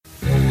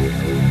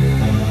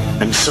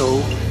And so,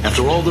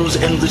 after all those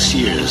endless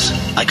years,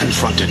 I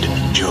confronted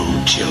Joe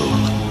Chill.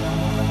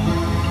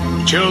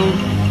 Chill,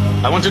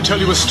 I want to tell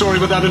you a story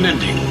without an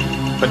ending,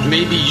 but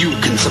maybe you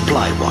can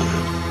supply one.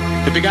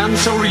 It began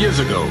several years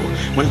ago,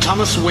 when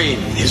Thomas Wayne,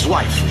 his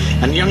wife,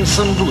 and young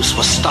son Bruce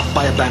were stopped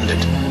by a bandit.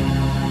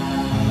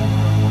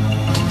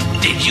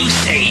 Did you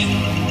say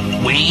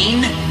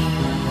Wayne?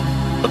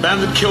 The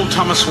bandit killed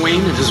Thomas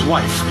Wayne and his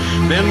wife,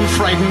 then,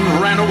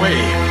 frightened, ran away,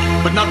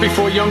 but not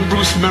before young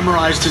Bruce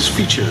memorized his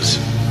features.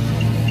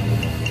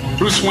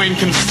 Bruce Wayne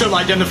can still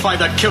identify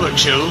that killer,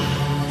 Chill.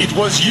 It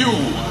was you.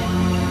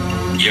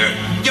 You're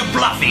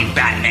bluffing,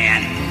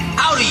 Batman.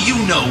 How do you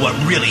know what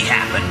really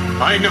happened?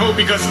 I know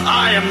because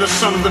I am the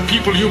son of the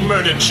people you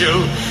murdered,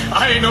 Chill.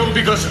 I know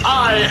because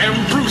I am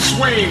Bruce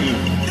Wayne.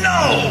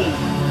 No!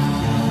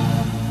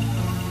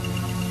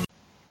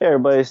 Hey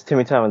everybody, it's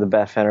Timmy Time of the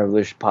Batman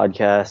Revolution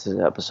podcast. This is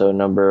episode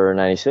number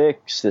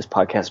 96. This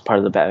podcast is part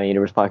of the Batman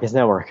Universe Podcast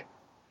Network.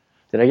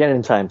 Did I get it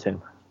in time,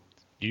 Tim?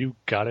 You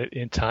got it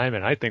in time,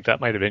 and I think that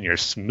might have been your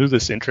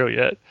smoothest intro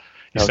yet.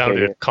 You Okay,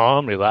 sounded yeah.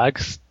 calm,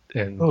 relaxed,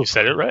 and you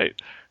said it right.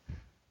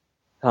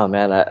 Oh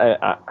man,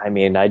 I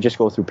mean, I just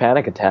go through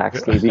panic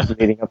attacks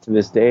leading up to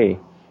this day,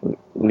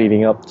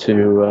 leading up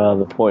to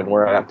the point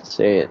where I have to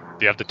say it.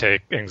 Do you have to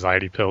take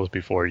anxiety pills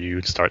before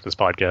you start this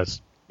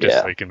podcast? Just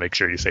so you can make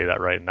sure you say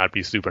that right and not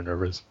be super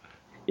nervous.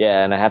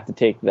 Yeah, and I have to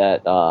take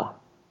that,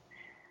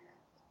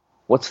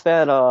 what's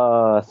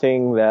that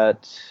thing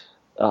that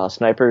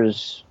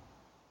snipers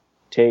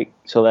take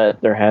so that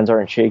their hands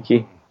aren't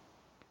shaky?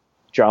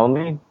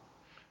 Dramamine?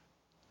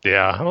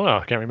 Yeah, I don't know.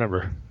 I can't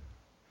remember.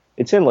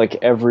 It's in like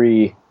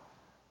every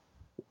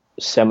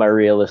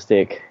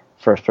semi-realistic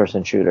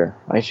first-person shooter.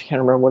 I just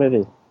can't remember what it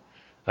is.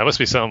 That must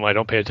be something I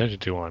don't pay attention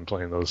to when I'm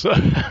playing those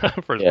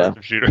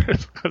first-person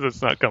shooters, because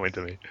it's not coming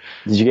to me.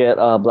 Did you get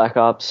Black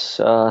Ops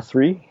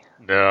 3?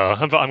 No,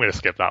 I'm going to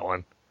skip that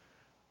one.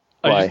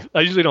 Why?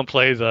 I usually don't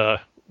play the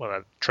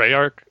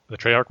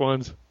Treyarch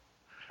ones.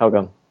 How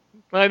come?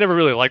 I never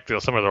really liked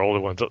some of their older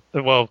ones.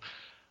 Well,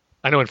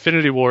 I know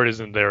Infinity Ward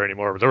isn't there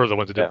anymore, but they were the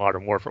ones that did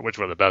Modern Warfare, which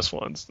were the best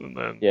ones. And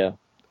then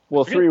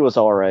Well, 3 was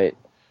all right.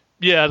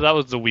 Yeah, that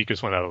was the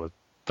weakest one out of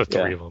the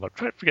three of them. I'm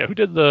trying to forget who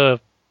did the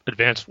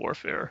Advanced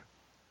Warfare.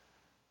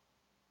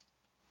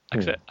 I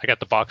got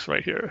the box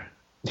right here.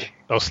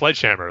 Oh,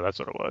 Sledgehammer, that's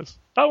what it was.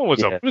 That one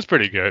was it was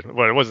pretty good,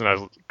 but it wasn't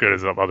as good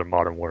as the other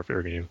Modern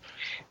Warfare games.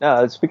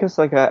 No, it's because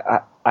like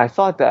I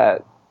thought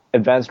that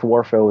Advanced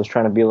Warfare was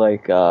trying to be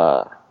like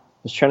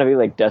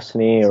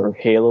Destiny or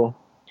Halo,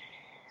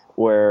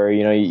 where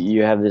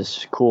you have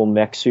this cool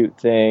mech suit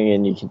thing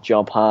and you can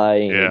jump high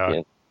and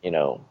you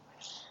can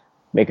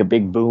make a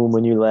big boom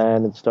when you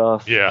land and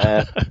stuff.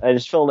 Yeah. I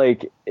just feel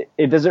like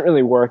it doesn't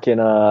really work in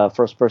a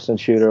first-person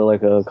shooter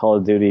like a Call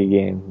of Duty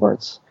game where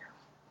it's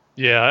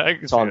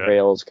on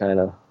rails, kind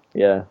of.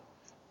 Yeah.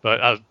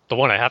 But the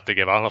one I have to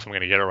give, I don't know if I'm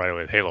going to get it right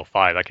away, Halo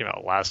 5. That came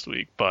out last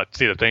week. But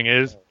see, the thing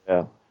is,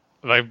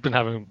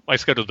 my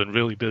schedule's been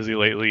really busy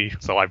lately,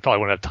 so I probably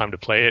won't have time to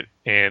play it.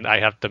 And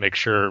I have to make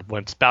sure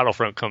once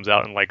Battlefront comes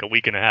out in like a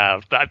week and a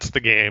half, that's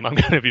the game I'm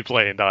going to be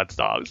playing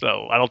nonstop.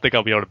 So I don't think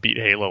I'll be able to beat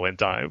Halo in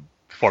time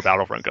before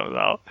Battlefront comes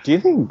out. Do you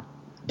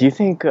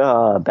think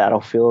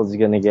Battlefield is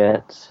going to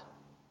get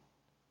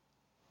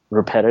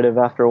repetitive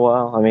after a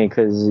while? I mean,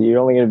 because you're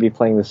only going to be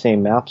playing the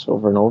same maps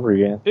over and over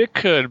again. It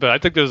could, but I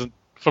think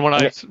from what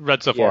I've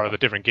read so far, the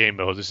different game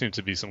modes, there seems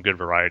to be some good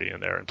variety in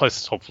there, and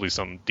plus hopefully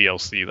some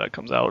DLC that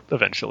comes out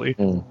eventually.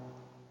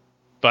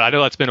 But I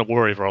know that's been a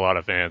worry for a lot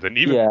of fans, and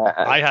even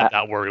I had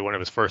that worry when it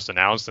was first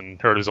announced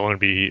and heard it was only going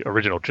to be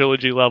original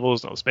trilogy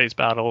levels, no space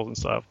battles and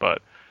stuff,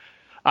 but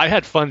I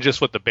had fun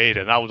just with the beta,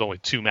 and that was only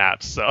 2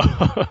 maps. So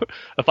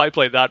if I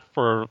played that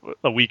for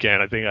a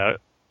weekend, I think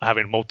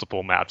having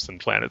multiple maps and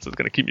planets is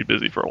going to keep me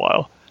busy for a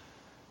while.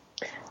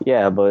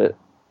 Yeah, but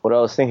what I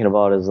was thinking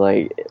about is,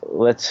 like,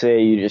 let's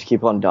say you just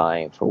keep on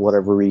dying for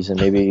whatever reason.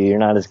 Maybe you're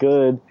not as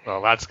good.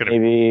 Well, that's going to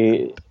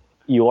Maybe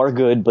you are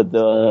good, but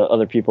the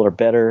other people are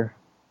better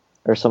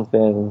or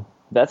something.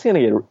 That's going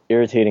to get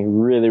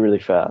irritating really, really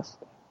fast.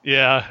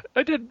 Yeah,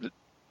 a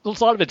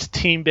lot of it's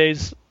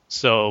team-based,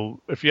 so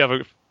if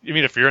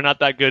you're not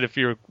that good, if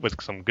you're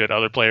with some good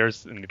other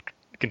players and you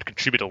can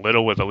contribute a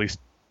little with at least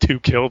 2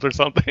 kills or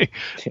something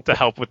to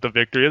help with the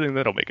victory, I think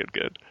that'll make it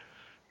good.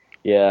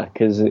 Yeah,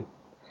 because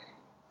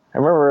I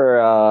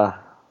remember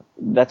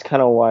that's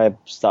kind of why I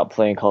stopped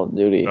playing Call of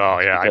Duty. Oh,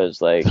 yeah. Because,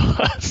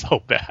 so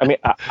bad. I mean,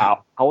 I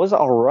was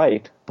all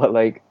right, but,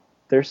 like,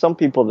 there's some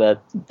people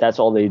that's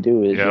all they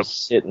do is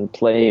just sit and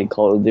play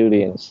Call of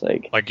Duty, and it's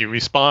like... Like, you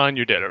respawn,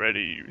 you're dead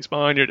already. You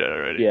respawn, you're dead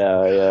already.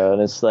 Yeah,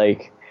 and it's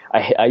like...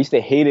 I used to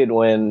hate it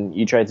when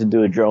you tried to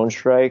do a drone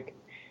strike,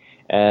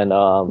 and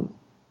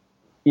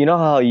you know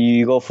how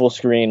you go full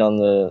screen on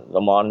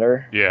the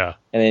monitor? Yeah.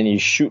 And then you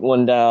shoot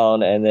one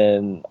down, and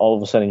then all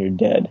of a sudden you're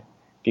dead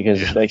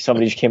because like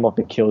somebody just came up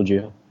and killed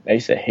you. I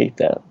used to hate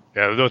that.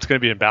 Yeah, though it's going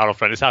to be in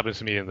Battlefront. This happens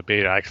to me in the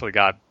beta. I actually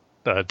got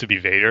to be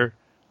Vader.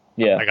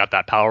 Yeah. I got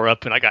that power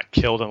up, and I got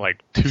killed in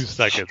like 2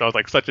 seconds. I was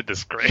like such a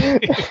disgrace.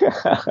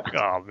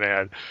 Oh,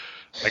 man.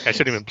 Like, I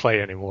shouldn't even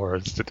play anymore.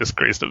 It's a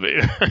disgrace to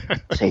me.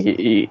 So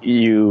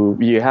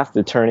you have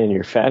to turn in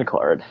your fan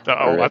card.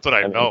 Oh, that's what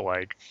I felt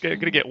like.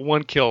 Gonna get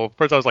one kill.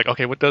 First I was like,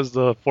 okay, what does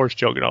the force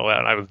choke and all that?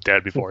 And I was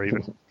dead before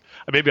even.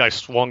 Maybe I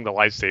swung the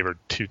lightsaber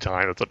 2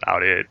 times. That's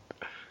about it.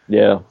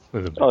 Yeah.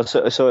 Oh,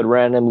 so it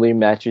randomly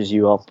matches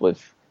you up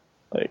with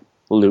like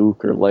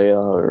Luke or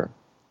Leia or.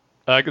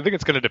 I think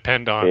it's gonna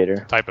depend on Vader.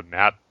 the type of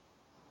map,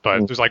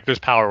 but there's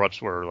power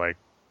ups where like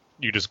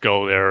you just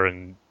go there,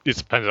 and it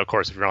depends, of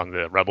course, if you're on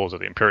the Rebels or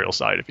the Imperial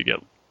side. If you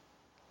get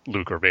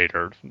Luke or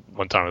Vader,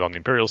 one time I was on the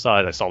Imperial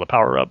side, I saw the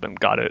power up and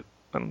got it,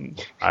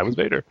 and I was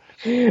Vader.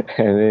 And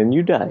then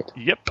you died.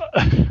 Yep.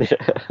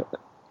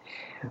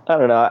 I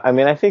don't know. I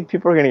mean, I think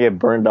people are going to get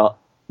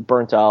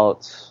burnt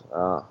out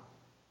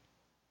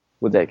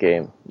with that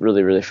game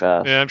really, really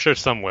fast. Yeah, I'm sure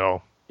some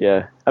will.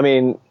 Yeah. I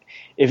mean,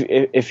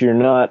 if you're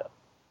not,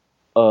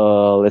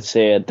 let's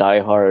say, a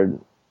diehard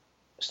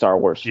Star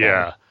Wars fan.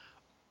 Yeah.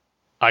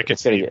 I could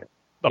see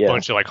a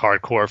bunch of like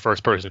hardcore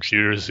first-person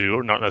shooters who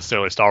are not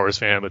necessarily a Star Wars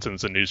fan, but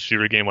since it's a new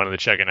shooter game, wanted to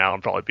check it out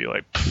and probably be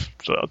like,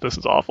 so this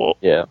is awful.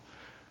 Yeah.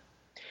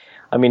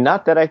 I mean,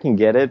 not that I can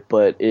get it,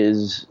 but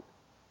is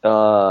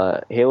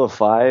Halo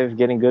 5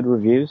 getting good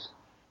reviews?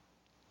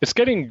 It's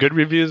getting good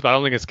reviews, but I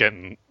don't think it's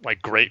getting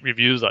like great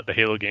reviews like the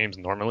Halo games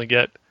normally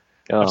get.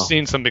 Oh. I've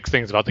seen some mixed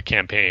things about the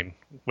campaign,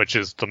 which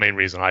is the main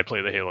reason I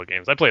play the Halo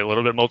games. I play a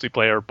little bit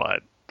multiplayer,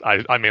 but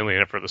I'm mainly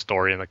in it for the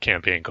story and the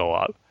campaign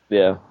co-op.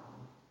 Yeah.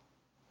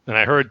 And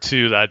I heard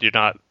too that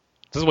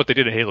this is what they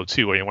did in Halo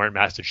 2, where you weren't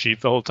Master Chief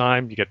the whole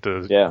time. You got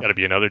to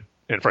be another,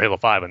 and for Halo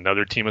 5,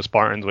 another team of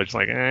Spartans, which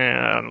I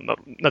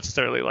don't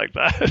necessarily like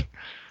that.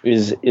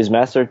 Is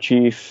Master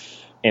Chief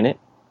in it?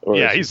 Or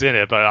he's in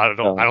it, but I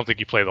don't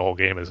think you play the whole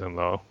game as him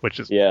though, which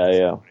is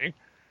yeah.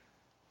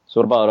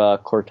 So what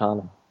about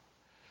Cortana?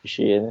 Is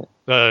she in it?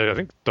 I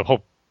think the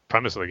whole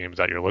premise of the game is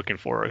that you're looking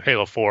for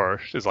Halo 4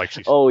 is like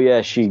she's... Oh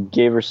yeah, she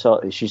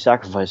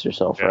sacrificed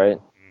herself, right?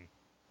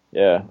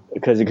 Yeah,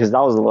 because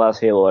that was the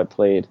last Halo I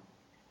played,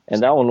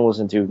 and that one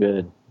wasn't too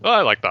good. Oh,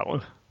 I like that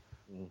one.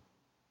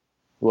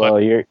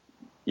 Well, you're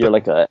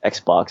like a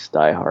Xbox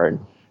diehard.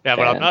 Yeah,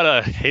 but I'm not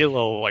a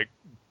Halo like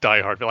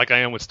diehard. Like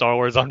I am with Star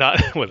Wars, I'm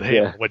not with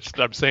Halo. Which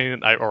I'm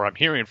saying, I'm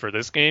hearing for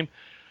this game,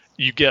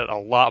 you get a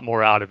lot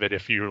more out of it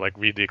if you like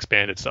read the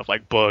expanded stuff,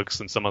 like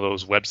books and some of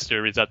those web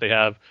series that they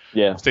have.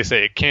 Yeah, they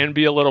say it can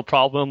be a little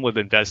problem with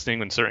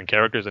investing in certain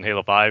characters in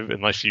Halo 5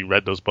 unless you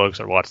read those books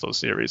or watched those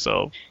series.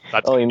 So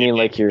that's you mean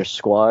like your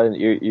squad,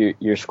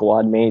 your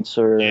squad mates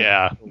or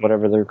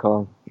whatever they're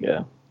called?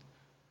 Yeah.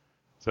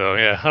 So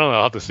yeah, I don't know.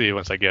 I'll have to see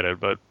once I get it,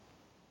 but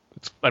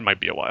that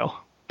might be a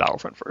while.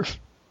 Battlefront first.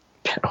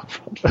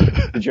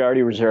 Did you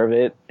already reserve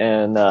it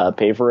and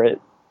pay for it?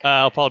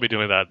 I'll probably be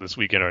doing that this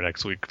weekend or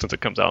next week since it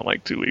comes out in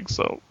like 2 weeks.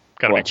 So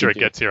gotta make sure it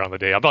gets here on the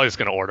day. I'm probably just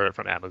gonna order it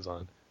from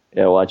Amazon.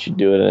 Yeah, watch you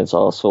do it, and it's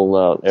all sold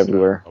out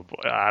everywhere. Oh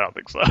boy, I don't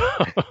think so.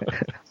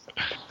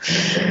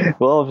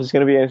 Well, if it's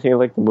gonna be anything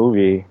like the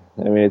movie,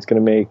 I mean, it's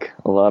gonna make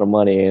a lot of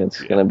money, and it's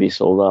gonna be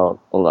sold out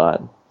a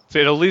lot. So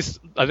at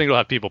least I think it'll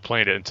have people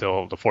playing it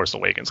until The Force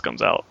Awakens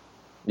comes out.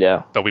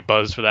 Yeah, they'll be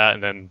buzzed for that,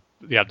 and then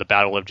you have the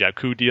Battle of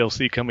Jakku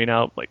DLC coming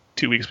out like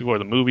 2 weeks before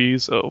the movie,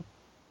 so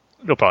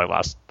it'll probably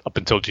last up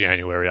until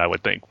January, I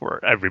would think, where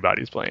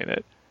everybody's playing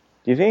it.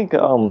 Do you think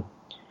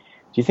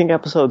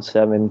Episode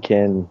 7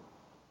 can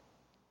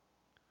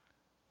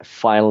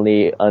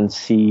finally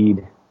unseat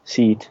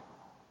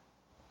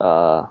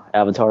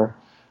Avatar?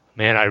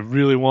 Man, I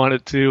really want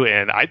it to,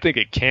 and I think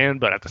it can,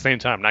 but at the same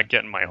time, I'm not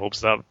getting my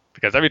hopes up,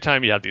 because every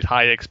time you have these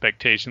high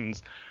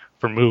expectations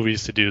for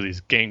movies to do these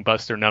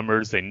gangbuster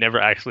numbers, they never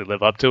actually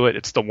live up to it.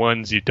 It's the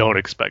ones you don't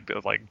expect,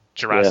 like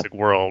Jurassic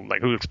World.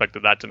 Like, who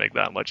expected that to make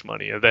that much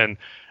money? And then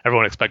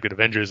everyone expected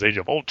Avengers: Age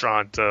of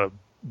Ultron to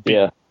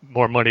be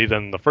more money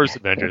than the first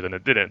Avengers, and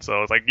it didn't.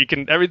 So it's like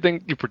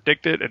everything you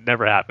predicted, it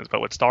never happens. But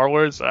with Star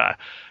Wars,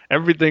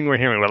 everything we're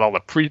hearing with all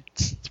the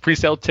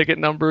pre-sale ticket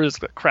numbers,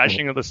 the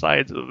crashing of the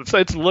sites,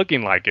 it's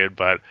looking like it.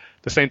 But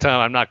at the same time,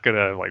 I'm not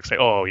gonna say,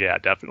 oh yeah,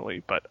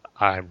 definitely. But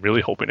I'm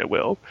really hoping it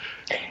will.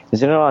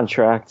 Isn't it on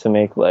track to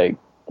make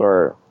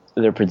or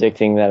they're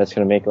predicting that it's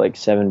gonna make like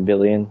 $7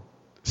 billion?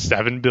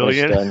 $7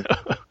 billion?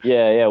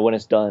 Yeah, when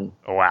it's done.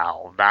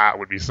 Wow, that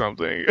would be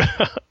something.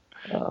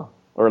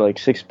 Or like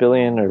 $6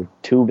 billion or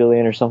 $2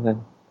 billion or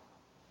something.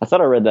 I thought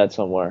I read that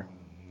somewhere.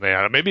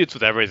 Man, maybe it's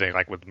with everything,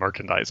 like with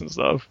merchandise and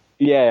stuff.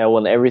 Yeah,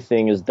 when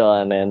everything is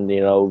done and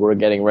we're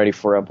getting ready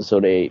for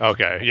Episode 8.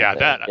 Okay,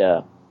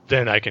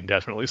 then I can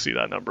definitely see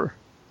that number.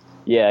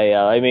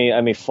 Yeah. I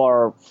mean,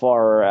 far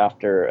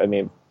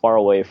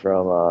away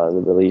from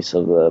the release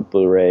of the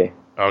Blu-ray.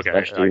 Okay.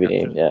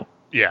 DVD.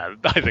 Yeah,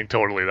 I think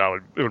totally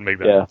it would make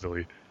that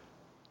easily.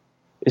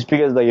 It's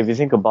because if you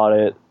think about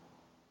it,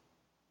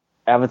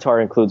 Avatar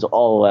includes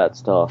all of that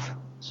stuff,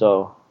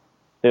 so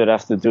they would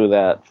have to do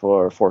that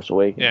for Force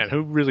Awakens. Yeah, and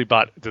who really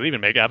did they even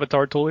make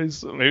Avatar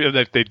toys? Maybe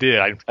if they did.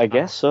 I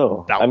guess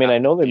so. I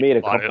know they made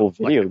a couple of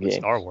video games.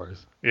 Star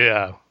Wars.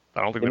 Yeah.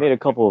 I don't think they made a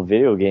couple of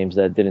video games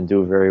that didn't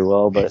do very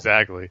well, but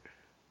exactly.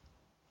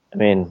 I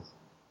mean,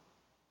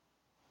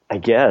 I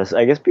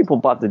guess people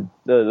bought the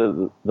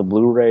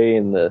Blu-ray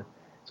and the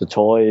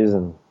toys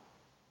and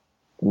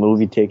the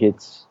movie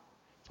tickets.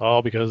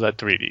 All because of that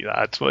 3D.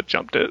 That's what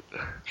jumped it.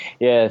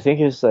 Yeah, I think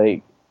it's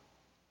like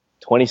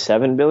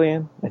 27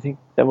 billion. I think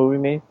that movie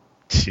made.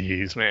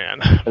 Jeez,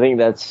 man. I think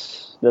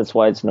that's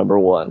why it's number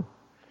one.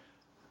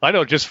 I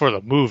know just for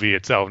the movie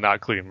itself, not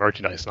including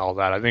merchandise and all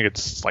that. I think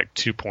it's like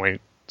 2.6.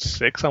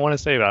 I want to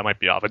say, but I might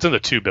be off. It's in the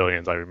 2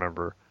 billions. I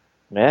remember.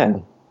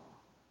 Man,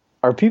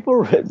 are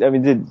people? I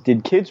mean,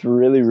 did kids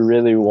really,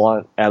 really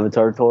want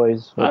Avatar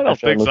toys? I don't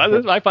think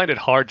so. I find it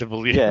hard to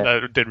believe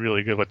that it did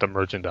really good with the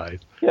merchandise.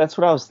 Yeah, that's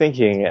what I was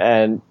thinking.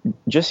 And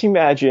just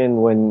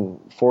imagine when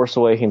Force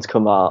Awakens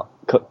comes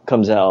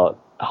out,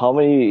 how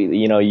many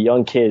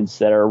young kids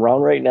that are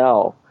around right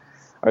now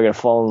are going to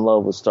fall in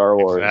love with Star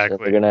Wars. Exactly.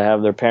 And they're going to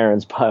have their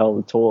parents buy all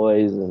the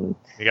toys. And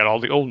you got all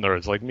the old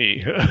nerds like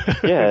me.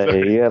 Yeah,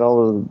 you got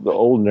all the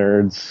old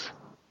nerds.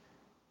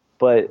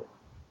 But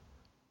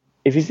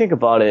if you think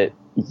about it,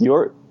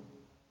 you're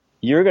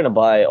going to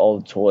buy all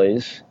the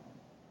toys.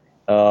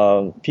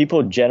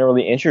 People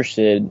generally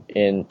interested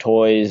in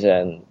toys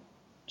and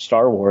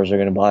Star Wars are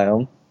going to buy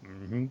them.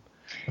 Mm-hmm.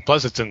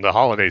 Plus, it's in the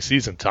holiday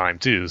season time,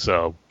 too.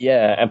 So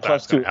yeah, and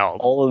plus, too,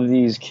 all of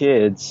these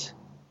kids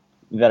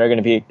that are going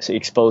to be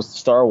exposed to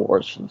Star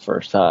Wars for the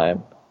first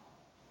time,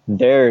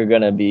 they're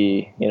going to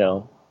be,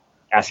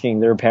 asking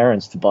their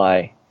parents to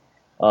buy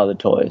the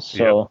toys.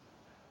 So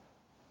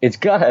it's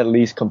got to at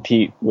least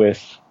compete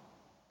with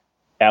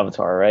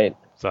Avatar, right?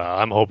 So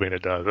I'm hoping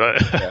it does.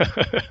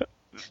 Yeah.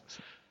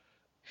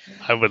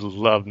 I would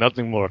love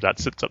nothing more if that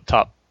sits up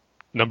top,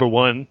 number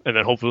one, and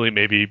then hopefully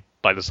maybe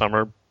by the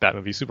summer,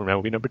 Batman v Superman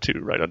will be number 2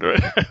 right under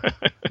it.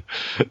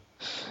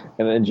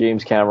 And then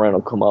James Cameron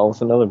will come out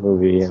with another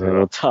movie and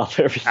it'll top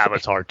everything.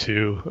 Avatar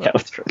 2.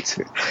 Avatar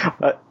 2.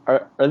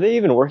 Are they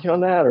even working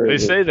on that? Or they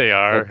say they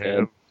are. Okay.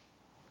 Yeah.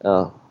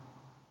 Oh.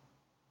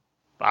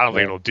 I don't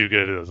think it'll do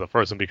good as a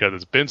first one because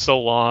it's been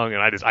so long,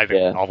 and I think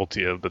the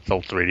novelty of the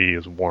full 3D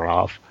is worn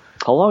off.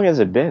 How long has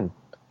it been?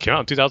 Came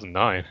out in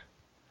 2009.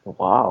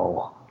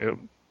 Wow. So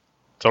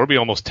it'll be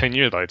almost 10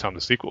 years by the time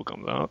the sequel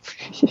comes out.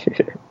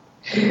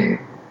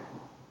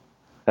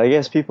 I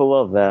guess people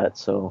love that,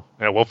 so...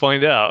 Yeah, we'll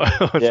find out.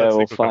 Yeah,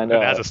 we'll find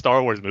out. It has a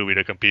Star Wars movie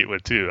to compete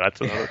with, too. That's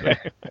another thing.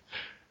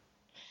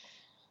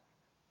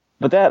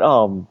 But that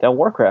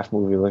Warcraft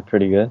movie looked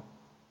pretty good.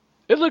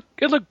 It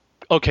looked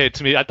okay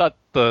to me. I thought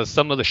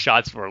some of the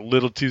shots were a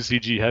little too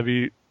CG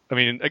heavy. I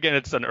mean, again,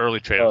 it's an early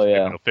trailer, so they're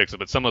going to fix it.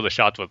 But some of the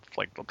shots with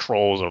like the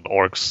trolls or the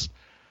orcs,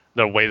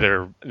 the way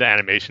the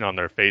animation on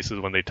their faces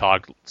when they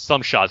talk,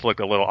 some shots looked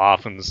a little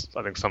off, and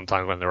I think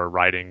sometimes when they were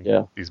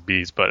riding these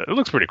beasts. But it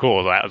looks pretty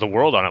cool. The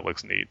world on it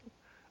looks neat.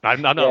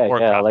 I'm not a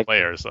Warcraft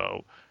player,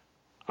 so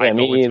I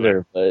me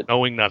either. But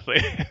knowing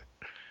nothing.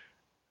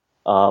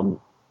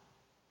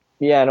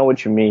 Yeah, I know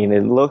what you mean.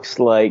 It looks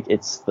like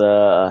it's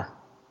the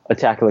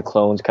Attack of the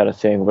Clones kind of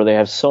thing, where they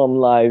have some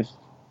live,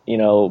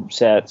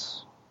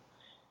 sets,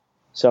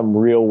 some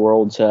real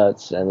world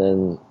sets, and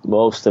then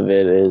most of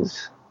it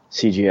is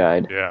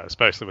CGI'd. Yeah,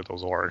 especially with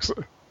those orcs.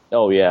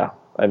 Oh yeah,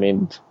 I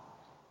mean,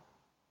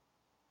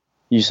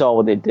 you saw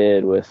what they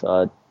did with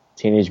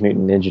Teenage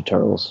Mutant Ninja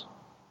Turtles.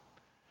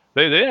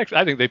 They actually,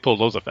 I think they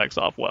pulled those effects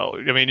off well.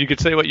 I mean, you could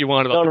say what you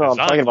want about the design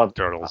I'm talking about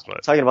Turtles, but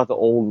I'm talking about the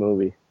old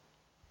movie.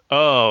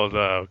 Oh,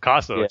 the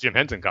costume, Jim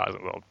Henson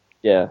costume. Well,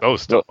 yeah,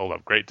 those still hold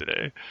up great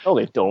today. No,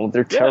 they don't.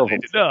 They're terrible.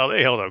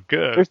 They held up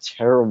good. They're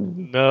terrible.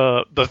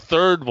 No, the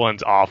third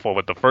one's awful,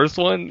 but the first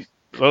one,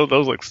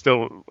 those look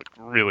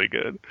really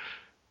good.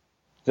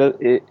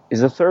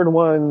 Is the third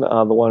one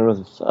the one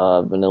with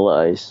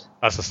Vanilla Ice?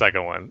 That's the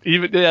second one.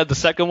 The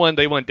second one,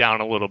 they went down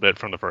a little bit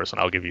from the first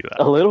one. I'll give you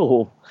that. A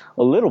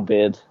little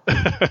bit.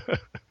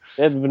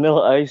 They had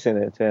Vanilla Ice in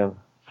it, Tim.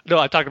 No,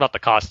 I talked about the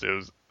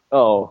costumes.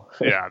 Oh.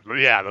 Yeah,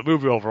 the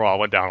movie overall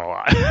went down a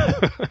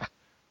lot.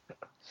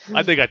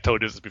 I think I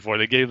told you this before.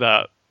 They gave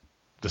the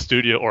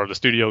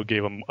studio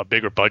gave them a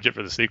bigger budget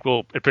for the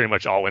sequel. It pretty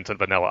much all went to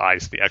Vanilla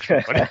Ice, the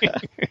extra money.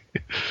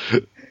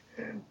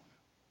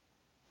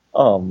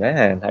 Oh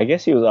man, I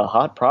guess he was a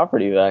hot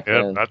property back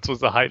then. That was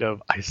the height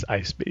of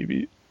Ice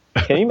Baby.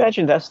 Can you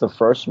imagine that's the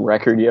first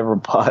record you ever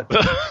bought?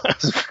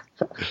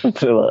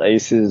 Vanilla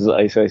Ice's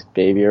Ice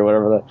Baby or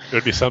whatever that. It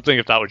would be something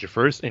if that was your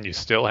first and you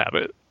still have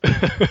it.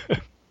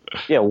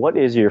 Yeah, what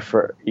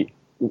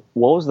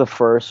was the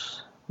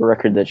first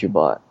record that you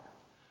bought?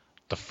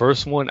 The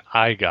first one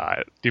I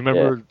got. Do you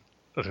remember?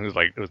 Yeah. I think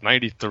it was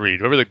 93. Do you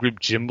remember the group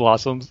Gym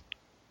Blossoms?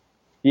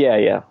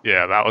 Yeah.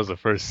 Yeah, that was the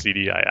first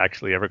CD I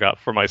actually ever got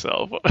for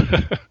myself.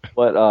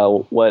 What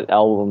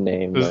album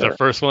name? This is their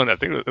first one. I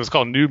think it was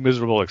called New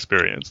Miserable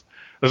Experience.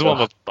 This is one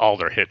with all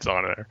their hits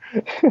on there.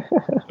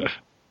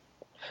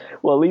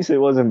 Well, at least it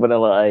wasn't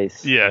Vanilla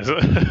Ice. Yes.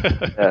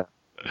 Yeah.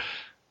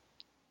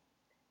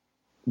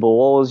 But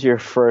what was your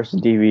first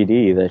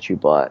DVD that you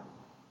bought?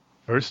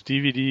 First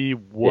DVD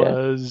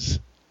was...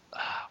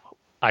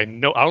 I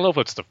don't know if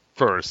it's the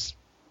first.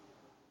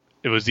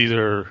 It was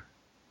either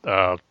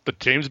the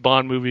James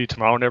Bond movie,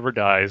 Tomorrow Never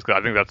Dies.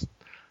 I think that's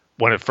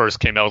when it first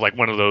came out. It was like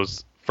one of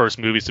those first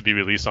movies to be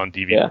released on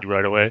DVD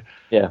right away.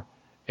 Yeah.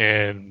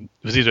 And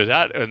it was either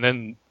that and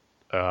then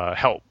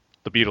Help,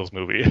 the Beatles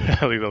movie. I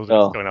think those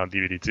were going on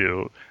DVD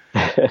too.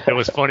 It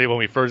was funny when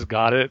we first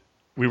got it.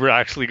 We were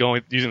actually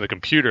using the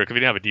computer because we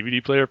didn't have a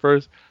DVD player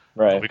first.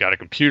 Right. So we got a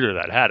computer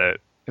that had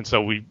it, and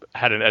so we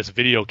had an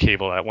S-video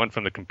cable that went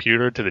from the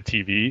computer to the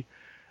TV,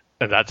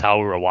 and that's how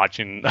we were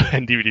watching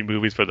DVD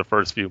movies for the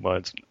first few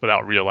months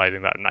without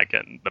realizing that I'm not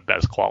getting the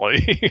best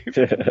quality.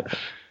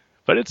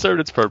 But it served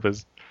its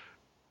purpose.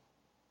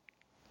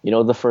 You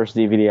know the first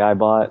DVD I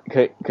bought?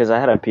 Because I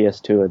had a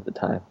PS2 at the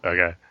time.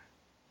 Okay.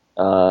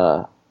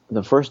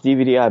 The first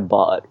DVD I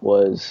bought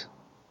was,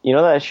 you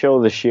know that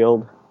show, The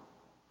Shield?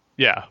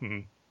 Yeah.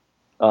 Mm-hmm.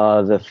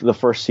 The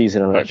first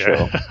season of that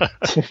show.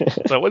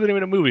 So it wasn't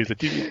even a movie, it's a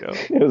TV show.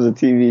 It was a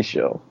TV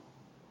show.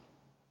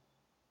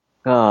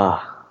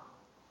 But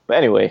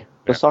anyway,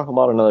 let's talk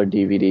about another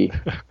DVD.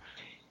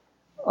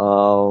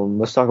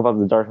 Let's talk about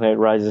the Dark Knight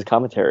Rises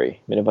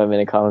commentary, minute by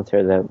minute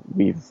commentary that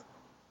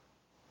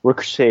we're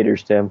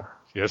Crusaders, Tim.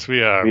 Yes,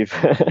 we are. We've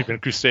been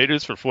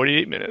Crusaders for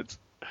 48 minutes.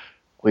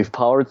 We've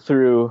powered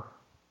through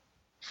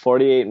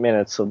 48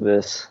 minutes of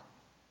this,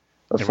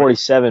 or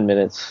 47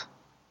 minutes.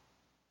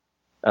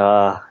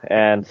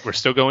 And we're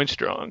still going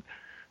strong.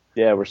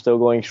 Yeah, we're still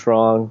going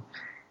strong.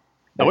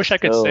 I wish I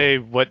could say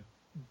what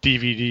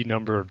DVD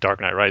number of Dark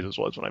Knight Rises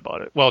was when I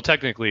bought it. Well,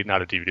 technically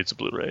not a DVD, it's a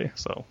Blu-ray,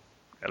 so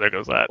yeah, there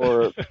goes that.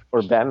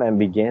 Or Batman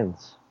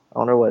Begins. I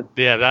wonder what.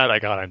 Yeah, that I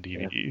got on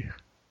DVD. Yeah.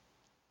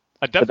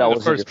 But that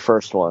wasn't your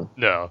first one.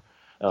 No.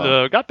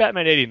 Got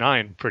Batman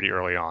 89 pretty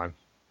early on.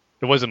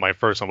 It wasn't my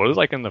first one, but it was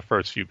like in the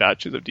first few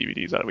batches of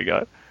DVDs that we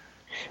got.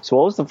 So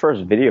what was the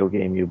first video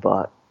game you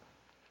bought?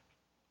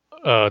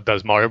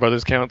 Does Mario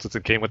Brothers count since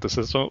it came with the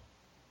system?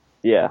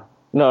 Yeah.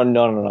 No.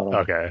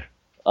 Okay.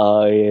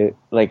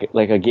 Like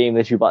a game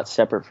that you bought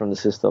separate from the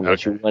system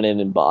that you went in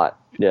and bought.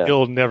 Yeah.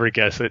 You'll never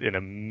guess it in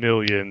a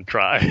million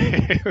tries.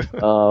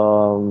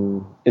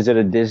 Is it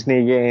a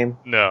Disney game?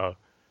 No.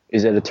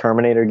 Is it a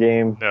Terminator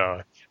game?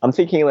 No. I'm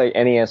thinking like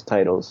NES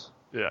titles.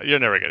 Yeah, you're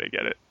never gonna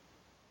get it.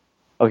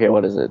 Okay,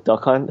 what is it?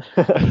 Duck Hunt?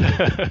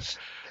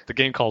 The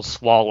game called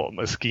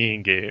Slalom, a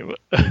skiing game.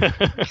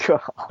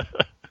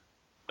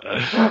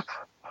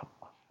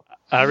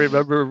 I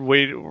remember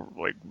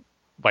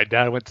my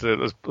dad went to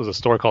there was a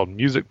store called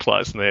Music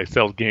Plus, and they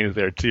sell games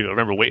there too. I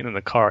remember waiting in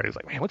the car. He's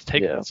like, "Man, what's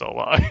taking so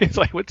long?" He's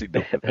like, "What's he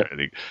doing?"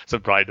 He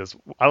surprised us.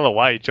 I don't know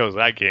why he chose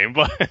that game,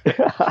 but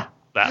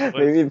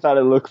maybe he thought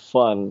it looked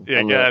fun.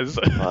 Yeah, I guess.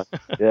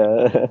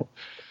 Yeah.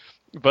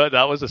 But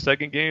that was the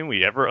second game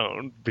we ever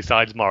owned,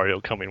 besides Mario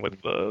coming with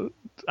the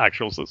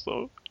actual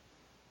system.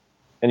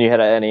 And you had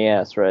an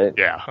NES, right?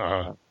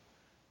 Yeah.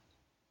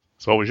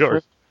 So what was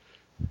yours?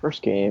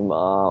 First game,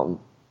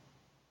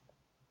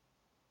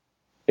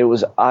 it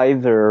was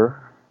either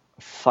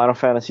Final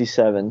Fantasy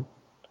VII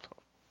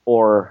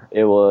or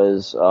it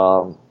was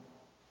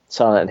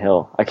Silent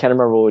Hill. I can't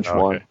remember which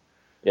one.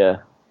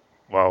 Yeah.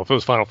 Well, if it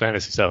was Final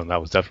Fantasy VII, that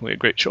was definitely a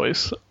great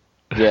choice.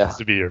 Yeah.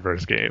 To be your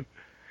first game.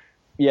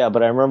 Yeah,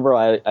 but I remember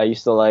I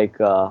used to like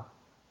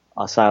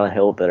Silent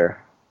Hill better.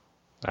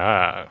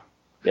 Ah.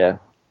 Yeah.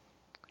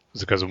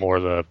 Was it because of more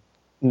of the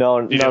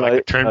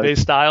the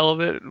turn-based style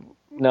of it?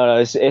 No,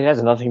 it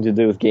has nothing to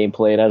do with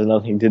gameplay. It has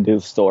nothing to do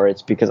with story.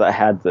 It's because I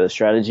had the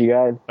strategy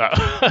guide.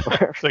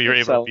 So you were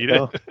able to beat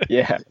it?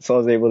 Yeah, so I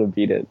was able to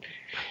beat it.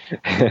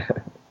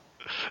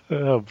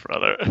 Oh,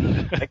 brother.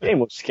 That game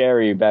was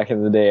scary back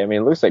in the day. I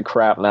mean, it looks like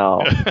crap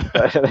now.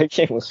 But that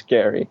game was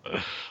scary.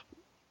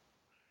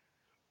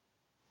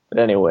 But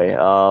anyway,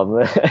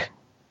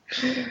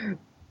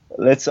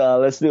 let's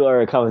do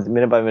our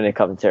minute by minute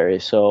commentary.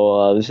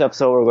 So this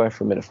episode we're going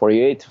from minute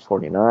 48 to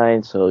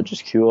 49. So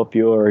just queue up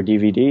your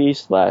DVD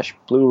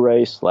 /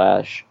 Blu-ray /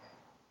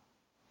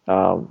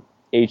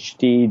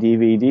 HD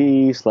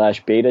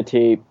DVD / beta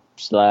tape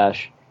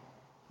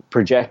 /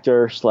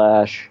 projector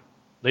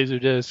 /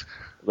 Laserdisc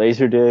 /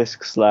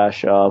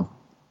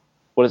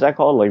 what is that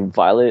called? Like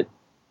violet?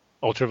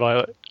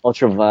 Ultraviolet.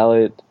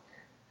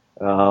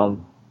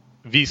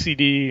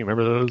 VCD,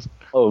 remember those?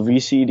 Oh,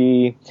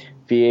 VCD,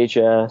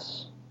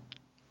 VHS.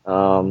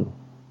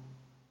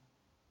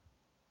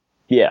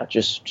 Yeah,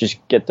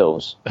 just get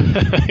those.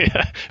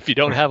 Yeah. If you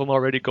don't have them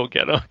already, go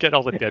get them. Get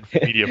all the dead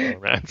media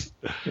formats.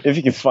 If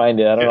you can find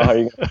it. I don't know how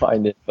you're going to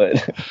find it,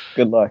 but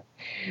good luck.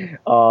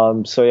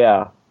 So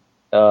yeah.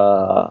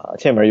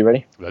 Tim, are you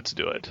ready? Let's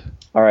do it.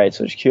 All right,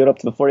 so just cue it up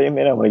to the 48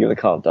 minute. I'm going to give the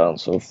countdown.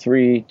 So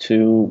 3,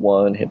 2,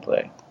 1, hit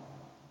play.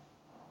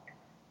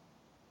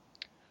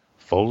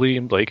 Foley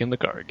and Blake in the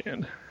car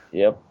again.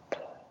 Yep.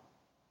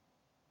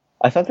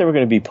 I thought they were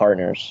going to be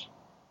partners.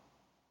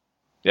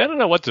 Yeah, I don't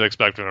know what to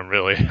expect from him,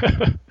 really.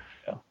 Yeah.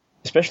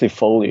 Especially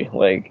Foley.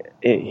 Like,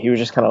 he was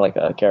just kind of like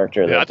a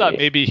character. Yeah, I thought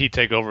maybe he'd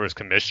take over as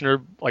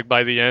commissioner, like,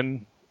 by the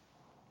end,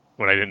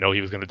 when I didn't know he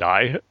was going to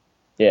die.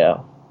 Yeah.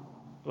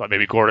 Like,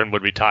 maybe Gordon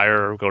would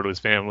retire or go to his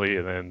family,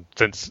 and then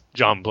since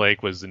John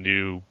Blake was the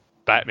new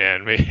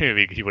Batman,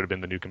 maybe he would have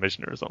been the new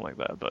commissioner or something like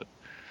that, but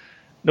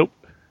nope.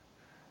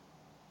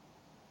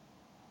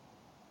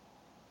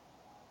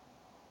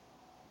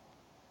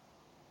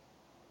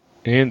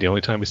 And the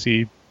only time we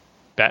see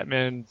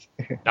Batman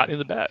not in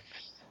the bat.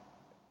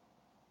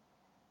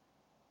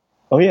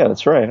 Oh yeah,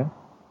 that's right. Huh?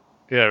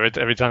 Yeah,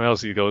 every time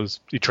else he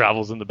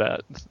travels in the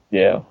bat.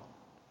 Yeah.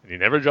 And he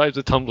never drives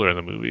a tumbler in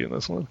the movie in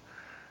this one.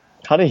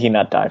 How did he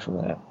not die from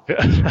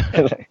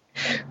that?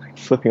 Like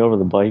flipping over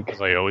the bike.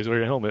 Like, always wear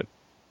your helmet.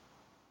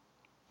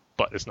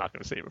 But it's not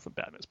going to save him from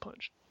Batman's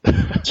punch.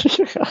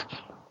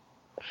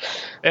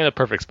 And a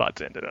perfect spot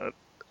to end it on.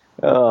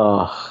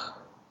 Oh.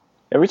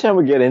 Every time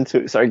we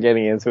start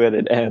getting into it,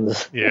 it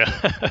ends.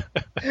 Yeah.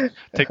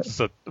 Takes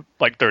us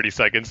like 30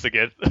 seconds to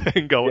get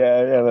going. Yeah,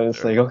 and then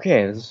it's like,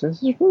 okay, this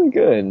is really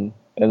good.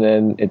 And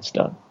then it's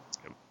done.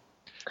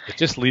 It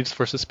just leaves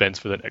for suspense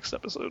for the next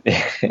episode.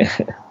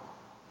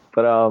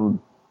 But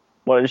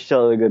why don't you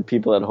tell the good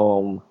people at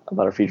home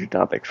about our featured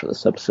topic for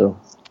this episode?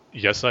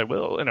 Yes, I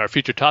will. And our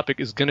featured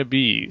topic is going to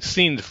be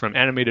scenes from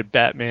animated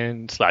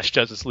Batman /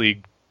 Justice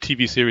League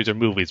TV series or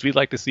movies we'd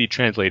like to see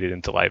translated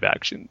into live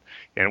action.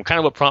 And kind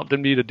of what prompted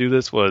me to do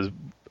this was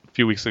a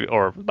few weeks ago,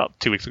 or about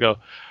 2 weeks ago,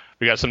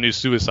 we got some new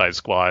Suicide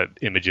Squad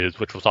images,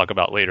 which we'll talk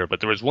about later.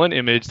 But there was one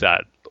image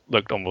that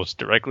looked almost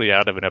directly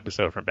out of an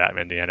episode from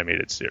Batman the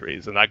Animated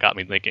Series, and that got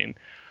me thinking,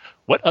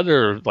 what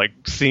other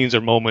scenes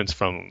or moments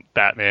from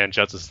Batman,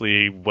 Justice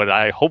League would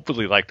I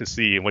hopefully like to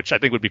see, and which I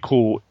think would be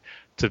cool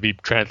to be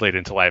translated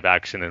into live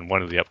action in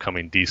one of the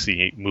upcoming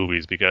DC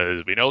movies,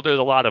 because we know there's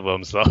a lot of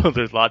them, so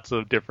there's lots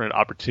of different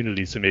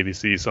opportunities to maybe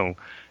see some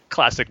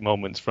classic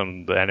moments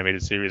from the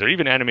animated series or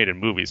even animated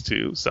movies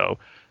too. So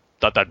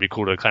thought that'd be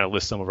cool to kind of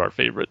list some of our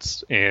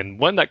favorites. And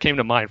one that came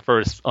to mind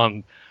first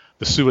on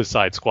the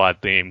Suicide Squad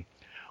theme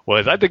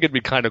was, I think it'd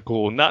be kind of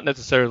cool, not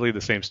necessarily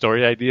the same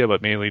story idea,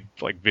 but mainly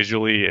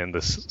visually and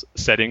the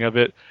setting of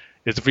it,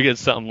 is if we get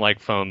something like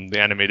from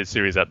the animated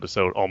series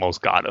episode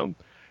Almost Got Him,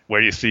 where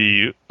you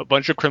see a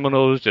bunch of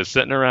criminals just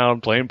sitting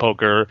around playing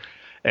poker,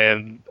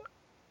 and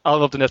I don't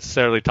know if they're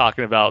necessarily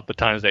talking about the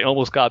times they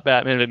almost got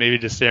Batman, but maybe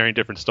just sharing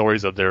different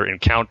stories of their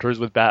encounters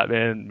with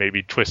Batman,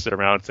 maybe twisted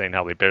around saying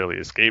how they barely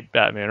escaped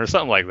Batman or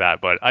something like that.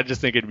 But I just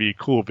think it'd be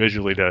cool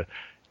visually to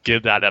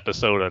give that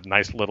episode a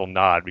nice little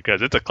nod,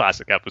 because it's a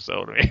classic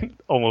episode. I mean,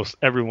 almost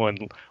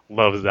everyone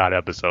loves that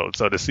episode.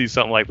 So to see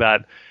something like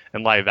that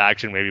in live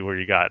action, maybe where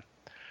you got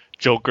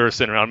Joker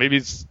sitting around,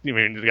 maybe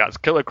you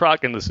got Killer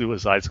Croc in the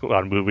Suicide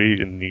Squad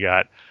movie, and you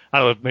got, I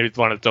don't know, maybe if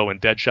you want to throw in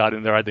Deadshot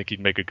in there, I think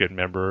he'd make a good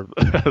member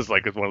as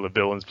one of the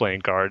villains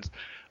playing cards.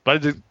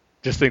 But I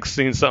just think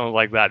seeing something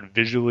like that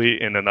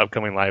visually in an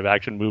upcoming live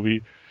action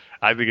movie,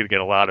 I think it'd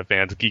get a lot of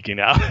fans geeking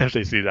out if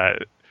they see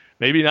that.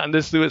 Maybe not in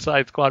this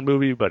Suicide Squad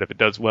movie, but if it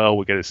does well,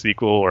 we'll get a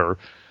sequel, or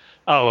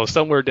I don't know,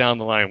 somewhere down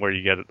the line where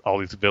you get all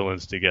these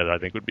villains together. I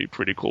think would be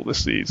pretty cool to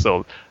see.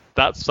 So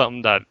that's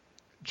something that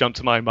jumped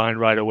to my mind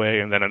right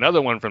away. And then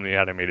another one from the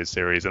animated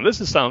series, and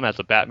this is something as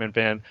a Batman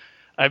fan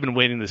I've been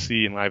waiting to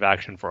see in live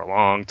action for a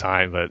long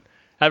time, but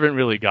haven't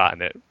really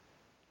gotten it.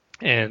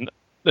 And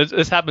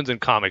this happens in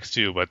comics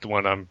too, but the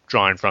one I'm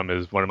drawing from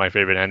is one of my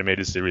favorite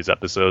animated series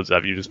episodes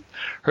I've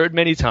heard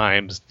many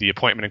times, The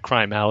Appointment in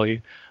Crime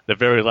Alley, the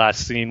very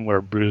last scene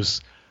where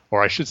Bruce,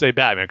 or I should say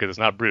Batman, because it's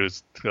not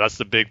Bruce, that's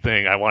the big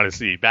thing I want to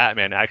see,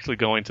 Batman actually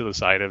going to the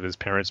site of his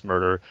parents'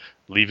 murder,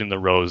 leaving the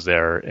rose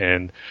there.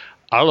 And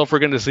I don't know if we're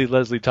going to see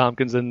Leslie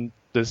Tompkins in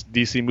this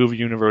DC movie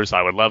universe.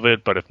 I would love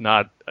it, but if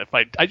not,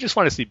 I just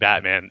want to see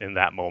Batman in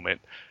that moment,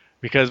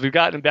 because we've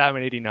gotten in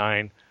Batman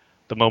 89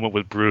 the moment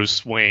with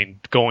Bruce Wayne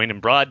going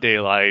in broad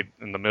daylight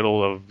in the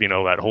middle of,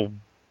 that whole,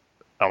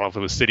 I don't know if it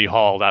was City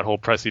Hall, that whole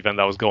press event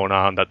that was going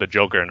on that the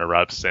Joker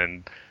interrupts,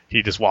 and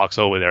he just walks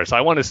over there. So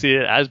I want to see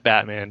it as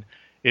Batman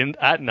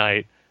at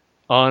night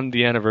on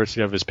the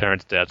anniversary of his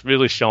parents' death,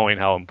 really showing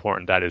how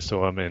important that is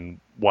to him and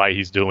why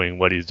he's doing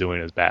what he's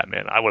doing as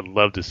Batman. I would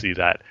love to see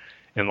that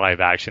in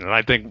live action. And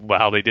I think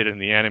how they did it in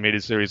the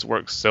animated series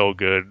works so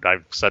good.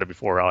 I've said it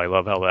before, how I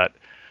love how that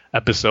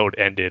episode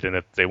ended. And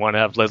if they want to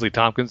have Leslie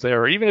Tompkins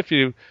there, or even if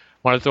you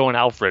want to throw in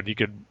Alfred, you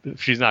could,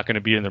 if she's not going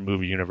to be in the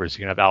movie universe, you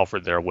can have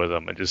Alfred there with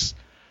him, and just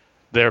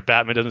there,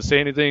 Batman doesn't say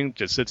anything,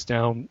 just sits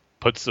down,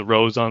 puts the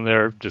rose on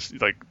there, just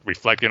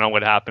reflecting on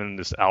what happened.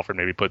 This Alfred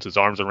maybe puts his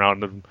arms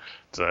around him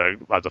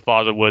as a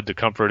father would, to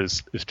comfort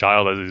his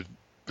child as he's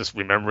just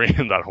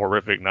remembering that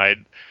horrific night.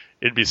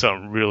 It'd be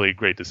something really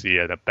great to see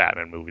in a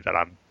Batman movie that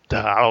I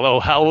don't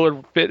know how it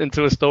would fit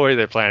into a story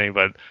they're planning,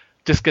 but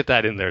just get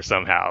that in there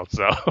somehow.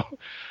 So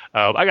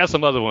I got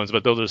some other ones,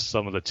 but those are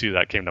some of the two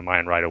that came to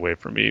mind right away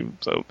for me.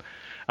 So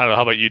I don't know.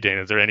 How about you,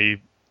 Dana? Is there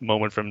any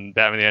moment from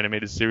Batman the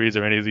Animated Series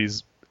or any of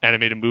these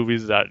animated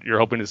movies that you're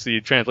hoping to see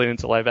translated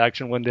into live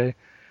action one day?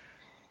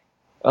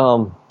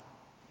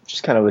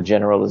 Just kind of a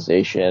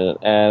generalization,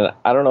 and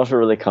I don't know if it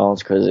really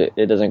counts because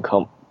it doesn't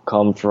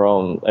come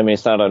from, I mean,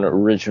 it's not an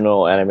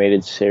original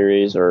animated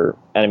series or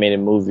animated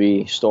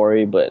movie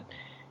story, but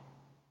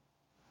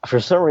for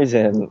some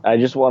reason I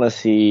just want to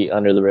see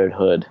Under the Red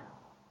Hood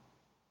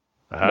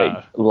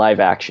live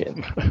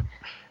action.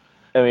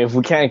 I mean, if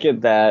we can't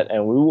get that,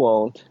 and we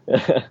won't.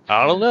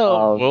 I don't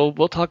know.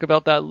 We'll talk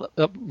about that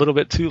a little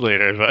bit too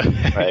later, but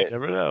right. You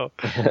never know.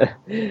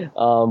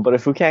 But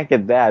if we can't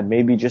get that,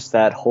 maybe just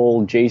that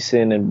whole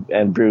Jason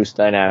and Bruce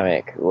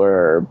dynamic,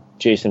 where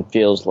Jason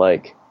feels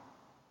like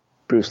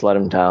Bruce let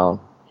him down.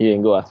 He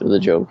didn't go after the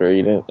Joker.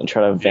 He didn't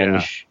try to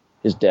avenge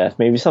his death.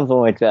 Maybe something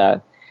like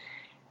that.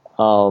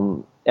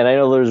 And I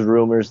know there's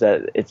rumors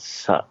that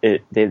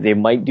they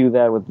might do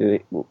that with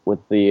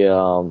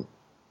the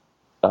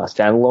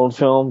standalone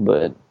film,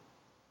 but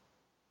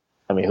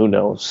I mean, who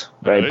knows,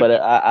 right? But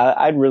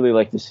I'd really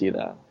like to see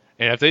that.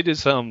 And if they did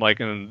something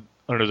like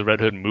Under the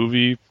Red Hood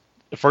movie,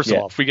 first of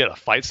all, if we get a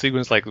fight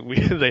sequence like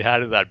they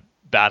had in that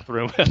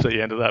bathroom at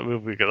the end of that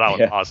movie, because that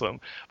was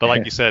awesome. But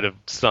like you said, if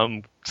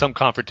some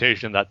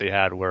confrontation that they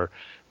had where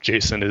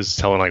Jason is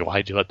telling like,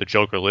 why'd you let the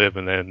Joker live,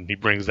 and then he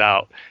brings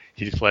out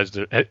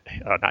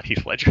not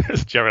Heath Ledger,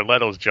 Jared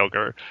Leto's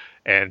Joker,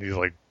 and he's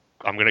like,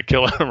 I'm gonna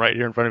kill him right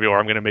here in front of you, or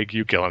I'm gonna make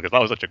you kill him, because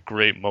that was such a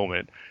great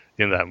moment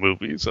in that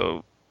movie.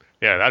 So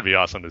yeah, that'd be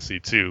awesome to see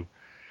too.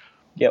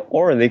 Yeah,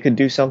 or they could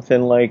do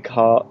something like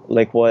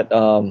what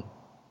Arkham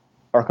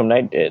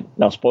Knight did.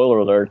 Now, spoiler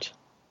alert.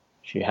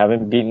 If you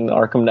haven't beaten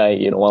Arkham Knight,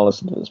 you don't want to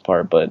listen to this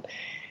part, but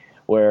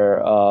where,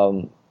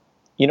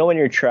 you know when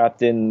you're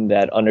trapped in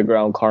that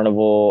underground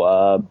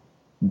carnival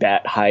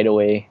bat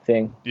hideaway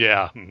thing?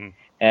 Yeah. Mm-hmm.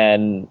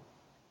 And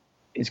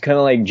it's kind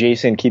of like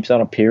Jason keeps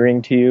on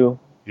appearing to you.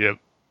 Yep.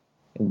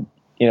 And,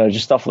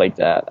 just stuff like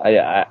that.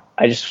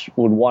 I just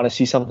would want to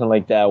see something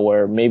like that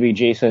where maybe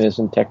Jason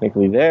isn't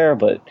technically there,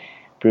 but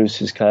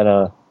Bruce is kind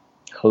of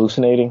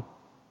hallucinating.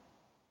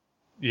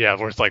 Yeah,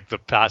 where it's like the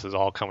past is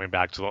all coming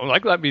back to them.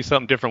 Like that'd be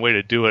some different way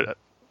to do it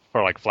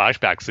for like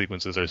flashback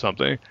sequences or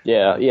something.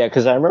 Yeah,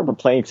 because I remember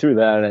playing through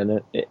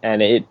that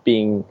and it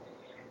being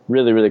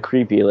really, really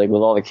creepy, like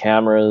with all the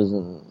cameras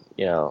and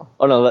Oh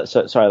no,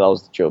 sorry, that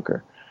was the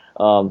Joker.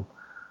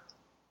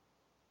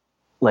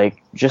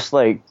 Just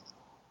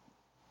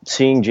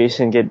seeing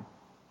Jason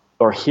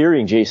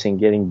hearing Jason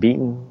getting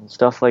beaten,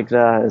 stuff like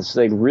that. It's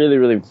like really,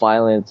 really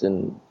violent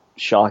and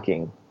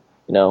shocking.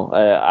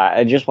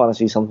 I just want to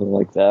see something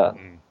like that.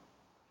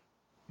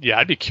 Yeah,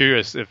 I'd be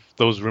curious if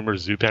those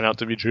rumors do pan out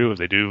to be true, if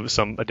they do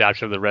some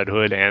adaptation of the Red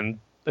Hood and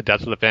the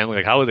Death of the Family.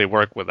 Like, how would they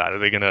work with that? Are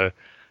they going to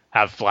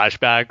have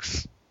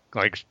flashbacks,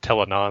 like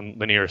tell a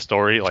non-linear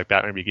story like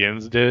Batman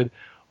Begins did?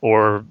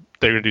 Or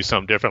they're going to do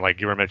something different, like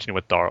you were mentioning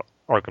with the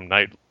Arkham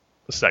Knight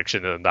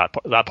section and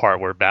that part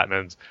where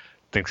Batman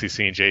thinks he's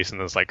seeing Jason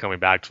and it's like coming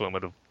back to him,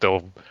 and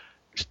they'll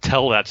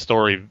tell that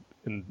story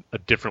in a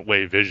different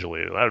way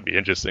visually. That would be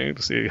interesting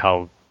to see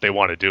how they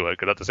want to do it,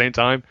 because at the same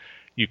time,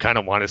 you kind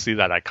of want to see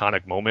that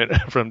iconic moment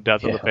from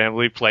Death of the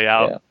Family play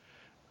out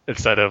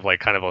instead of like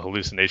kind of a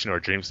hallucination or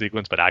a dream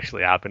sequence, but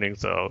actually happening.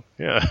 So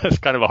yeah, it's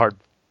kind of a hard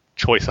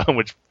choice on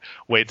which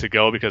way to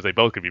go, because they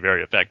both could be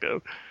very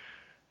effective.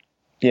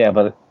 Yeah,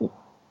 but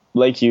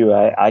like you,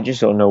 I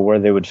just don't know where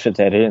they would fit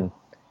that in,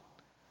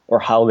 or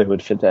how they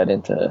would fit that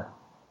into,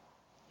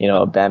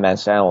 a Batman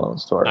standalone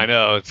story. I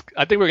know.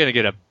 I think we're going to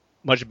get a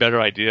much better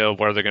idea of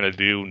what they're going to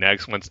do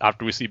next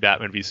after we see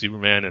Batman v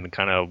Superman, and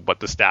kind of what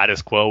the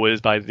status quo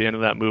is by the end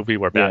of that movie,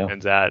 where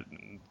Batman's at,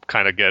 and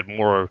kind of get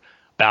more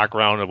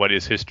background of what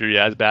his history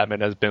as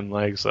Batman has been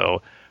like.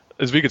 So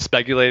as we could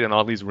speculate and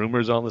all these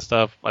rumors on the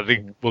stuff, I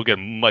think we'll get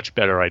a much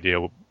better idea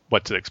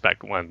what to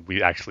expect when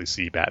we actually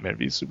see Batman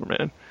v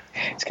Superman.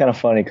 It's kind of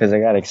funny because I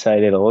got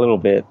excited a little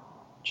bit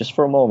just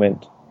for a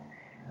moment.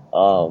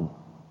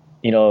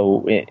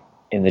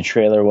 In the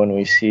trailer when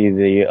we see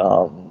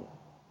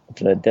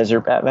the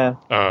desert Batman,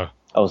 I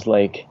was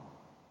like,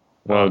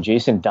 well,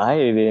 Jason died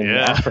in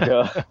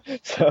Africa.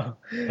 So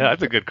yeah,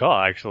 that's a good call,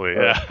 actually.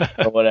 Or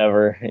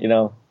whatever,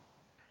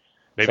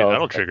 Maybe so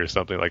that'll trigger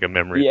something like a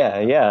memory.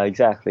 Yeah,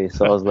 exactly.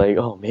 So I was like,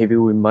 oh, maybe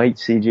we might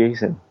see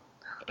Jason.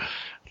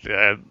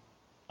 Yeah,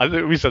 I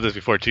think we said this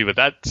before too, but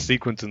that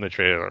sequence in the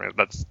trailer,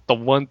 that's the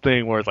one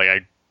thing where it's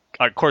like,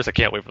 of course I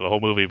can't wait for the whole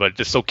movie, but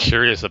just so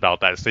curious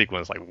about that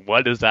sequence. Like,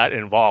 what does that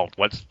involve?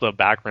 What's the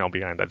background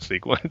behind that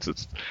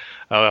sequence?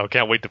 I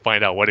can't wait to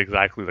find out what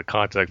exactly the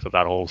context of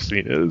that whole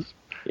scene is.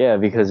 Yeah,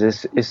 because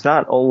it's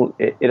not only,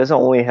 it doesn't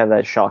only have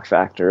that shock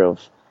factor of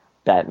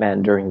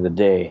Batman during the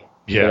day.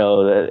 Yeah.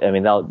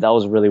 That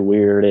was really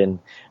weird in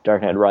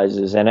Dark Knight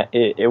Rises, and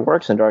it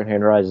works in Dark Knight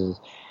Rises.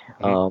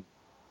 Mm-hmm.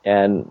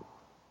 And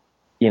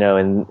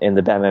in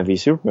the Batman v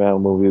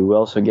Superman movie, we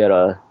also get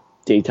a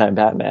daytime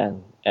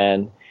Batman,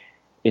 and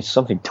it's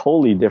something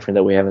totally different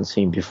that we haven't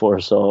seen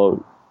before.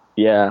 So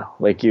yeah,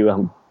 like you,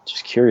 I'm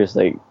just curious,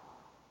 like,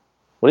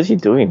 what is he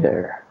doing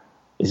there?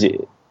 Is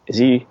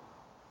he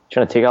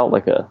trying to take out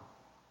like a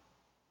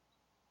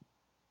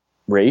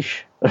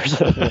Raish or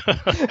something?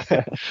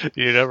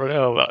 You never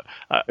know.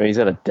 He's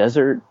at a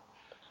desert.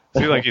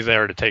 Seems like he's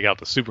there to take out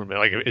the Superman.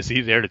 Like, is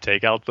he there to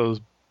take out those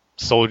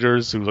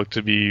soldiers who look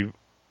to be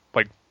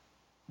like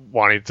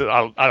wanting to?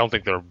 I don't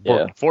think they're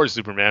working for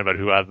Superman, but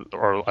who have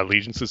or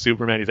allegiance to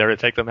Superman. He's there to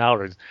take them out,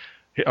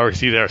 or is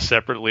he there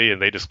separately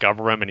and they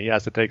discover him and he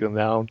has to take them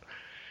down?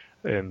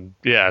 And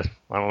yeah,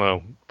 I don't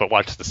know, but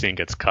watch the scene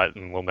gets cut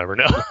and we'll never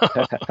know.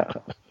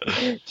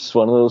 Just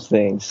one of those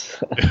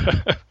things.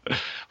 I'll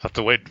have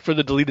to wait for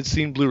the deleted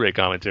scene Blu-ray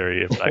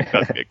commentary if that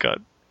does get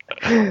cut.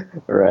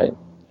 Right.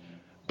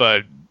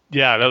 But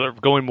yeah,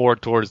 going more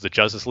towards the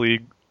Justice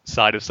League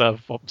side of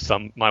stuff,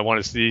 some might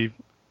want to see.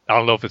 I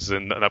don't know if it's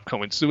in an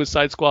upcoming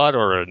Suicide Squad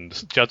or in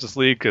Justice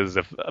League, because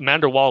if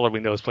Amanda Waller, we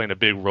know, is playing a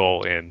big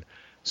role in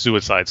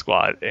Suicide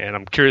Squad, and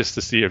I'm curious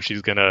to see if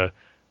she's going to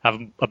have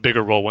a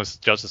bigger role once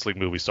the Justice League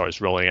movie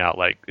starts rolling out.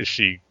 Like, is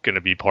she going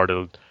to be part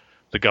of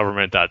the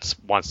government that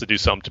wants to do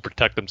something to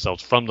protect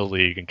themselves from the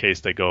League in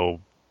case they go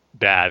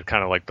bad,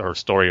 kind of like her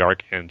story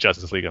arc in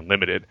Justice League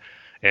Unlimited?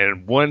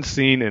 And one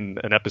scene in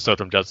an episode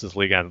from Justice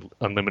League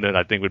Unlimited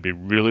I think would be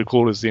really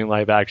cool to see in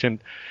live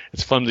action.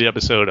 It's from the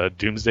episode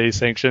Doomsday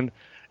Sanction.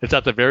 It's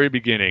at the very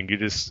beginning.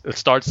 It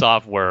starts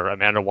off where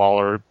Amanda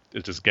Waller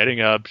is just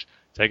getting up,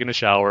 taking a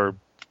shower,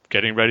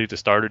 getting ready to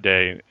start her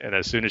day, and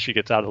as soon as she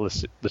gets out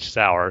of the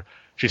shower,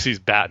 she sees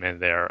Batman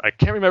there. I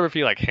can't remember if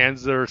he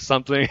hands her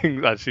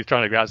something she's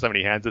trying to grab something,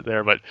 he hands it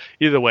there, but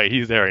either way,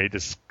 he's there and he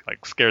just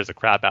scares the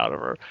crap out of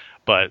her.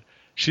 But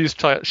she's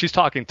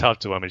talking tough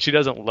to him, and she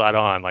doesn't let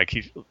on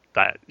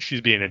that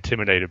she's being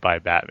intimidated by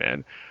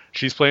Batman.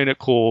 She's playing it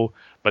cool,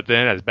 but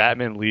then as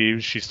Batman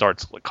leaves, she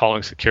starts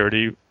calling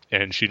security,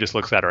 and she just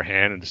looks at her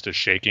hand and just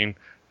shaking.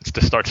 It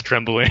just starts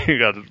trembling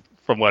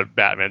from what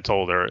Batman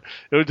told her.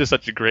 It was just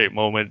such a great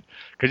moment,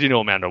 because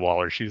Amanda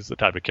Waller, she's the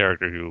type of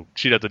character who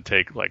she doesn't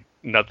take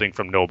nothing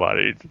from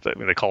nobody. I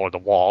mean, they call her the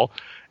Wall,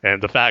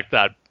 and the fact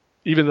that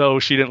even though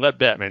she didn't let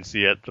Batman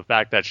see it, the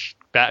fact that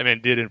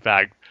Batman did in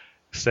fact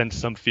send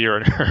some fear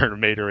in her and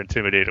made her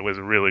intimidated was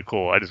really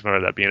cool. I just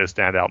remember that being a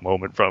standout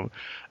moment from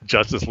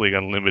Justice League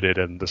Unlimited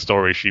and the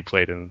story she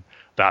played in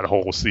that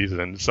whole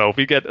season. So if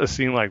we get a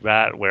scene like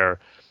that where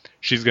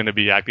she's going to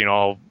be acting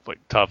all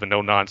tough and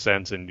no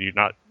nonsense, and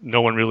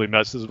no one really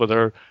messes with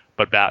her,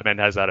 but Batman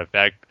has that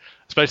effect,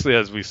 especially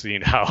as we've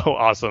seen how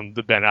awesome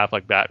the Ben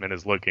Affleck Batman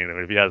is looking. I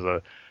mean, if he has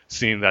a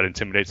scene that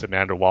intimidates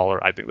Amanda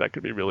Waller, I think that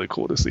could be really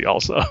cool to see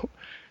also.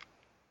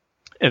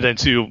 And then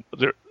too,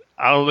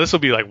 this will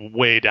be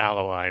way down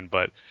the line,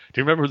 but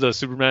do you remember the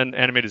Superman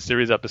animated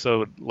series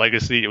episode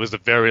Legacy? It was the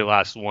very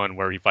last one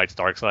where he fights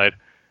Darkseid.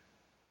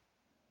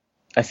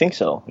 I think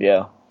so.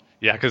 Yeah.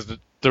 Yeah, because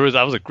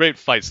that was a great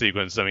fight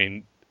sequence. I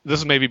mean,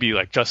 this will maybe be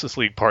Justice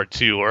League Part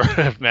 2, or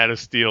if Man of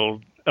Steel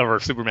or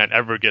Superman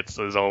ever gets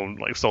his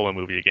own solo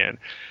movie again.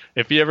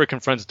 If he ever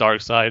confronts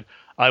Darkseid,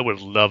 I would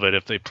love it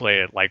if they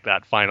play it like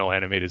that final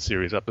animated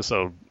series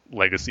episode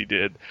Legacy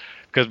did.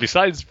 Because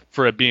besides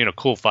for it being a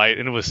cool fight,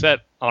 and it was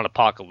set on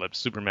Apokolips,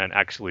 Superman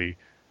actually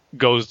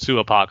goes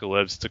to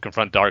Apokolips to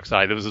confront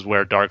Darkseid. This is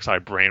where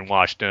Darkseid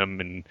brainwashed him,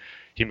 and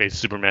he made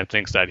Superman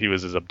think that he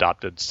was his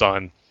adopted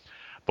son.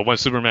 But when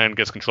Superman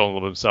gets control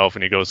of himself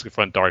and he goes to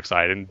confront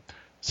Darkseid, and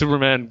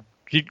Superman,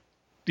 he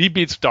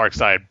beats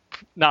Darkseid.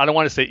 Now, I don't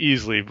want to say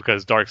easily,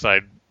 because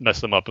Darkseid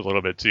messed him up a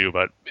little bit too,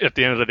 but at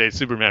the end of the day,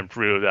 Superman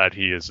proved that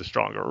he is a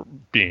stronger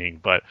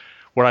being. But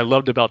what I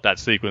loved about that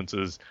sequence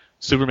is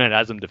Superman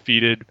has him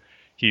defeated.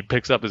 He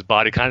picks up his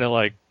body, kind of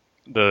like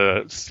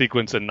the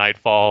sequence in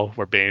Nightfall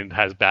where Bane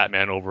has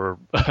Batman over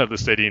the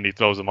city and he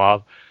throws him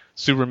off.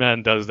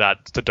 Superman does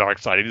that to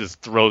Darkseid. He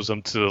just throws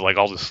him to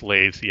all the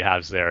slaves he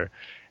has there.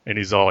 And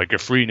he's all you're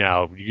free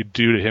now. You can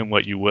do to him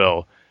what you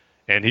will.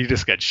 And he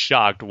just gets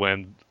shocked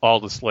when all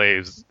the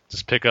slaves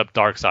just pick up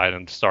Darkseid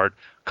and start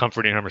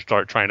comforting him or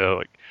start trying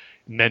to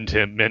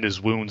mend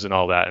his wounds and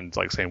all that. And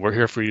it's saying, we're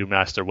here for you,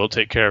 master. We'll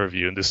take care of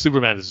you. And the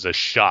Superman is just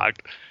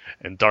shocked.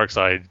 And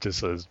Darkseid just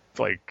says,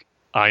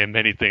 I am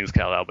many things,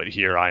 Kal-El, but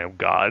here I am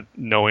God.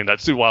 Knowing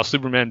that while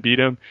Superman beat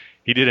him,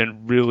 he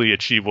didn't really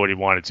achieve what he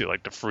wanted to,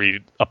 to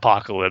free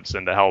Apokolips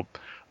and to help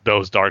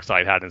those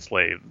Darkseid had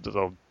enslaved.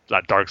 So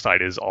that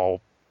Darkseid is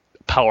all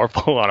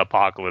powerful on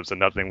Apokolips, and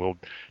nothing will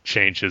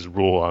change his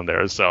rule on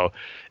there. So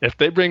if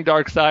they bring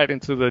Darkseid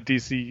into the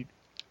DC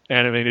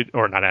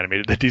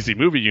the DC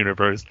movie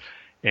universe,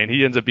 and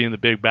he ends up being the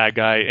big bad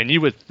guy, and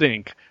you would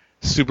think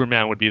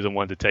Superman would be the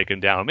one to take him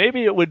down.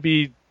 Maybe it would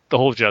be the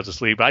whole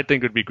Justice League, but I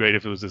think it would be great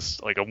if it was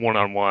just a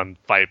one-on-one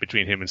fight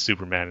between him and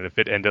Superman, and if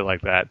it ended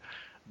like that,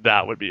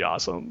 that would be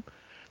awesome.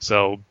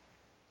 So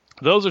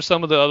those are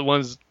some of the other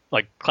ones,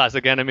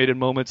 classic animated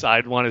moments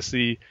I'd want to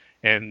see.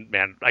 And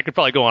man, I could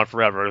probably go on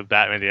forever with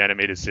Batman the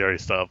Animated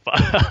Series stuff.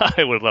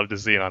 I would love to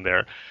see it on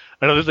there.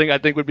 Another thing I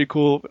think would be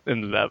cool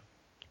in that,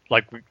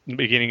 the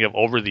beginning of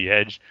Over the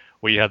Edge,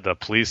 where you have the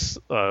police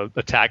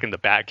attack in the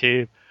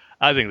Batcave.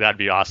 I think that'd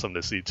be awesome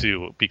to see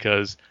too,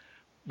 because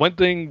one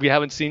thing we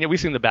haven't seen yet, we've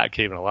seen the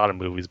Batcave in a lot of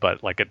movies,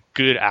 but a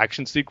good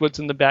action sequence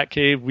in the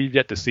Batcave, we've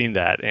yet to see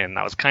that. And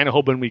I was kind of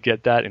hoping we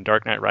get that in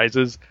Dark Knight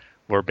Rises,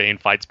 where Bane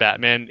fights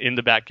Batman in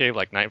the Batcave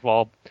like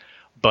Nightfall.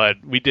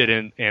 But we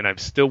didn't, and I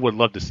still would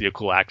love to see a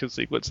cool action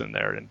sequence in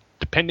there. And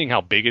depending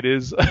how big it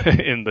is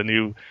in the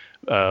new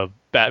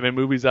Batman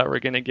movies that we're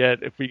going to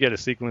get, if we get a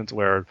sequence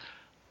where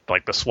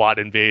the SWAT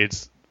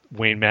invades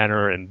Wayne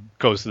Manor and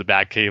goes to the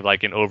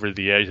Batcave in Over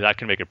the Edge, that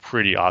can make a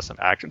pretty awesome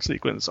action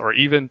sequence. Or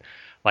even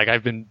Like,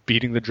 I've been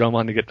beating the drum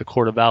on to get the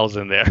Court of Owls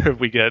in there. If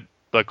we get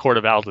the Court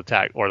of Owls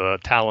attack or the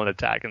Talon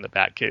attack in the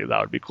Batcave,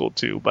 that would be cool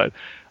too. But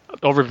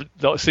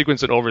the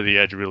sequence in Over the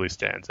Edge really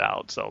stands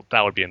out, so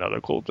that would be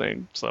another cool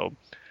thing. So,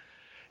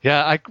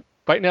 yeah,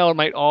 right now it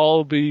might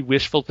all be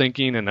wishful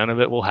thinking and none of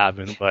it will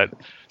happen. But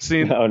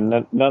seeing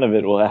none of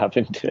it will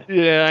happen.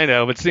 Yeah, I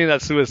know. But seeing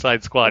that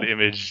Suicide Squad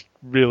image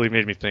really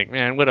made me think,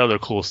 man, what other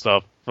cool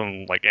stuff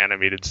from like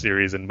animated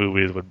series and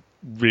movies would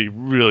be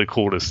really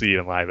cool to see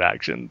in live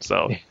action.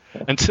 So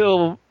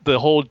until the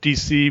whole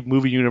DC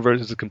movie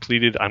universe is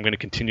completed, I'm going to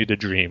continue to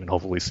dream and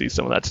hopefully see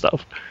some of that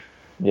stuff.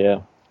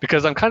 Yeah.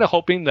 Because I'm kind of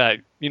hoping that,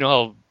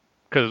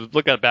 because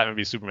look at Batman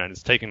v Superman,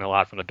 it's taking a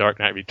lot from The Dark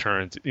Knight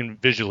Returns.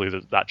 Visually,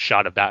 that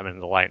shot of Batman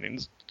and the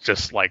Lightning's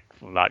just like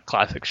from that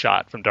classic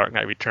shot from Dark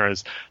Knight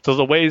Returns. So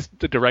the ways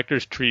the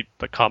directors treat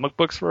the comic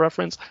books for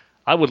reference,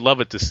 I would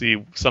love it to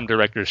see some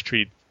directors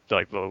treat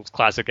like those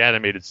classic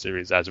animated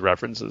series as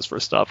references for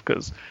stuff.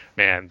 Because,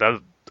 man,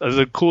 as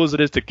cool as it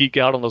is to geek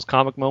out on those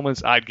comic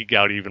moments, I'd geek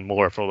out even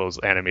more for those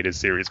animated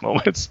series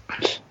moments.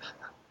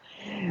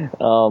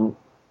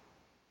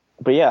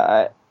 But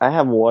yeah, I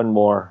have one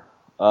more.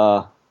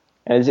 And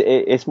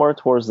it's more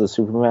towards the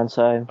Superman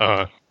side.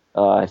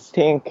 I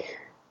think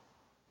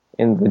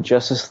in the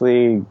Justice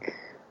League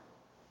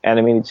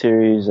animated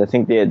series, I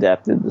think they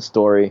adapted the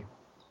story.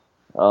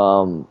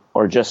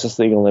 Or Justice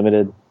League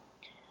Unlimited.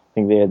 I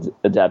think they had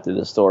adapted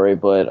the story.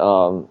 But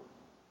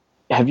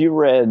have you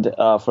read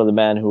For the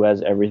Man Who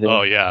Has Everything?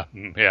 Oh, yeah.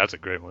 Yeah, that's a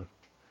great one.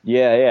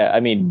 Yeah. I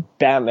mean,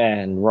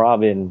 Batman,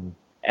 Robin,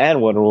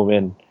 and Wonder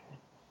Woman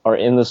are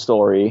in the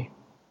story.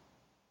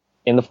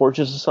 In the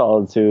Fortress of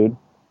Solitude.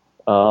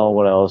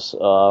 What else?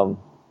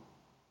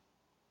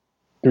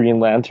 Green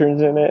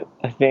Lantern's in it,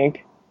 I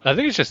think. I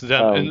think it's just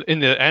them. In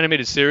the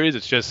animated series,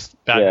 it's just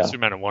Batman,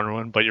 Superman, and Wonder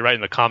Woman. But you're right,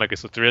 in the comic,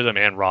 it's the three of them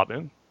and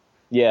Robin.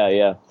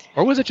 Yeah.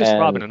 Or was it just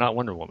Robin and not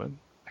Wonder Woman?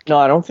 No,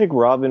 I don't think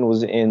Robin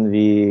was in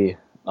the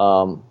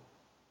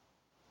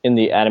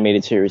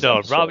animated series.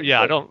 No, Robin.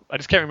 Yeah, I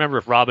just can't remember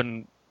if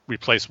Robin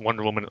replaced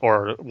Wonder Woman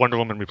or Wonder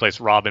Woman replaced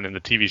Robin in the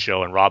TV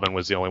show, and Robin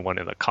was the only one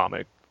in the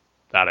comic.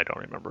 That I don't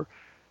remember.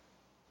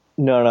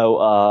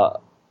 No.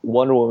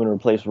 Wonder Woman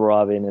replaced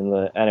Robin in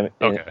the in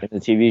the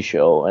TV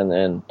show, and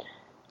then.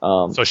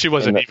 So she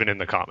wasn't even in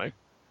the comic.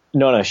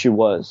 No, she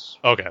was.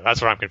 Okay, that's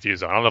what I'm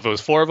confused on. I don't know if it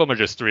was 4 of them or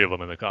just 3 of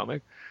them in the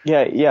comic.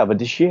 Yeah, but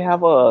did she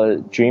have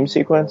a dream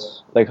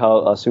sequence like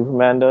how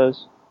Superman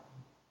does?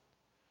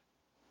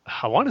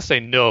 I want to say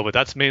no, but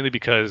that's mainly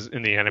because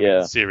in the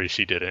animated series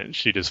she didn't.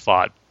 She just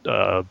fought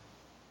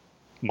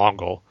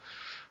Mongol.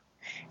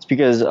 It's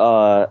because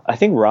I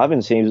think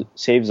Robin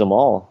saves them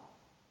all,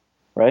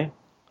 right?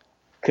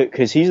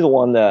 Because he's the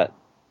one that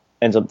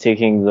ends up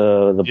taking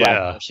the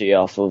Black Mercy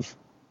off of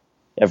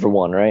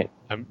everyone, right?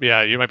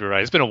 Yeah, you might be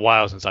right. It's been a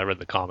while since I read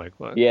the comic.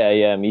 But...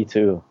 Yeah, me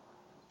too.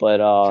 But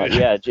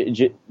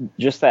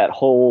just that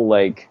whole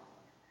like,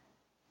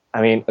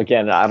 I mean,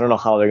 again, I don't know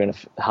how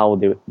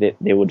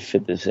they would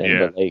fit this in,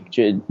 but like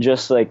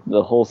just like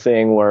the whole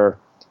thing where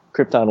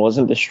Krypton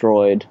wasn't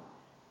destroyed,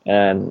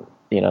 and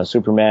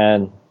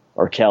Superman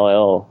or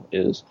Kal-El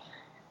is,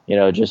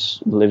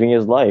 just living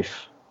his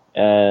life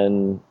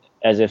and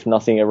as if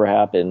nothing ever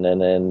happened, and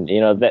then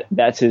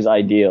that's his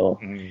ideal,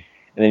 and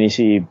then you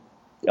see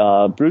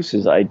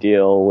Bruce's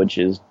ideal, which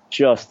is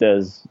just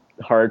as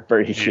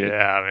heartbreaking.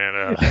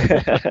 Yeah,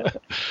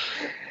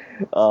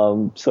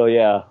 man. So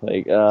yeah,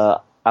 like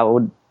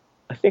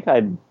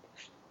I'd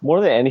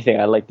more than anything,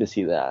 I'd like to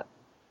see that.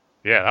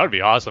 Yeah, that would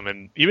be awesome.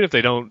 And even if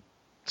they don't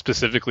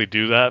specifically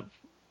do that,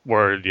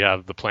 where you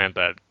have the plant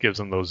that gives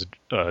them those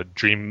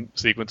dream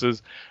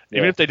sequences,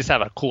 even if they just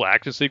have a cool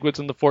action sequence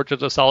in the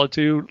Fortress of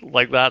Solitude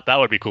like that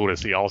would be cool to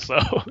see also.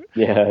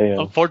 Yeah.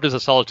 A Fortress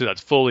of Solitude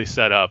that's fully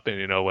set up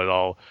and, with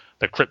all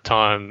the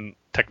Krypton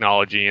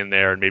technology in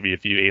there and maybe a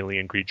few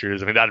alien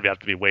creatures. I mean, that'd have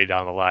to be way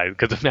down the line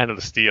because the Man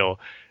of Steel,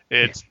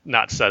 it's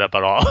not set up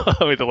at all.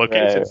 I mean, the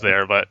location's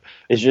there, but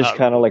it's just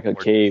kind of like a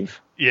cave.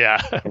 Yeah.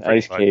 An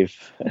ice cave.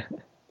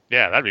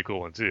 Yeah, that'd be a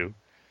cool one too.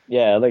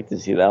 Yeah, I'd like to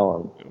see that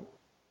one.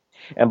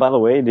 And by the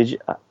way,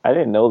 I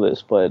didn't know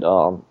this, but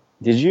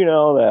did you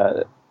know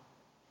that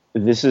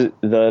this is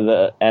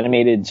the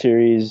animated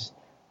series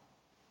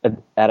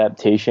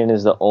adaptation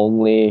is the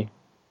only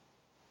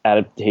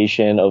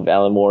adaptation of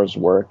Alan Moore's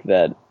work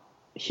that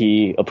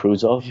he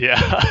approves of? Yeah,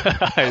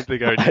 I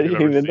think I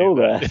didn't even know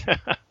that.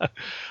 I'm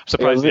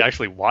surprised he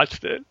actually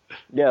watched it.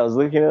 Yeah, I was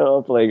looking it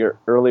up like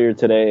earlier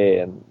today,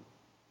 and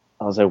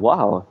I was like,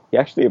 wow, he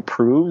actually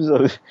approves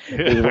of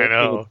his work. I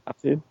know.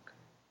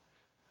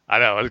 I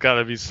know, it's got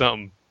to be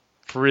something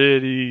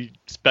pretty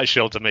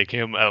special to make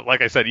him,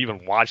 like I said,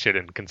 even watch it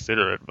and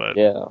consider it. But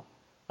yeah,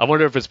 I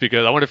wonder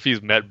if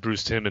he's met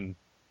Bruce Timm and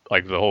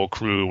like the whole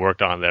crew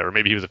worked on that, or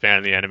maybe he was a fan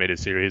of the animated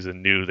series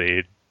and knew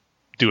they'd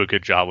do a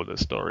good job with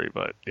this story.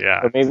 But yeah,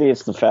 or maybe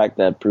it's the fact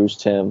that Bruce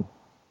Timm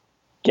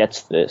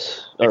gets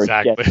this or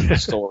gets the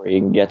story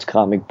and gets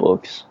comic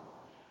books.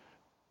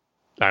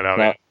 I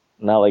know,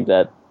 not like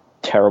that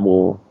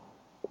terrible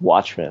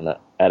Watchmen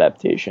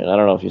adaptation. I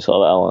don't know if you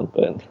saw that one,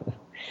 but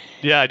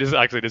Yeah, I just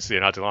actually did see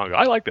it not too long ago.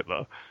 I liked it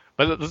though,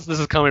 but this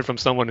is coming from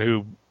someone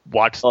who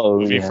watched the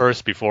movie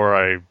first before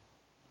I.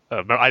 I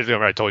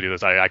remember I told you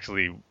this. I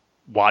actually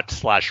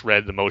watched /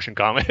 read the motion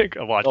comic.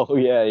 I watched. Oh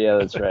yeah,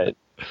 that's right.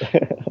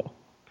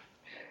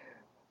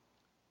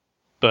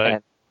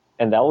 But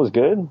and that was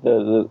good.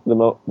 The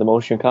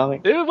motion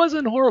comic. It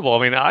wasn't horrible.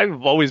 I mean,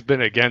 I've always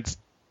been against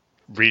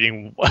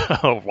reading,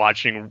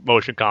 watching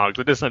motion comics.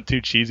 It isn't too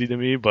cheesy to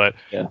me, but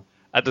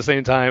at the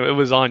same time, it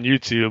was on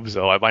YouTube,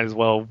 so I might as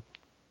well.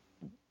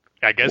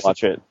 I guess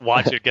watch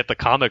it, get the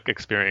comic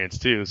experience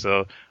too.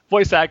 So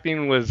voice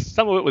acting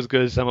some of it was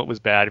good, some of it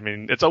was bad. I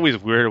mean, it's always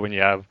weird when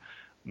you have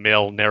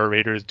male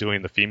narrators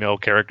doing the female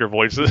character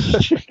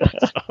voices.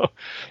 So,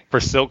 for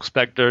Silk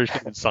Spectre, she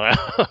didn't sound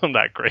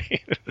that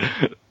great.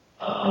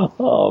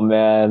 Oh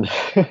man.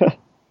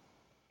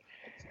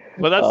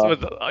 Well, that's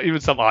with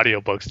even some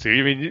audiobooks too.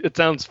 I mean, it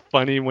sounds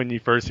funny when you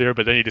first hear it,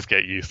 but then you just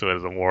get used to it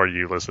the more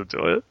you listen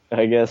to it.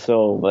 I guess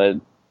so, but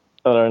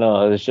I don't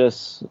know. It's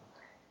just.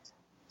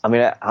 I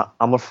mean,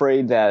 I'm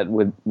afraid that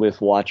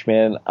with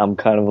Watchmen, I'm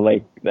kind of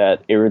like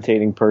that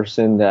irritating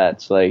person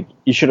that's like,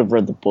 you should have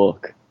read the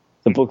book.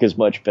 The book is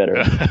much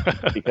better.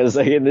 Because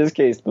like, in this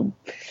case,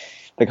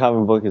 the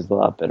comic book is a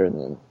lot better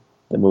than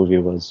the movie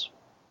was.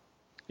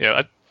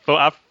 Yeah,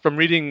 from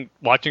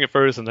watching it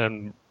first and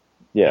then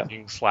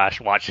reading /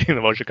 watching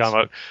the motion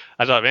comic,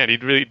 I thought, man, he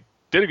really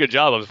did a good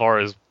job as far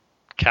as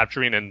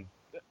capturing and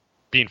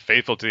being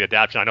faithful to the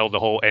adaptation. I know the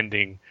whole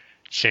ending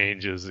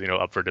change is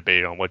up for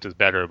debate on which is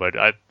better, but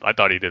I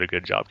thought he did a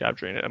good job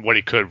capturing it and what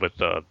he could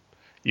with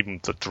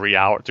even the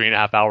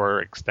 3.5 hour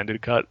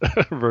extended cut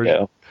version.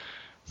 Yeah.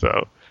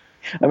 So,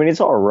 I mean, it's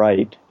all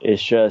right.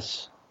 It's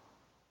just,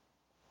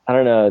 I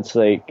don't know. It's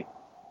like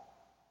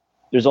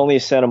there's only a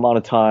set amount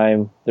of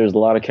time. There's a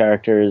lot of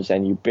characters,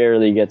 and you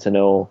barely get to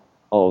know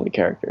all of the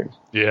characters.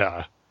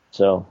 Yeah.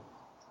 So.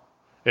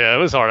 Yeah, it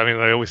was hard. I mean,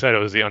 like I always said, it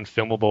was the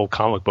unfilmable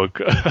comic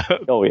book.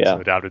 Oh yeah,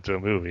 adapted to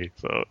a movie.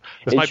 So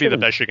this might be the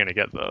best you're gonna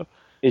get, though.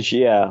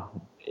 Yeah.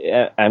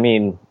 I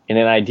mean, in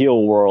an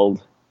ideal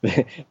world,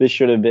 this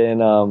should have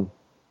been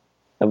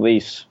at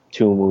least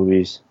 2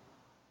 movies.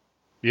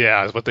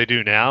 Yeah, what they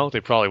do now, they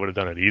probably would have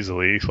done it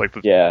easily. Like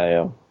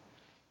yeah.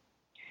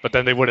 But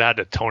then they would have had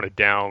to tone it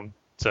down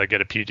to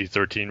get a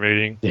PG-13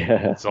 rating.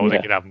 Yeah. So they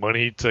could have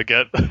money to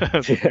get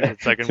the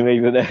second to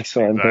make the next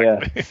one.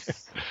 Exactly. Yeah.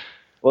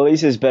 Well, at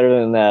least it's better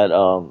than that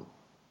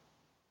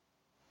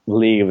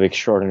League of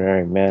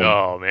Extraordinary Men.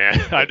 Oh, man.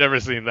 I've never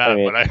seen that,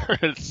 but I heard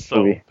it's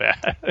so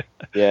bad.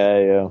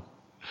 Yeah.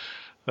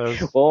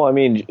 Well, I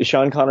mean,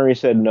 Sean Connery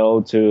said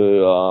no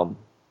to,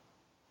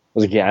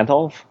 was it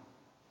Gandalf?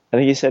 I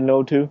think he said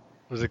no to.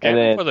 Was it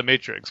Gandalf or The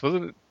Matrix?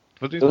 Wasn't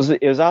it? It was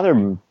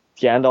either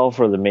Gandalf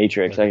or The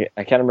Matrix. I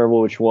can't remember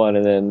which one,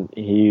 and then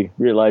he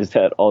realized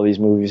that all these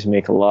movies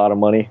make a lot of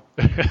money.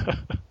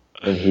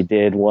 And he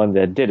did one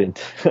that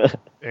didn't.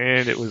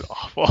 And it was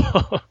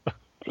awful.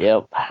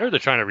 Yep. I heard they're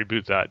trying to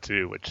reboot that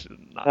too, which is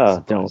not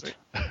surprising.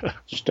 Don't.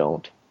 Just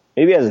don't.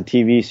 Maybe as a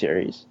TV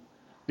series.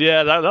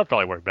 Yeah, that'll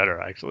probably work better,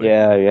 actually.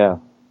 Yeah.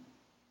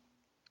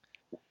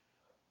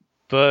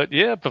 But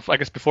yeah, I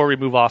guess before we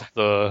move off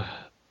the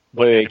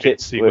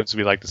sequence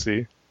we like to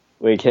see.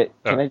 Wait, can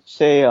I just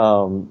say,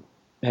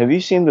 have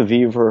you seen the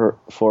V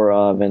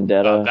for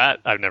Vendetta?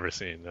 That I've never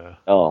seen.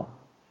 Oh,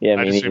 yeah,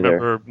 I just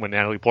remember when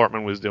Natalie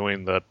Portman was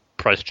doing the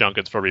press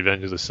junkets for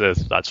Revenge of the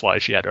Sith. That's why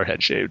she had her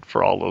head shaved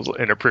for all those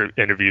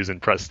interviews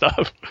and press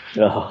stuff.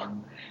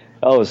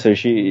 Oh, so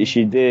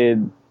she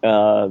did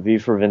V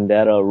for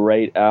Vendetta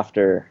right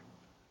after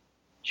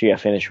she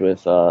got finished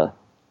with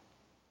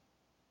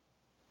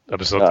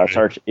episode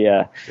 3.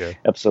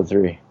 Episode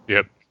 3.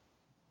 Yep.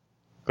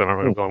 I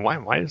remember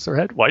going, why is her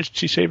head? Why did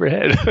she shave her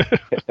head?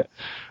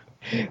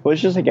 Well,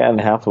 it's just like Anne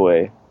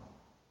Hathaway.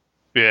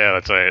 Yeah,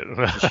 that's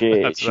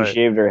right. She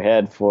shaved her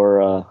head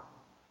for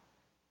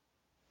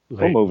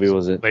what movie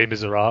was it? Les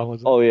Miserables,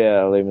 was it? Oh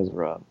yeah, Les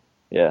Miserables.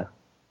 Yeah.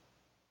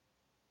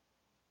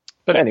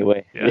 But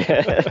anyway,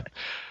 I'm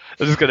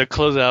just gonna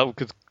close out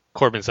because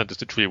Corbin sent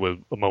us a tweet with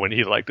a moment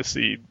he'd like to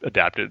see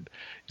adapted.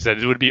 He said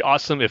it would be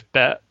awesome if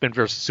Batman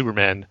vs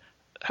Superman.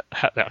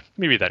 Let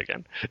me read that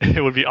again.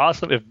 It would be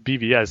awesome if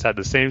BVS had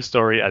the same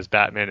story as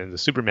Batman and the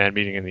Superman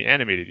meeting in the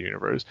animated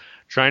universe,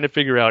 trying to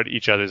figure out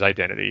each other's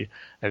identity,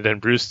 and then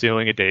Bruce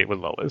stealing a date with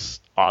Lois.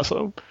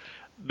 Awesome.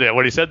 Yeah,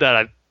 when he said that,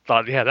 I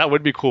thought, yeah, that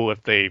would be cool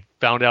if they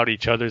found out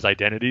each other's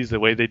identities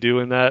the way they do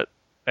in that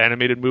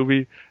animated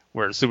movie,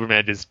 where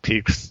Superman just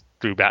peeks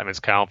through Batman's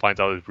cowl, finds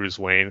out it's Bruce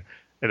Wayne,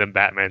 and then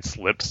Batman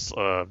slips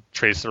a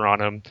tracer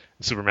on him.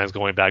 Superman's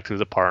going back to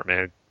his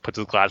apartment, puts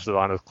his glasses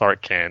on as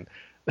Clark Kent.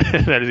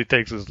 And then as he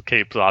takes his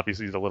capes off, he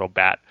sees a little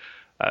bat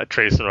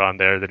tracer on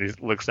there. Then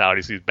he looks out,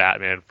 he sees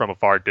Batman from a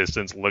far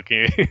distance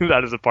looking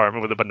at his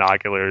apartment with the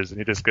binoculars, and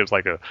he just gives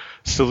like a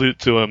salute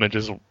to him and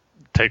just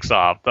takes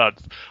off. That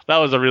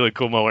was a really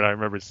cool moment. I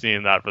remember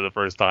seeing that for the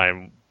first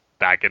time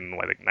back in,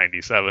 I think,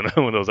 97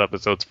 when those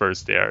episodes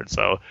first aired.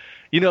 So,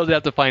 they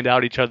have to find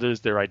out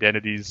their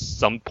identities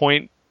some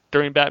point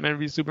during Batman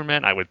v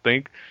Superman, I would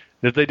think.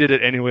 If they did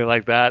it anyway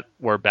like that,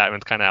 where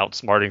Batman's kind of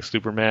outsmarting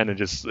Superman and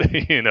just,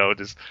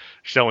 just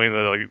showing that,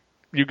 like,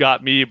 you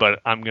got me,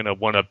 but I'm going to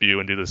one-up you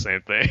and do the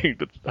same thing.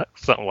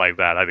 Something like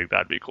that. I think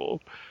that'd be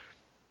cool.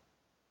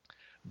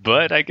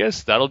 But I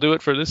guess that'll do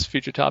it for this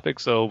feature topic.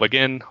 So,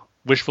 again,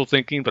 wishful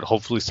thinking, but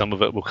hopefully some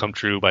of it will come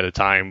true by the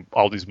time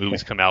all these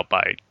movies come out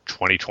by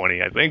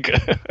 2020, I think.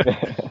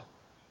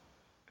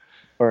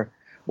 Or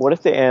what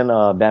if they end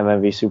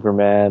Batman v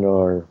Superman,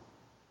 or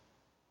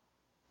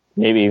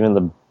maybe even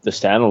the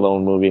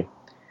standalone movie,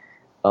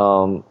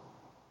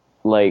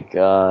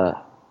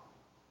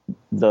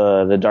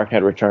 the Dark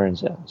Knight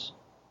Returns ends?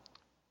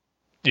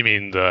 You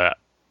mean the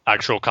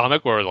actual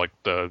comic, or like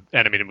the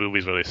animated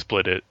movies where they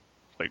split it?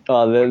 Like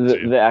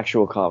the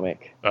actual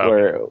comic,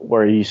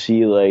 where you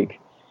see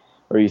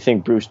or you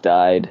think Bruce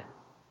died,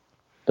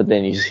 but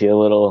then you see a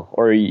little,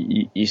 or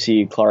you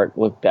see Clark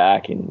look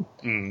back and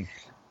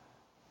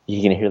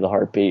you can hear the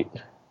heartbeat.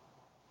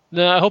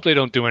 No, I hope they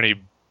don't do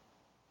any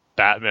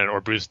Batman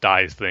or Bruce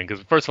dies thing,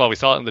 because first of all, we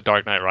saw it in The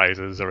Dark Knight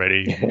Rises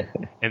already,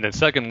 and then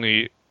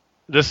secondly,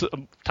 this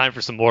time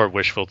for some more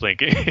wishful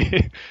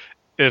thinking.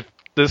 If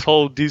this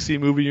whole DC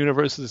movie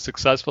universe is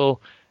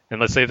successful, and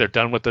let's say they're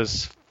done with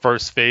this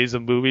first phase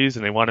of movies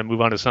and they want to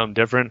move on to something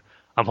different,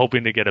 I'm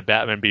hoping to get a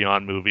Batman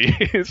Beyond movie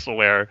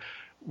where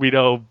we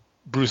know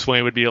Bruce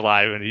Wayne would be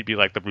alive and he'd be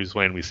like the Bruce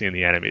Wayne we see in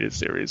the animated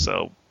series.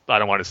 So I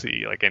don't want to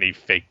see like any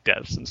fake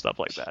deaths and stuff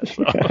like that.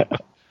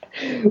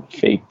 So.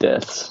 Fake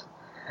deaths.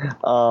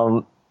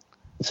 So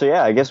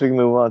yeah, I guess we can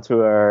move on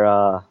to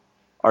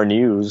our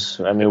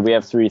news. I mean, we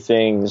have three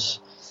things.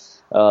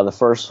 The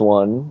first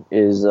one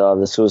is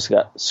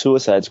the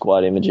Suicide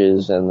Squad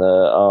images and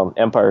the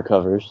Empire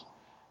covers.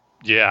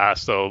 Yeah,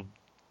 so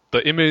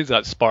the image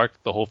that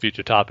sparked the whole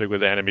feature topic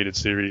with the animated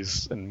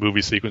series and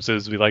movie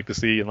sequences we like to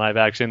see in live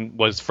action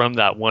was from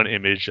that one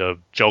image of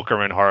Joker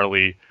and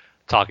Harley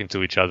talking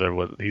to each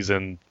other. He's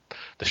in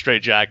the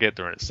straitjacket,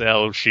 they're in a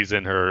cell, she's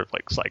in her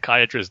like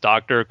psychiatrist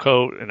doctor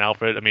coat and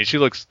outfit. I mean, she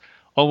looks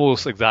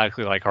almost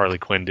exactly like Harley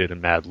Quinn did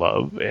in Mad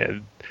Love.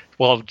 And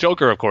well,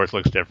 Joker, of course,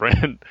 looks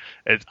different.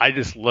 I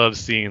just love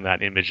seeing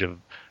that image of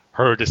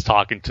her just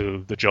talking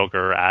to the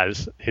Joker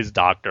as his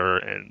doctor,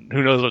 and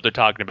who knows what they're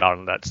talking about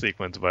in that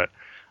sequence, but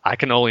I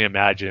can only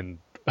imagine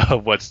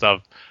what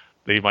stuff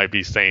they might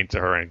be saying to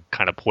her and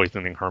kind of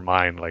poisoning her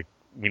mind, like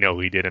we know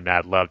he did in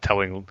Mad Love,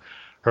 telling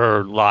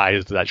her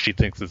lies that she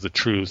thinks is the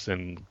truth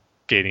and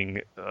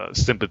gaining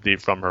sympathy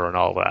from her and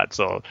all that.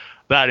 So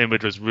that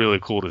image was really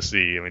cool to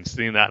see. I mean,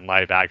 seeing that in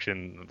live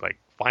action, like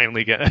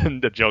finally getting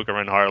the Joker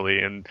and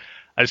Harley. And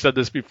I said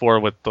this before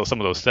with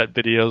some of those set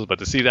videos, but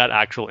to see that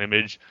actual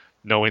image,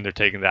 knowing they're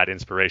taking that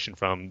inspiration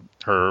from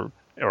her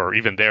or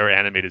even their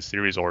animated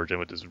series origin,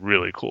 which is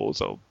really cool.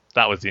 So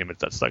that was the image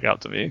that stuck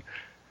out to me.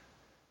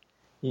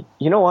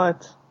 You know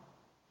what?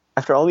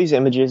 After all these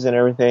images and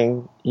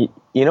everything, you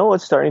know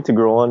what's starting to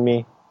grow on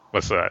me?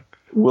 What's that?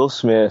 Will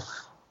Smith.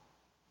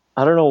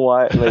 I don't know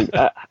why,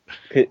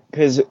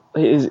 because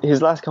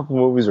his last couple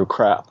movies were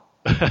crap.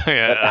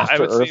 Yeah, I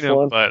haven't seen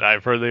them, but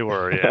I've heard they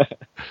were, yeah.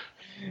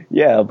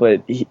 Yeah,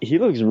 but he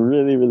looks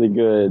really, really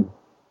good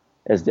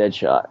as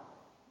Deadshot.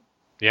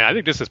 Yeah, I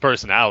think just his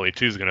personality,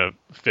 too, is going to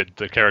fit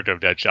the character of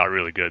Deadshot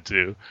really good,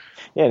 too.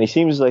 Yeah, and he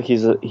seems like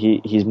he's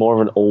more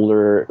of an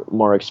older,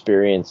 more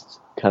experienced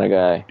kind of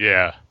guy.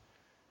 Yeah.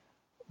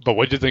 But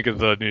what did you think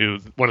of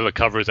one of the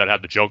covers that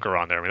had the Joker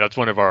on there? I mean, that's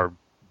one of our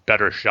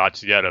better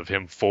shots yet of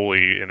him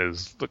fully in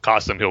the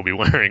costume he'll be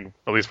wearing,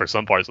 at least for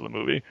some parts of the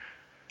movie.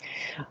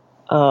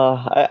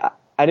 I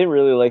didn't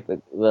really like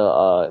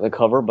the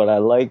cover, but I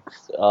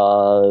liked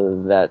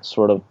that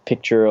sort of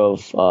picture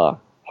of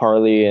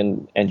Harley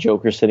and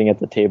Joker sitting at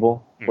the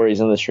table where he's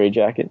in the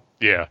straitjacket.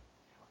 Yeah,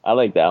 I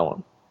like that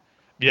one.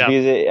 Yeah,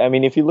 because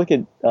if you look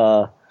at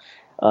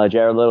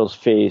Jared Leto's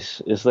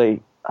face, it's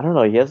like, I don't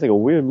know, he has like a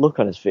weird look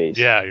on his face.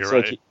 Yeah, you're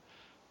right.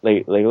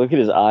 Like look at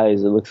his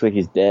eyes; it looks like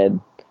he's dead.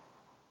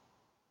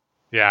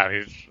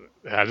 Yeah,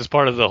 just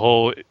part of the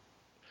whole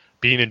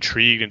being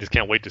intrigued and just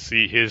can't wait to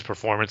see his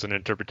performance and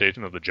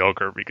interpretation of the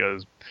Joker,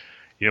 because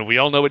we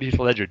all know what Heath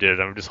Ledger did.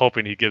 I'm just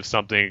hoping he gives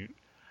something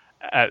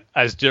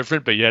as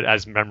different but yet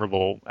as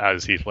memorable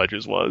as Heath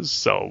Ledger's was.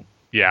 So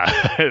yeah,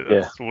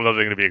 that's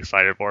another thing to be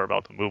excited for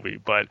about the movie.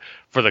 But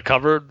for the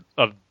cover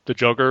of the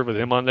Joker with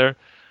him on there,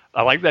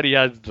 I like that he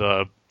has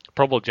the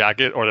purple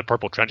jacket or the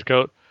purple trench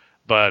coat.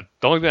 But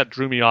the only thing that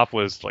drew me off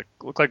was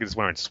looked like he's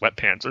wearing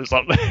sweatpants or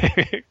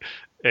something.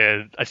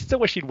 And I still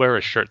wish he'd wear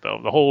a shirt though.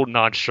 The whole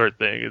non-shirt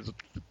thing is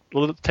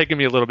taking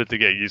me a little bit to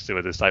get used to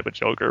with this type of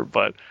Joker.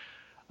 But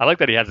I like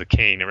that he has a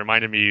cane. It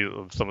reminded me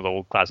of some of the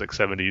old classic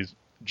 70s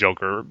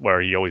Joker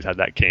where he always had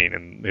that cane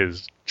and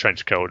his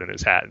trench coat and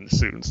his hat and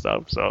suit and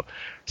stuff. So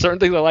certain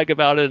things I like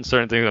about it and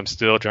certain things I'm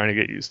still trying to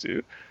get used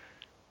to.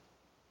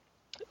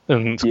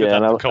 And it's good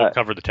that the coat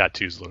covered the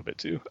tattoos a little bit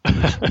too.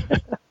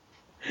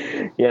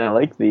 Yeah, I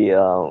like the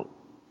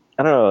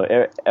I don't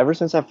know, ever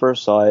since I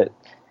first saw it,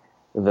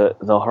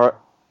 the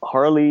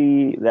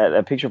Harley,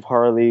 that picture of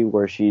Harley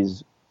where she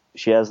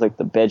has like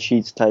the bed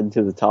sheets tied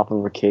to the top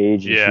of her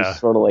cage and she's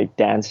sort of like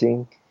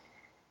dancing.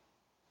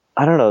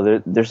 I don't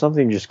know. There's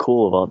something just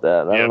cool about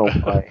that. I don't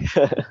know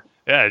why.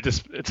 Yeah,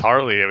 it's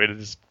Harley. I mean, it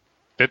just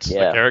fits the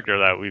character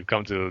that we've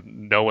come to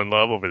know and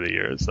love over the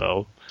years.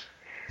 So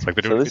it's like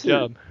they're doing a good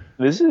job.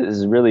 This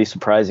is really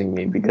surprising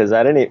me because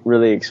I didn't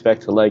really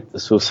expect to like the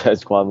Suicide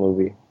Squad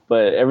movie.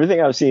 But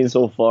everything I've seen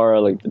so far,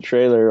 like the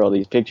trailer, all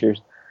these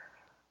pictures,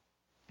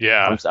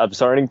 I'm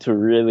starting to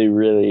really,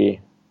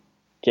 really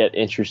get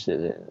interested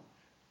in it.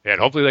 Yeah,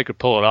 and hopefully they could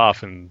pull it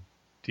off and,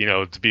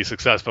 to be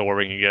successful where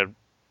we can get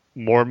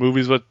more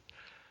movies with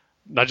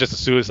not just the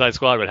Suicide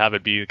Squad, but have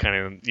it be kind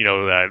of,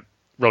 that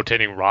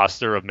rotating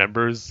roster of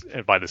members.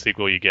 And by the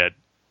sequel, you get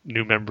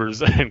new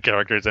members and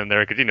characters in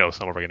there because, some of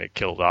them are going to get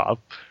killed off.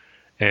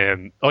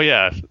 And,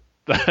 I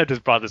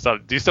just brought this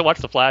up. Do you still watch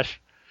The Flash?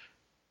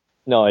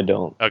 No, I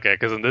don't. Okay,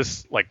 because in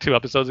this, 2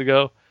 episodes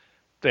ago,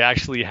 they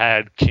actually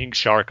had King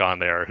Shark on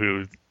there,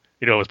 who,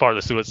 was part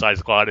of the Suicide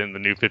Squad in the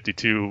New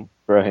 52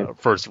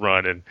 first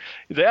run. And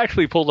they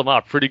actually pulled him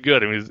off pretty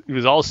good. I mean, he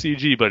was all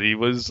CG, but he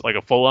was like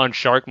a full-on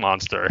shark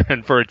monster.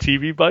 And for a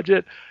TV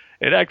budget,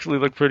 it actually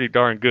looked pretty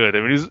darn good.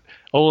 I mean, he's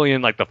only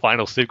in the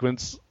final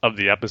sequence of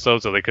the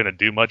episode, so they couldn't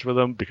do much with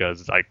him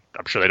because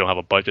I'm sure they don't have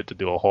a budget to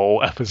do a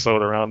whole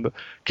episode around the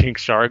King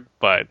Shark.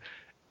 But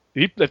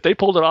if they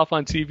pulled it off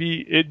on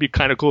TV, it'd be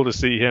kind of cool to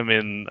see him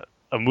in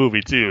a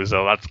movie too.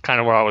 So that's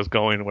kind of where I was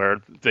going, where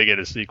if they get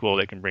a sequel,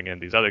 they can bring in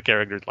these other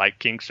characters like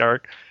King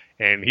Shark,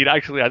 and he'd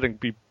actually, I think,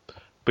 be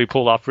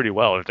pulled off pretty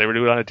well. If they were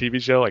doing it on a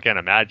TV show, I can't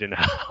imagine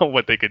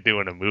what they could do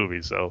in a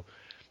movie. So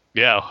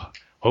yeah,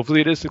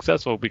 hopefully it is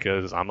successful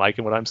because I'm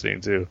liking what I'm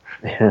seeing too.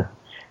 Yeah.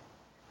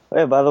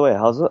 Hey, by the way,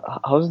 how's the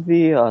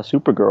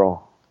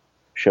Supergirl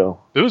show?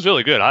 It was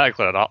really good. I like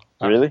it a lot.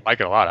 Really? I like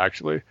it a lot,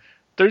 actually.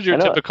 There's your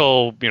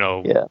typical,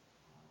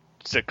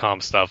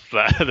 sitcom stuff.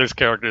 That there's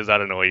characters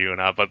that annoy you and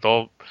that, but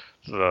the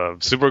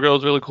Supergirl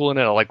is really cool in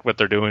it. I like what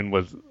they're doing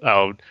with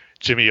how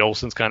Jimmy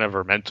Olsen's kind of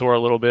her mentor a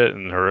little bit,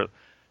 and her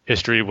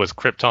history was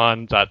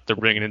Krypton that they're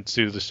bringing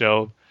into the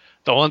show.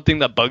 The one thing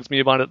that bugs me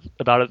about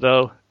it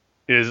though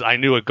is I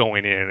knew it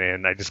going in,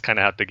 and I just kind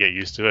of have to get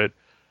used to it.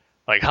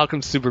 Like, how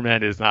come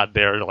Superman is not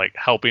there,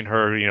 helping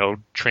her,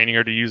 training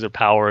her to use her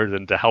powers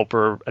and to help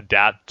her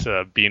adapt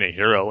to being a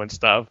hero and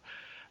stuff?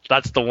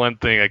 That's the one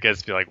thing I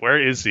guess. Be like, where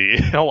is he?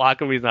 How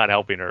come he's not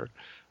helping her?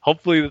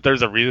 Hopefully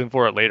there's a reason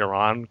for it later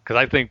on, because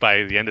I think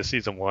by the end of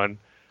season 1,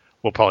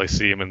 we'll probably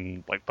see him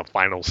in the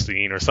final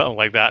scene or something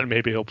like that, and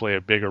maybe he'll play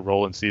a bigger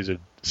role in season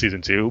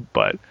 2.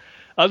 But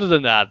other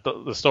than that,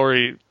 the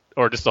story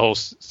or just the whole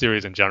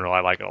series in general,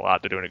 I like it a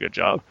lot. They're doing a good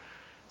job.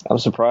 I'm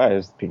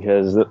surprised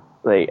because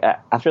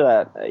after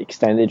that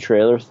extended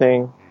trailer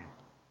thing,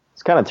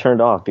 it's kind of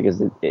turned off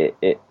because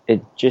it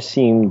just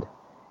seemed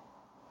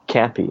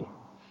campy.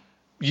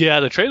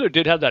 Yeah, the trailer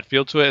did have that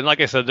feel to it, and like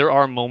I said, there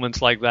are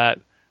moments like that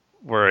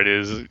where it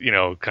is,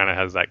 kind of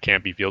has that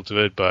campy feel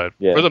to it. But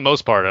for the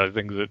most part, I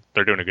think that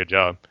they're doing a good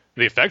job.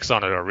 The effects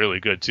on it are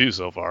really good too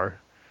so far.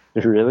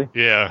 Really?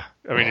 Yeah,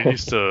 I mean, it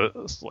used to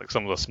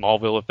some of the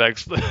Smallville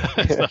effects,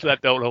 stuff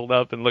that don't hold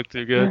up and look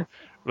too good,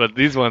 but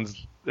these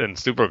ones in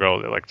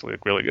Supergirl, they actually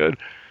look really good.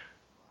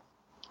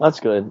 That's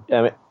good.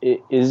 I mean,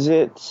 is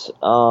it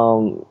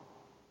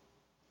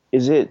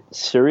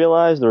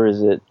serialized or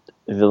is it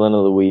villain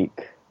of the week,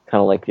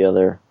 kind of like the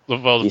other?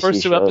 Well, the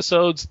first 2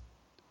 episodes,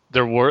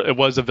 it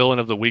was a villain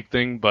of the week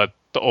thing, but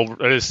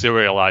it is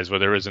serialized where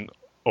there is an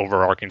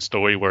overarching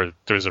story where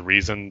there's a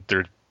reason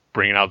they're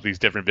bringing out these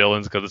different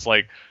villains, because it's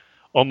like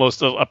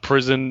almost a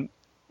prison.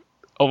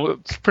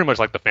 It's pretty much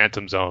like the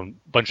Phantom Zone.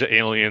 A bunch of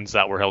aliens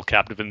that were held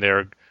captive in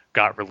there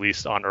got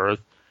released on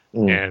Earth,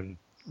 and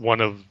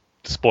one of,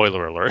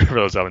 spoiler alert for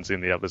those who haven't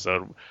seen the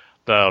episode,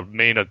 the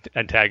main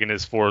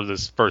antagonist for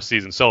this first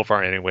season so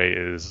far anyway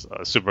is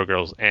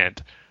Supergirl's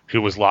aunt,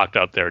 who was locked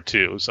up there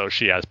too. So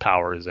she has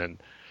powers, and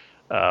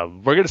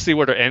we're going to see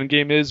what her end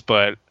game is,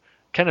 but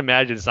can't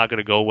imagine it's not going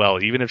to go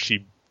well. Even if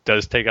she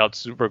does take out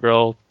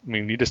Supergirl, I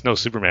mean, you just know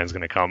Superman's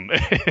going to come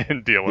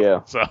and deal with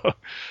it. So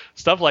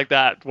stuff like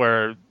that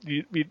where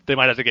they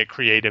might have to get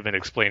creative in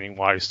explaining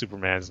why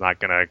Superman's not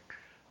going to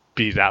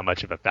be that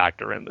much of a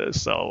factor in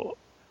this. So,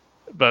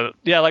 but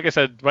yeah, like I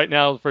said, right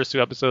now, the first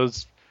 2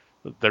 episodes,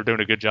 they're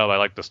doing a good job. I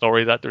like the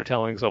story that they're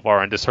telling so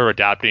far, and just her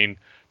adapting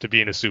to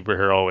being a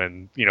superhero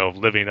and,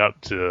 living up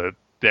to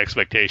the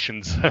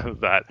expectations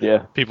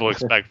that people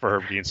expect for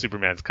her being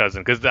Superman's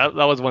cousin. Because that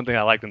was one thing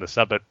I liked in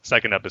the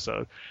second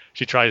episode.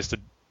 She tries to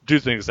do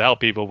things to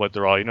help people, but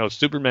they're all,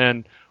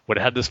 Superman would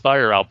have had this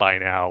fire out by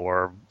now,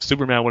 or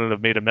Superman wouldn't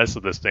have made a mess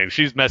of this thing.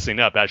 She's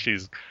messing up as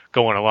she's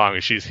going along,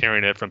 and she's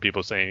hearing it from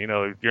people saying,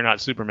 you're not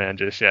Superman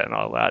just yet and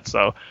all that.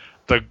 So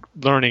the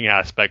learning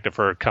aspect of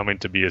her coming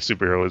to be a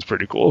superhero is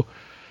pretty cool.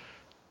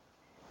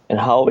 And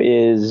how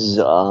is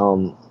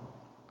I'm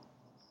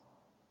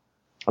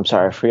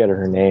sorry, I forget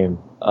her name.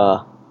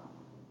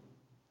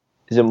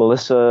 Is it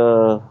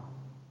Melissa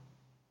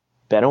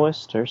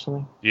Benoist or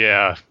something?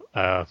 Yeah.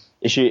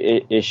 Is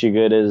she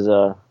good as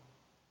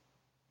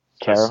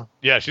Kara?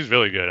 Yeah, she's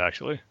really good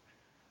actually.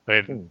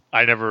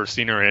 I never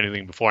seen her in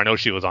anything before. I know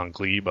she was on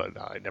Glee, but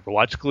I never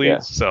watched Glee,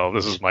 so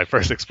this was my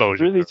first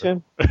exposure. Really,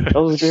 Tim? That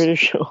was the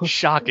greatest show.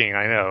 Shocking,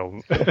 I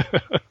know.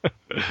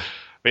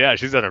 But yeah,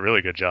 she's done a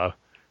really good job.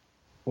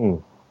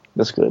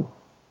 That's good.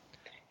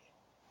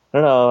 I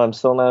don't know. I'm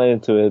still not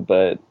into it,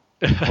 but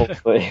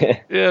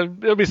hopefully. Yeah,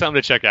 it'll be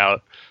something to check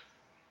out.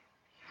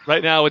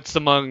 Right now, it's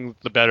among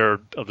the better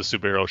of the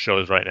superhero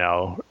shows right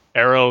now.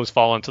 Arrow's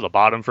fallen to the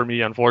bottom for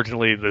me,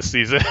 unfortunately. This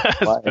season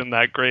has been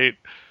that great.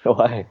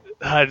 Why?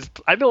 I'm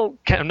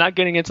not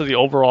getting into the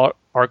overall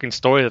arcing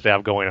story that they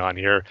have going on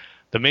here.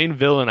 The main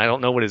villain, I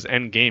don't know what his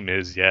end game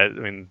is yet. I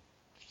mean,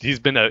 he's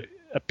been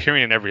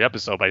appearing in every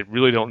episode, but I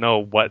really don't know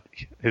what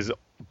his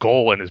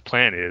goal and his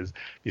plan is,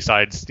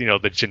 besides,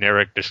 the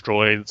generic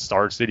destroy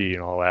Star City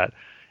and all that.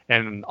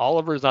 And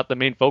Oliver's not the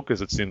main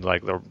focus, it seems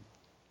like.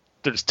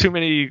 There's too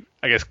many,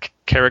 I guess,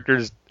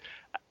 characters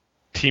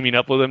teaming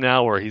up with him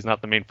now where he's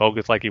not the main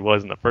focus like he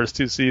was in the first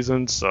 2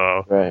 seasons.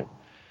 So, right.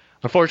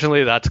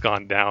 Unfortunately, that's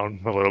gone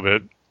down a little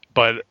bit.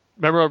 But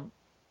remember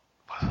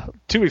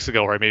 2 weeks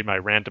ago where I made my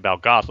rant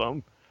about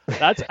Gotham?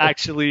 That's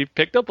actually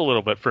picked up a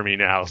little bit for me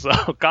now. So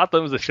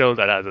Gotham is a show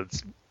that has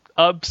its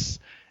ups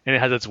and it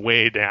has its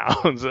way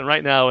downs. And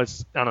right now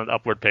it's on an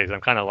upward pace.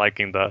 I'm kind of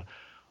liking the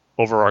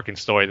overarching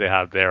story they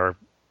have there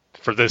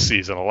for this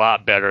season a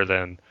lot better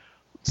than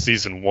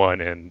season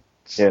 1, and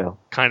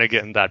kind of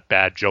getting that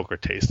bad Joker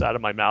taste out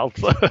of my mouth.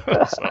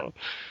 So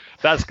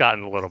that's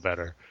gotten a little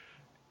better.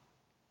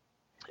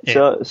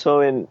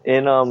 So in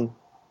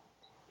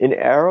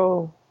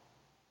Arrow,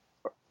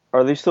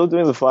 are they still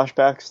doing the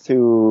flashbacks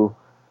to?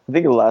 I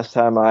think the last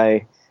time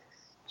I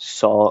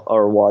saw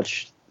or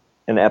watched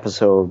an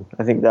episode,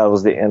 I think that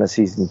was the end of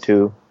season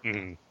 2,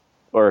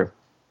 or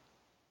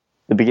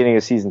the beginning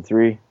of season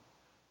 3.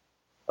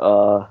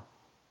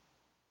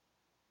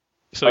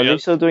 Are they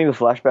still doing the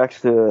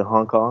flashbacks to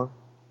Hong Kong?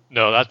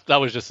 No, that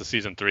was just a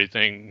season 3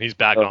 thing. He's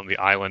back on the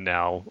island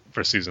now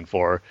for season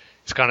 4.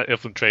 He's kind of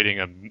infiltrating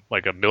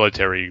a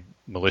military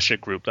militia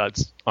group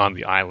that's on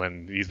the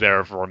island. He's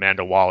there for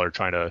Amanda Waller,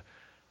 trying to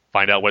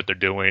find out what they're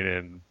doing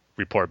and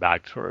report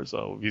back to her.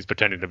 So he's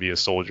pretending to be a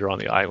soldier on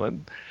the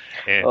island.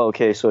 And,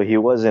 okay, so he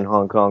was in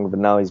Hong Kong, but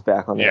now he's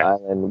back on the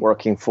island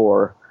working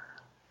for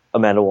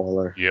Amanda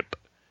Waller. Yep.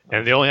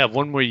 And they only have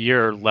 1 more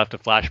year left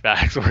of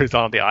flashbacks where he's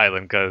on the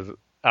island, because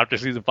after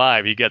season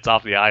 5, he gets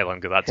off the island,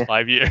 because that's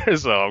 5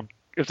 years. So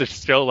if the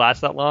show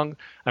lasts that long,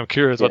 I'm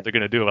curious what they're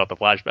going to do about the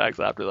flashbacks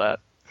after that.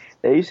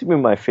 That used to be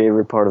my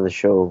favorite part of the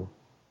show.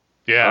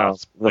 Yeah.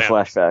 The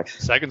flashbacks.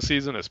 Second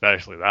season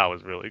especially, that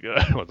was really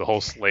good, with the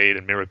whole Slade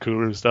and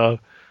Mirakuru stuff.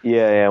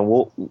 Yeah.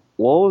 What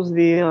was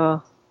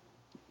the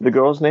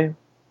girl's name?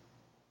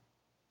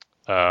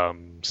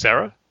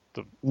 Sarah?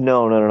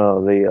 No.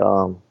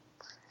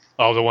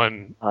 The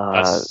one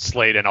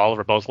Slade and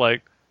Oliver both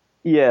like?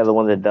 Yeah, the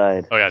one that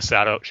died. Oh, yeah,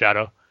 Shadow.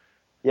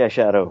 Yeah,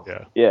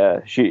 Shadow. Yeah.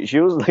 She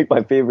was like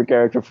my favorite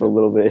character for a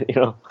little bit,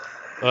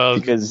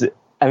 because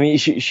I mean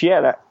she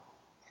had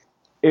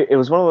it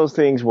was one of those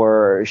things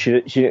where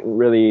she didn't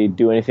really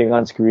do anything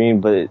on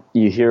screen, but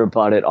you hear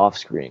about it off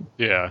screen.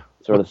 Yeah.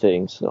 Sort of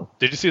thing. So.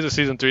 Did you see the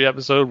season 3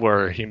 episode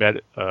where he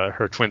met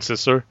her twin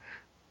sister?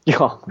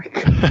 Oh my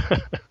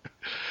god.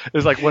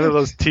 It's like one of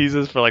those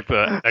teases for like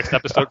the next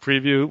episode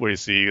preview where you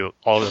see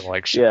all of them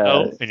like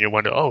Shadow, and you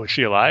wonder, oh, is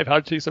she alive? How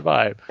did she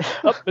survive?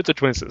 Oh, it's a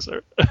twin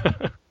sister.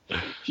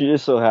 She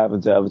just so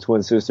happens to have a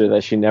twin sister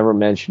that she never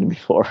mentioned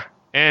before.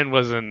 And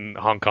was in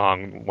Hong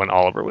Kong when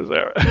Oliver was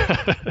there.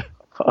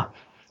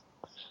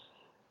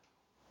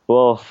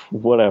 Well,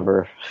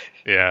 whatever.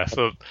 Yeah,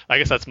 so I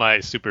guess that's my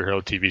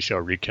superhero TV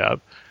show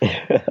recap.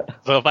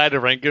 So if I had to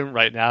rank him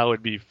right now, it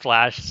would be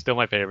Flash, still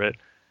my favorite.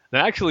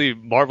 And actually,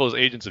 Marvel's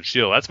Agents of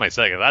S.H.I.E.L.D., that's my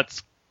second.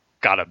 That's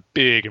got a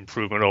big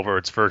improvement over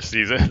its first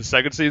season. The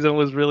second season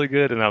was really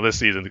good, and now this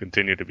season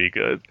continued to be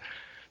good.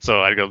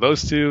 So I'd go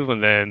those two,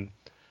 and then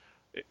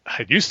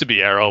it used to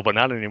be Arrow, but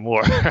not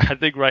anymore. I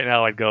think right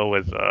now I'd go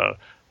with,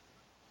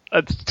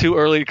 it's too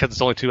early because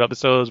it's only 2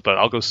 episodes, but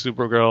I'll go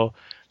Supergirl,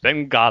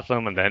 then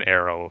Gotham, and then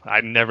Arrow.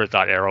 I never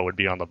thought Arrow would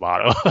be on the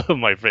bottom of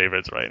my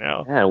favorites right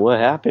now. Yeah, what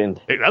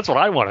happened? Hey, that's what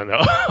I want to know.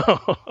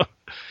 At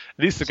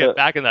least to get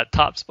back in that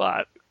top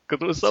spot. It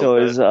was so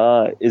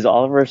good. Is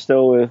Oliver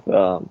still with,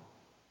 who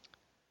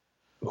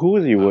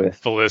was he with?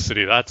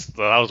 Felicity. That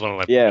was one of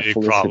my big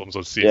problems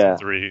with season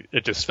 3.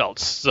 It just felt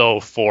so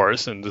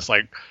forced, and just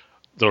like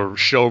the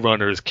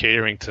showrunners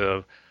catering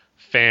to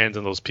fans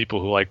and those people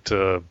who like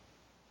to,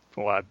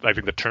 well, I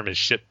think the term is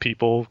ship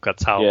people.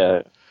 That's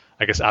how,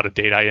 I guess, out of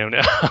date I am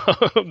now.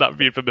 Not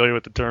being familiar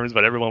with the terms,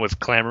 but everyone was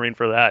clamoring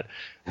for that.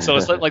 So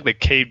it's like they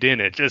caved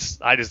in. I just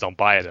don't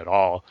buy it at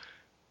all.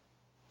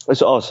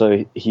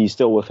 So he's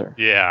still with her?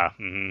 Yeah.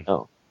 Mm-hmm.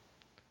 Oh.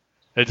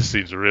 It just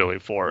seems really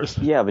forced.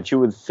 Yeah, but you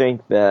would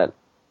think that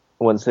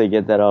once they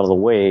get that out of the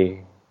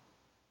way,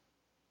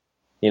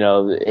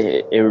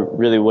 it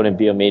really wouldn't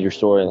be a major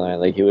storyline.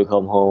 Like, he would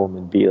come home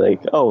and be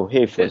like, oh,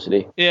 hey,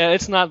 Felicity. Yeah,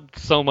 it's not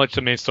so much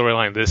the main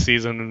storyline this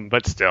season,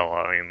 but still,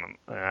 I mean,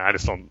 I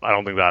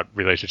don't think that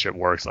relationship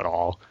works at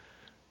all.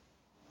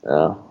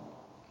 Oh,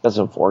 that's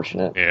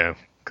unfortunate. Yeah.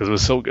 because it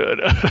was so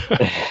good.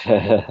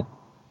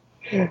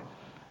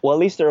 Well, at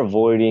least they're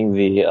avoiding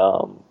the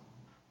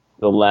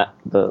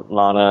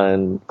Lana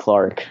and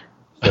Clark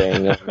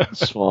thing in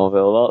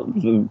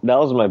Smallville. That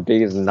was my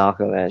biggest knock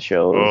on that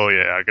show. Oh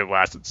yeah, it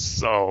lasted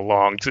so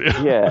long too.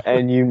 Yeah,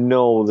 and you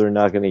know they're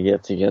not going to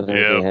get together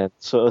at the end.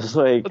 So it's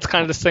like it's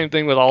kind of the same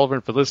thing with Oliver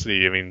and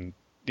Felicity. I mean,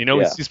 you know,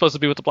 he's supposed to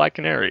be with the Black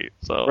Canary.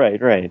 So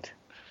right.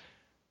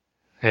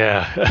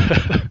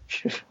 Yeah.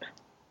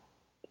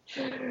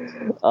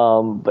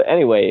 But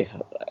anyway,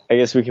 I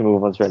guess we can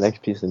move on to our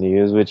next piece of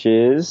news, which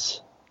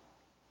is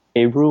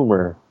a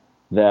rumor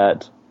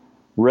that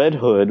Red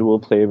Hood will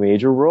play a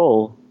major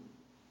role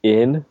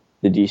in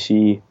the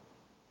DC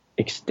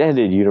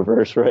extended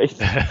universe, right?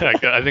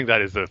 I think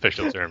that is the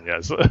official term,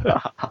 yes. In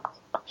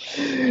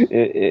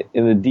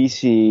the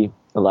DC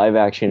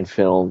live-action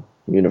film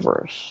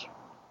universe.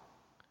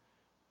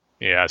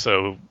 Yeah,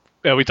 so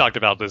we talked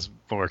about this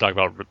when we were talking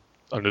about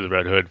Under the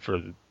Red Hood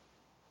for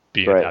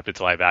being adapted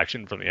to live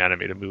action from the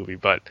animated movie.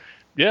 But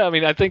yeah, I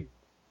mean, I think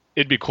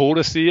it'd be cool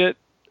to see it,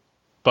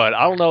 but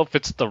I don't know if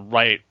it's the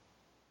right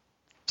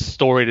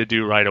story to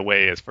do right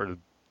away as for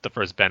the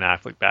first Ben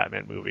Affleck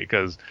Batman movie.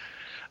 Because,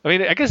 I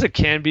mean, I guess it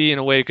can be in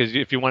a way, because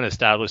if you want to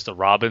establish the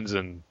Robins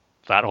and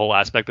that whole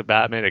aspect of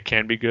Batman, it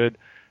can be good.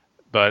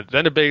 But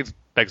then it begs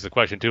the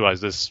question, too,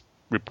 as this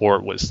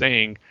report was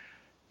saying,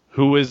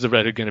 who is the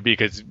Red Hood going to be?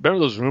 Because remember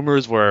those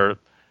rumors where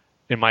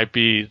it might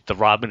be the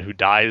Robin who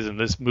dies in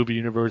this movie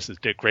universe is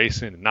Dick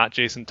Grayson and not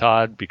Jason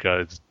Todd,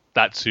 because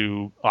that's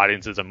who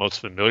audiences are most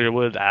familiar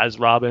with as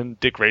Robin,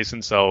 Dick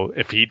Grayson. So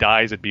if he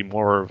dies, it'd be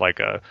more like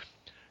a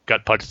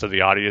gut punch to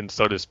the audience,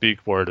 so to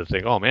speak, for to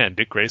think, oh man,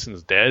 Dick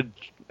Grayson's dead.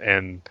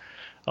 And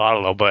I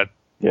don't know, but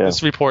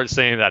this report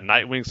saying that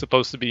Nightwing's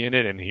supposed to be in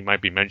it and he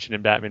might be mentioned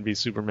in Batman v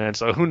Superman.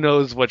 So who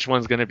knows which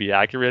one's going to be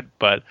accurate.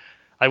 But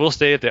I will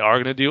say, if they are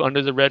going to do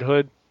Under the Red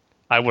Hood,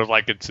 I would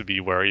like it to be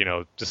where, you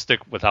know, just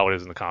stick with how it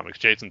is in the comics.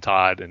 Jason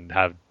Todd, and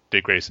have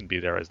Dick Grayson be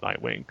there as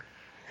Nightwing.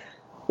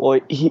 Well,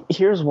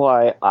 here's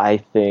why I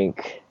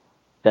think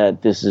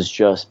that this is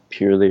just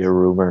purely a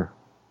rumor.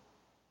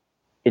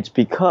 It's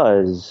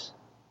because,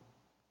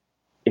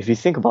 if you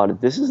think about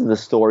it, this is the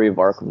story of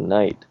Arkham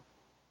Knight.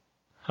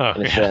 Oh,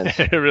 in a sense.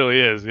 It really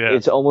is, yeah.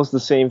 It's almost the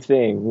same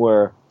thing,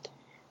 where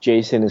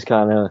Jason is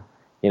kind of,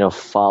 you know,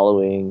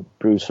 following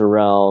Bruce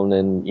around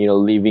and, you know,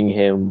 leaving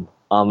him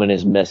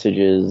ominous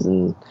messages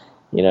and,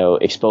 you know,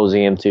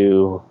 exposing him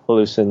to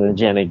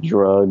hallucinogenic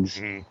drugs,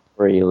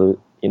 where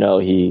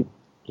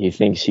he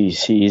thinks he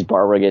sees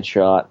Barbara get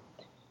shot.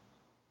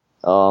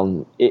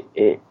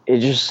 It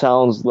just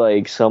sounds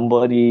like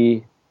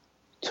somebody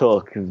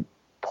took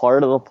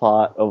part of the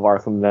plot of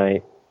Arkham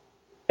Knight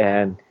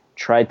and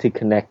tried to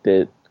connect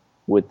it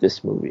with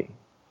this movie.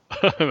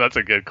 That's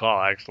a good call,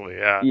 actually.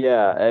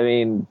 Yeah, I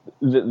mean,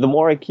 the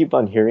more I keep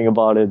on hearing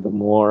about it, the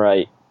more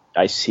I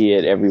see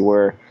it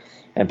everywhere.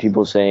 And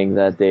people saying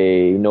that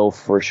they know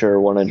for sure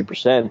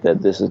 100% that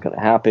this is going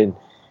to happen.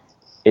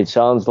 It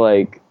sounds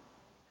like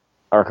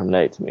Arkham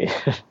Knight to me.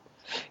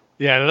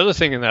 Yeah, and another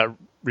thing in that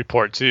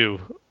report, too,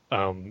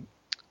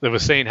 they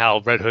was saying how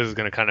Red Hood is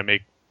going to kind of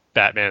make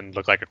Batman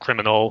look like a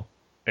criminal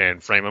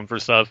and frame him for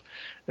stuff.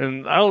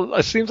 And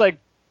it seems like,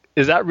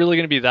 is that really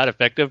going to be that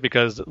effective?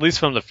 Because at least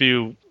from the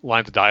few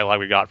lines of dialogue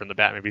we got from the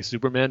Batman v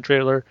Superman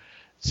trailer, it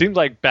seems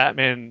like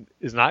Batman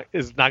is not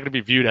going to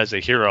be viewed as a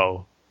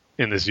hero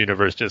in this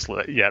universe just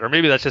yet. Or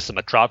maybe that's just a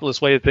Metropolis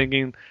way of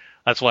thinking.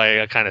 That's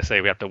why I kind of say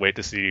we have to wait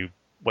to see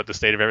what the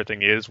state of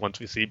everything is once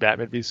we see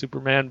Batman v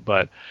Superman.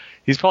 But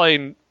he's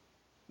probably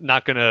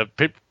not going to...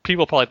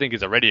 People probably think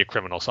he's already a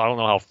criminal, so I don't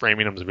know how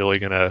framing him is really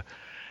going to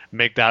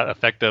make that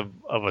effective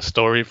of a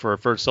story for a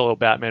first solo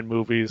Batman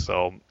movie.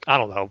 So I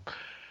don't know.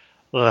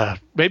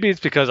 Maybe it's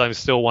because I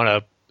still want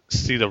to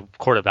see the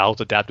Court of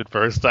Owls adapted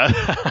first.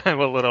 I'm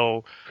a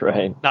little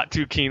not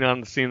too keen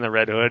on seeing the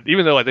Red Hood,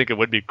 even though I think it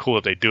would be cool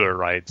if they do it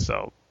right.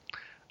 So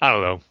I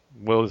don't know.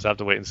 We'll just have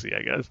to wait and see,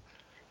 I guess.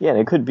 Yeah, and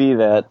it could be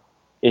that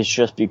it's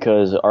just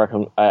because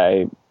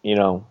I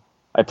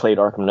played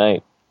Arkham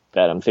Knight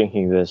that I'm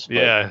thinking this. But...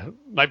 Yeah,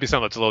 might be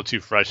something that's a little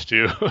too fresh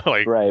too,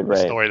 like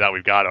the story that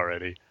we've got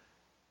already.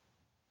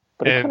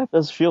 But it kind of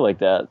does feel like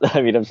that.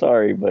 I mean, I'm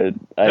sorry, but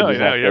I have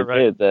to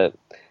admit that.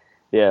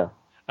 Yeah.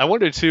 I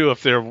wonder too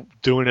if they're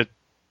doing it.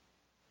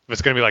 If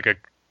it's going to be like a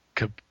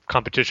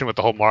competition with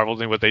the whole Marvel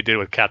thing, what they did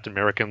with Captain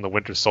America and the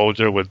Winter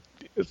Soldier.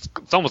 It's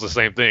almost the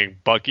same thing.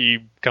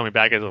 Bucky coming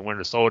back as a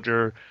Winter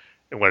Soldier,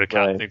 and where the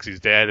Cap thinks he's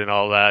dead and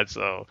all that.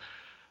 So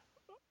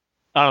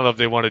I don't know if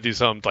they want to do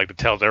something like to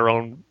tell their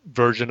own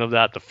version of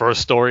that, the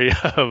first story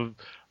of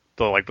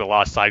the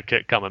lost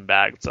sidekick coming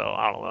back. So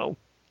I don't know.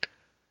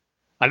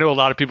 I know a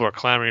lot of people are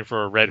clamoring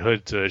for a Red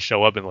Hood to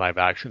show up in live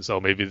action, so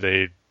maybe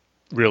they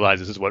realize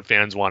this is what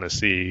fans want to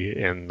see,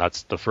 and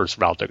that's the first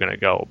route they're going to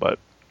go. But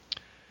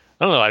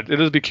I don't know.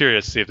 It'll be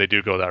curious to see if they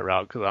do go that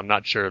route, because I'm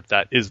not sure if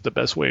that is the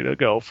best way to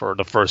go for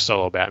the first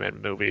solo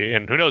Batman movie.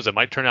 And who knows, it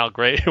might turn out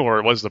great, or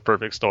it was the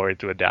perfect story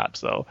to adapt.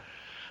 So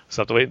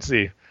have to wait and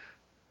see.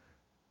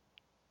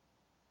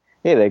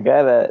 Hey, the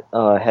guy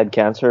that had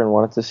cancer and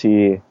wanted to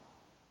see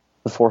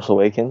The Force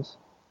Awakens,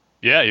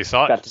 Yeah, you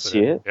saw it. Got to see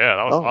it? Yeah,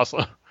 that was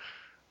awesome.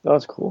 That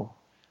was cool.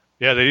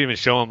 Yeah, they didn't even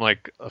show him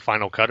like a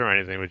final cut or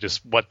anything. It was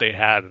just what they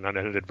had, an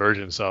unedited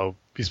version. So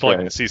he's probably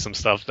going to see some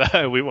stuff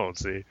that we won't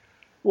see.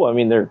 Well, I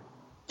mean, they're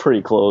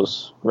pretty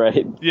close,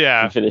 right?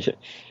 Yeah. To finish it,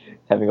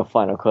 having a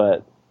final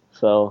cut.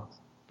 So.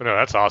 But no,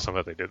 that's awesome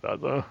that they did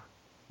that, though.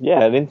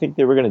 Yeah, I didn't think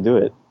they were going to do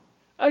it.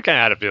 I kind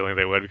of had a feeling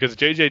they would, because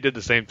JJ did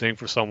the same thing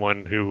for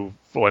someone who,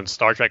 when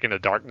Star Trek Into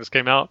Darkness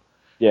came out.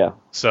 Yeah.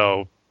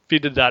 So if he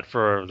did that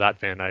for that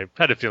fan, I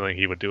had a feeling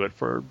he would do it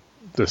for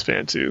this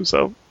fan too.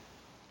 So.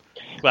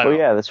 Oh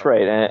yeah, that's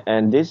right.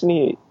 And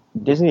Disney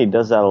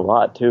does that a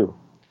lot too,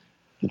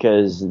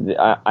 because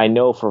I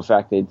know for a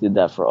fact they did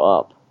that for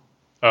Up.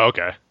 Oh,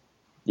 okay.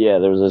 Yeah,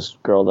 there was this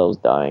girl that was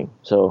dying.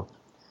 So.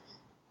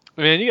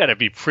 I mean, you got to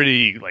be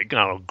pretty, like,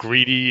 I don't know,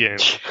 greedy and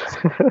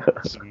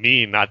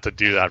mean not to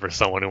do that for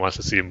someone who wants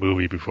to see a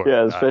movie before.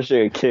 Yeah,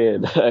 especially a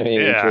kid. I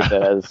mean, a kid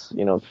that has,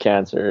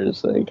 cancer.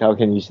 It's like, how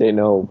can you say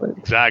no? But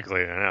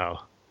exactly, I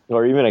know.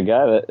 Or even a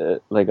guy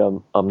that, like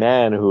a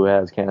man who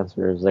has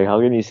cancer. It's like, how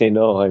can you say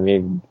no? I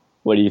mean,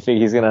 what do you think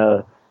he's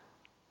gonna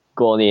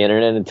go on the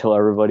internet and tell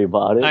everybody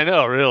about it? I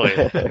know, really.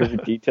 Every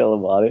detail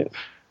about it.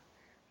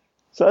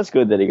 So that's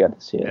good that he got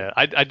to see it. Yeah,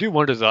 I do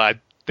wonder though.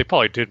 They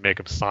probably did make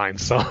him sign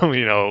some,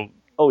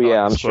 Oh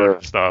yeah, I'm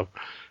sure. Stuff.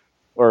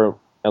 Or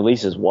at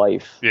least his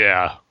wife.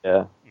 Yeah.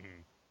 Yeah.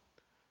 Mm-hmm.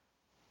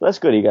 That's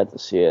good he got to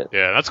see it.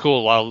 Yeah, that's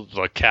cool. A lot of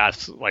the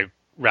cast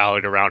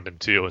rallied around him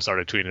too and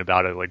started tweeting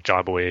about it, like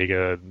John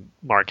Boyega and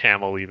Mark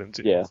Hamill even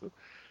too. Yeah. So.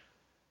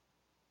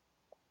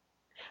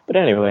 But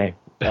anyway,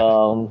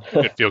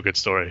 good feel good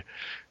story.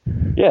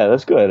 Yeah,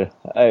 that's good.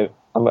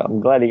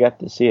 I'm glad he got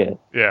to see it.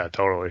 Yeah,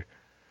 totally.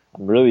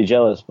 I'm really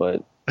jealous,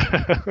 but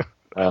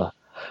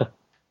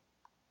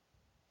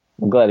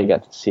I'm glad he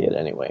got to see it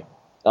anyway.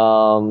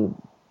 And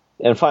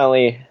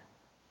finally,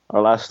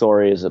 our last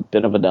story is a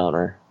bit of a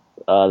downer.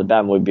 The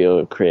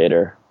Batmobile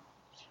creator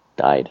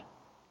died.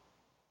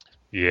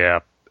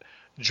 Yeah.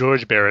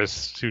 George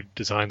Barris, who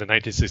designed the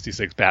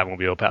 1966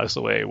 Batmobile, passed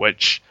away,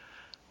 which,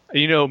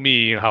 you know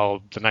me,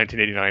 how the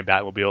 1989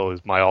 Batmobile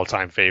is my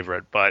all-time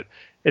favorite, but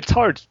it's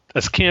hard,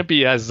 as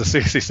campy as the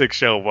 66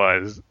 show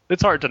was,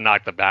 it's hard to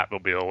knock the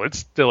Batmobile. It's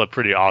still a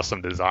pretty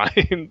awesome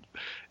design.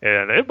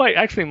 And it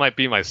might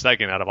be my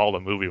second out of all the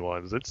movie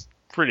ones. It's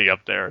pretty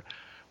up there.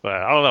 But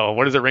I don't know.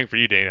 What does it rank for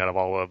you, Dane, out of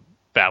all the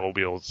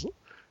Batmobiles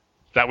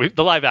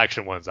the live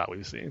action ones that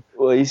we've seen?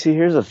 Well, you see,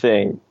 here's the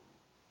thing.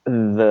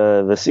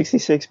 The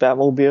 66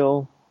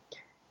 Batmobile,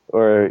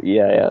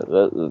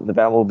 the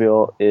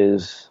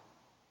Batmobile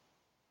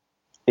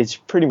it's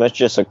pretty much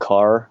just a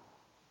car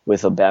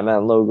with a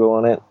Batman logo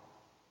on it.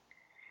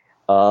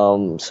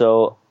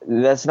 So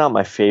that's not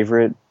my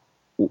favorite.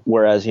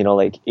 Whereas,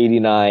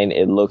 89,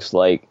 it looks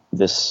like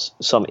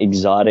some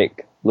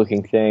exotic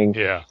looking thing.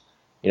 Yeah.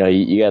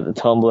 You got the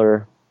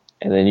Tumbler,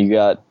 and then you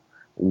got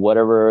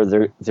whatever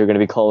they're going to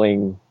be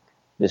calling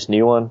this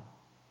new one,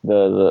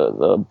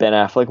 the Ben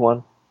Affleck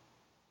one.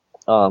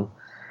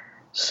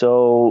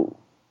 So,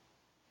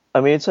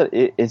 I mean, it's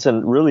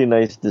a really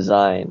nice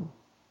design.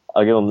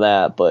 I'll give them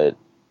that, but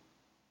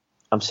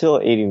I'm still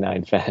an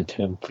 89 fan,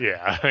 Tim.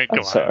 Yeah,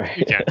 I'm sorry.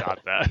 You can't doubt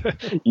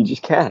that. You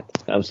just can't.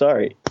 I'm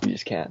sorry. You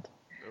just can't.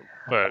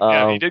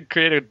 But he did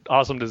create an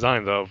awesome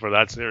design though for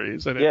that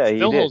series, and it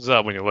still holds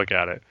up when you look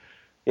at it.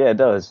 Yeah, it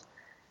does.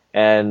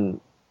 And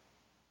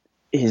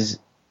is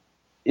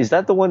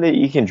that the one that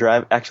you can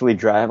actually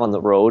drive on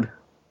the road?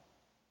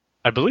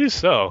 I believe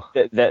so.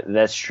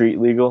 That's street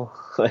legal.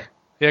 Yeah,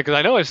 because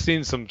I know I've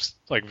seen some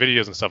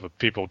videos and stuff of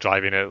people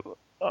driving it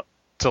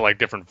to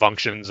different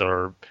functions,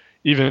 or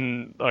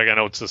even I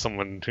know it's to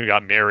someone who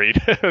got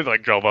married,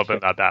 drove up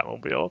in that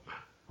Batmobile.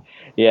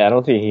 Yeah, I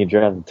don't think he can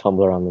drive the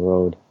Tumbler on the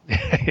road.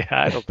 Yeah,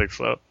 I don't think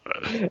so.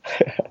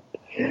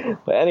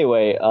 But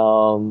anyway,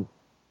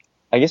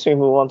 I guess we can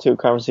move on to a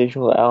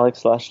conversation with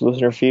Alex /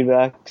 listener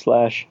feedback /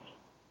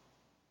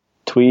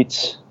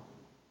 tweets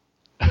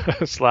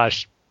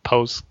 /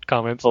 post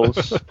comments.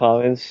 This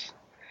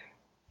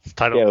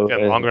title is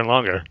getting longer and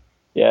longer.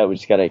 Yeah, we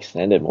just got to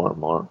extend it more and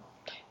more.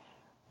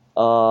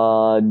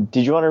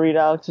 Did you want to read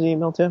Alex's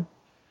email, Tim?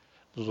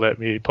 Let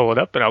me pull it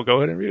up and I'll go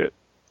ahead and read it.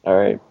 All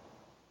right.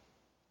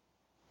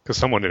 Because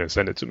someone didn't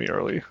send it to me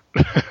early.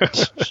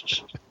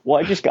 Well,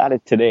 I just got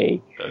it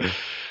today.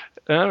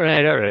 All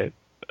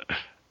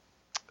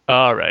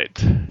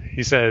right.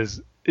 He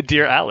says,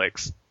 "Dear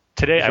Alex,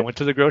 today I went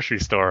to the grocery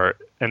store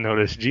and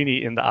noticed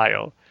Jeannie in the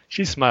aisle.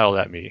 She smiled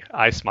at me.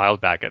 I smiled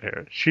back at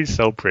her. She's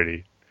so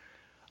pretty.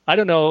 I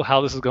don't know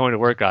how this is going to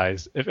work,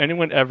 guys. If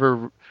anyone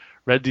ever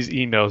read these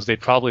emails, they'd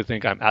probably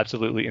think I'm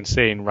absolutely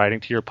insane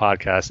writing to your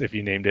podcast if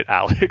you named it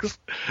Alex.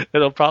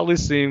 It'll probably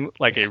seem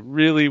like a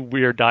really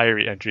weird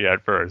diary entry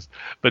at first,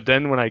 but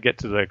then when I get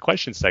to the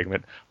question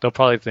segment, they'll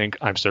probably think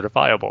I'm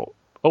certifiable.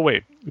 Oh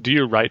wait, do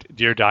you write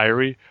Dear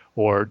Diary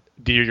or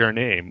Dear Your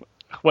Name?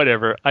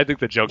 Whatever, I think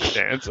the joke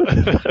stands."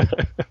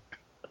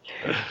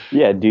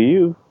 Yeah, do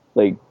you?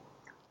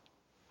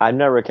 I've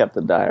never kept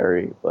a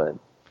diary, but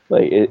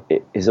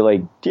is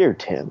it Dear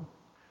Tim?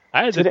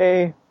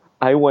 Today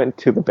I went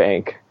to the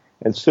bank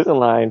and stood in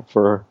line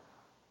for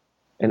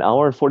an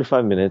hour and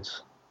 45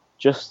 minutes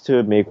just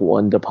to make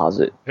one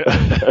deposit.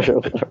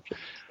 I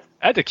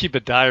had to keep a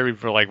diary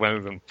for like when I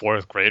was in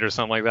 4th grade or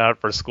something like that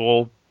for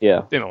school. Yeah.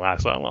 It didn't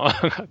last that long.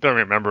 I don't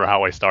remember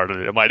how I started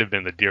it. It might have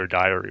been the Dear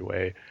Diary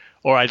way.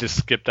 Or I just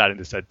skipped that and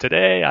just said,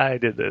 today I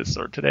did this,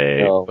 or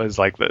today was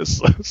like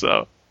this.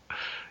 So,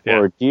 yeah.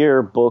 Or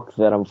dear book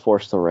that I'm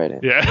forced to write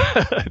in.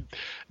 Yeah.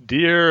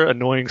 Dear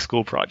annoying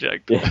school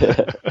project.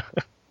 Yeah.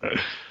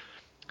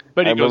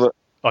 But he goes,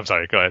 I'm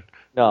sorry, go ahead.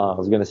 No, I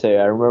was going to say,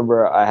 I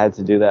remember I had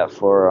to do that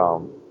for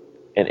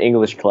an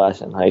English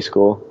class in high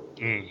school.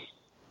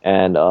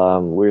 And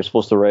we were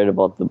supposed to write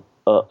about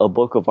a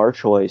book of our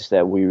choice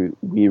that we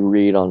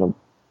read on a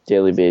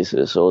daily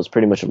basis. So it was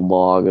pretty much a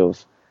log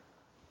of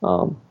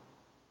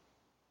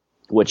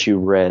what you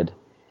read.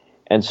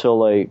 And so,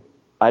 like,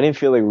 I didn't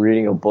feel like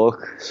reading a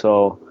book.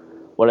 So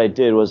what I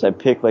did was I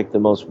picked, like, the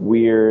most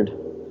weird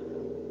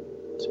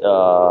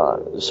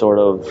sort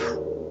of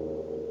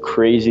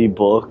crazy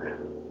book,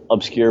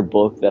 obscure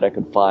book that I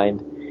could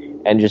find,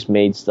 and just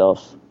made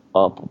stuff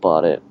up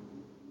about it.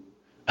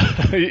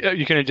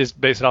 You couldn't just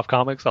base it off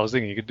comics? I was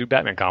thinking you could do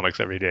Batman comics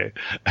every day.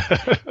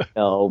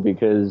 No,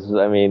 because,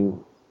 I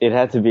mean, it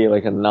had to be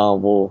like a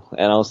novel,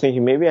 and I was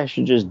thinking maybe I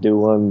should just do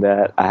one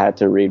that I had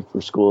to read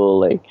for school,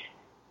 like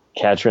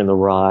Catcher in the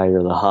Rye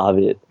or The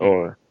Hobbit,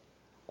 or,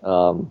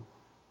 Star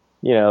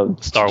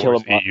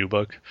Wars EU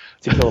book.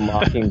 To Kill a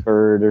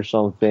Mockingbird or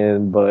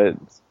something, but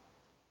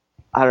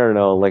I don't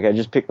know, like I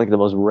just picked like the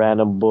most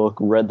random book,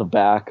 read the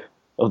back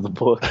of the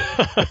book,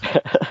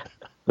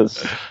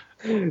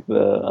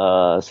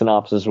 the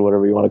synopsis or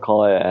whatever you want to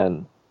call it,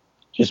 and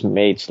just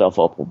made stuff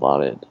up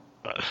about it.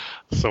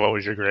 So what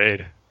was your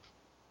grade?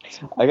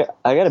 I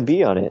got a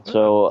B on it,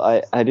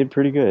 so I did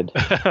pretty good.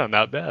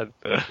 Not bad.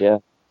 Yeah.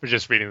 We're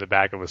just reading the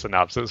back of a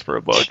synopsis for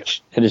a book.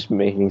 And just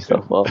making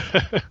stuff up.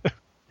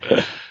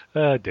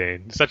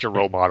 Dane, such a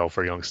role model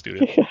for young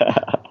students.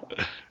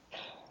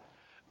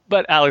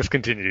 But Alex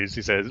continues.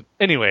 He says,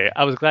 anyway,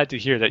 I was glad to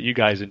hear that you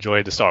guys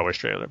enjoyed the Star Wars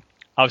trailer.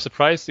 I was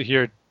surprised to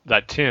hear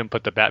that Tim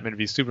put the Batman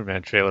v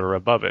Superman trailer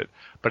above it,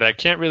 but I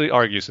can't really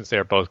argue since they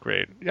are both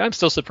great. I'm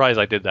still surprised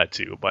I did that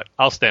too, but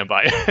I'll stand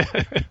by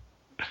it.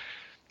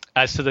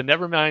 As to the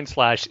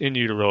Nevermind / In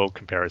Utero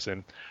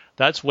comparison,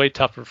 that's way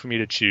tougher for me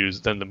to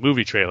choose than the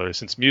movie trailer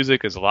since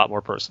music is a lot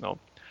more personal.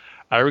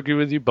 I agree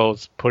with you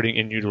both putting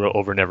In Utero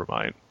over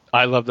Nevermind.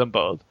 I love them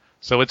both,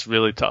 so it's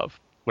really tough.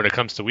 When it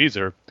comes to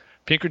Weezer,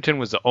 Pinkerton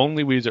was the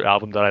only Weezer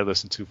album that I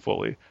listened to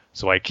fully,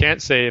 so I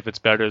can't say if it's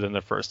better than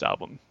the first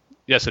album.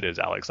 Yes, it is,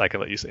 Alex. I can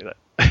let you say that.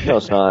 No,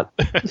 it's not.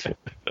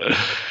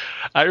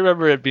 I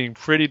remember it being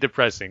pretty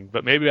depressing,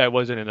 but maybe I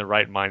wasn't in the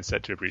right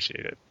mindset to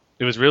appreciate it.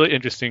 It was really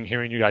interesting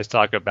hearing you guys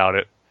talk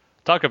about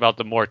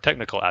the more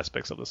technical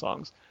aspects of the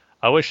songs.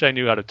 I wish I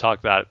knew how to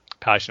talk that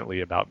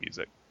passionately about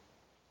music.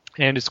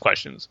 And his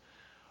questions.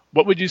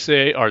 What would you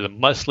say are the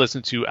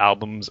must-listen-to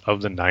albums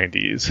of the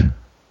 90s?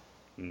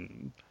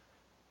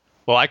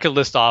 Well, I could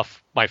list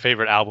off my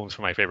favorite albums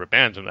from my favorite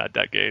bands from that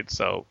decade,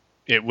 so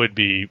it would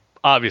be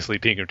obviously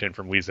Pinkerton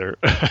from Weezer,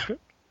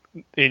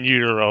 In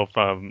Utero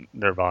from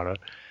Nirvana.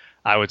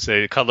 I would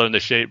say Color and the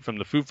Shape from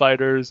the Foo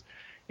Fighters,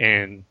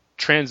 and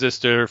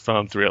Transistor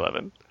from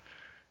 311.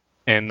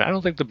 And I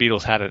don't think the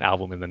Beatles had an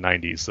album in the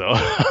 90s, so...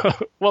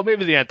 well,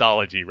 maybe the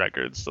anthology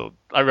records. So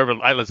I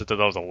remember I listened to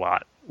those a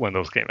lot when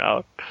those came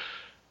out.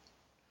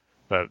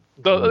 But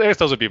I guess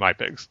those would be my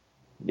picks.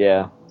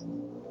 Yeah.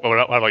 What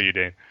about you,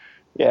 Dane?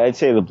 Yeah, I'd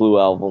say the Blue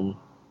Album.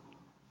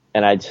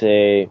 And I'd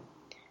say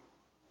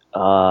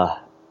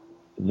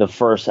the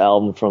first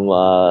album from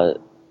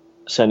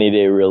Sunny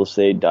Day Real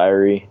Estate,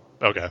 Diary.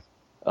 Okay.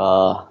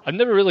 I've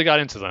never really got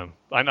into them.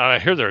 I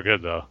hear they're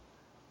good, though.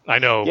 I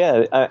know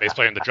bass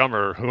player and the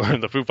drummer who were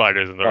in the Foo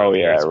Fighters in the early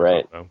years.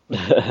 Right.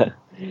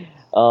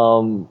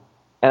 And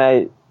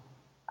I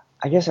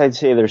guess I'd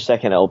say their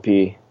second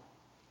LP,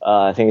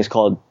 I think it's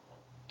called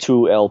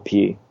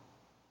 2LP.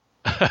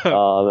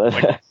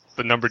 Like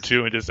the number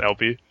 2 and just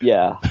LP?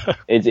 Yeah.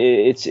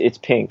 It's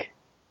pink.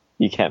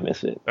 You can't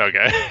miss it.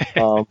 Okay.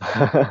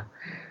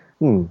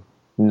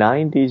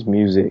 90s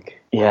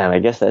music. Yeah, and I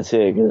guess that's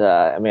it. Cause,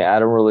 I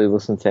don't really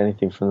listen to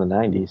anything from the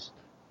 90s.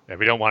 Yeah,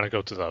 we don't want to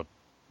go to the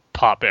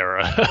pop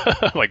era,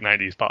 like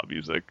 90s pop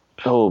music.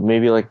 Oh,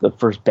 maybe like the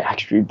first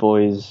Backstreet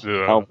Boys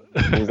album.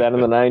 Was that in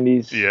the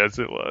 90s? Yes,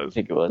 it was. I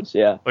think it was,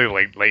 yeah.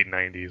 Like late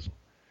 90s.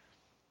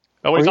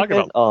 Oh, what are you talking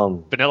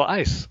about? Vanilla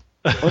Ice.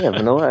 Oh, yeah,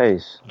 Vanilla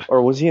Ice.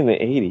 Or was he in the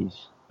 80s?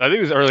 I think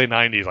it was early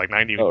 90s, like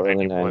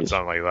 91,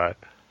 something like that.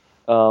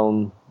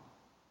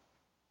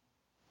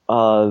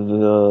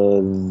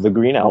 The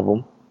Green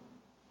Album.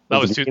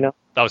 That was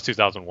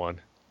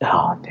 2001.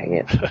 Oh, dang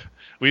it.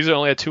 Weezer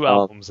only had 2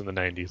 albums in the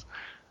 90s.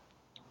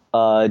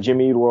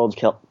 Jimmy Eat World's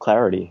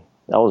Clarity.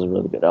 That was a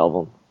really good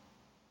album.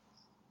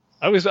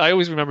 I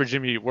always remember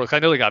Jimmy Eat World. I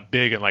know they got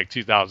big in like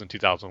 2000,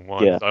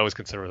 2001. Yeah. So I always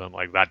consider them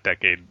like that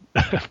decade.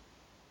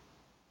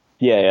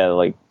 yeah,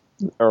 like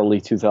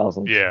early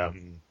 2000s. Yeah.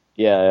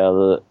 Yeah,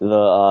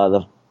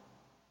 the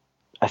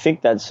I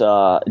think that's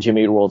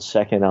Jimmy Eat World's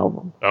second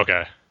album.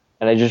 Okay.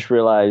 And I just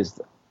realized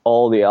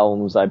all the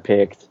albums I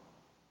picked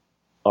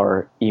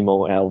are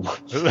emo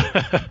albums.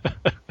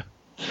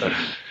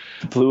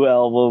 Blue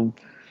Album,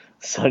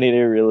 Sunny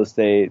Day Real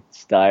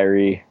Estate's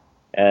Diary,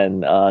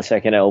 and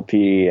Second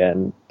LP,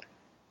 and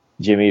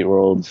Jimmy Eat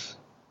World's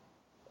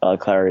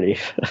Clarity.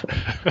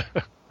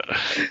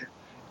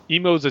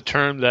 Emo is a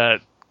term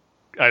that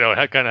I know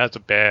kind of has a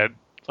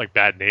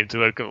bad name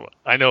to it. 'Cause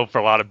I know for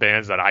a lot of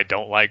bands that I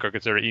don't like are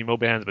considered emo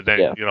bands, but then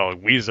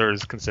Weezer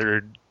is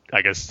considered,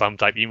 I guess, some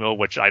type emo,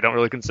 which I don't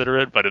really consider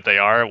it. But if they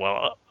are,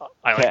 well,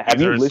 I like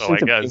Weezer, so I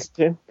guess.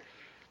 Pinkerton?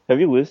 Have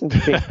you listened to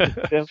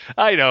Pinkerton?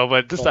 I know,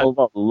 but just all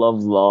about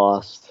Love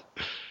Lost.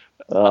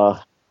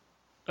 I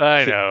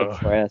know.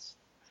 Depressed.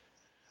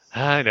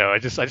 I know. I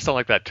just don't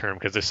like that term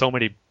because there's so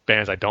many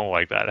bands I don't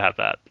like that have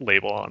that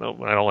label on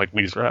them, and I don't like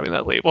Weezer having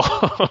that label.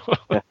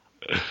 Yeah.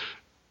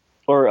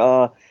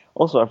 Or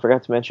also, I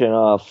forgot to mention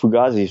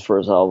Fugazi's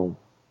first album.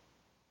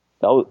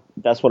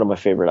 That's one of my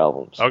favorite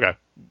albums. Okay.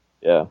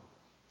 Yeah.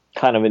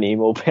 Kind of an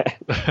emo band.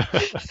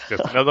 Just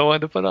another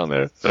one to put on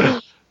there.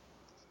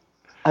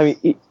 I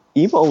mean,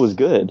 emo was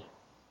good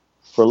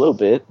for a little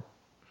bit,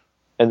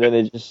 and then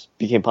it just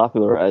became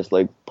popularized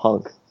like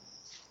punk.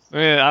 I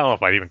mean, I don't know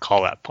if I'd even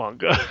call that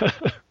punk.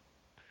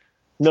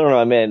 No,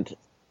 I meant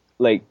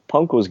like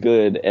punk was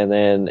good, and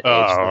then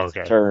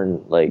it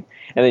turned like,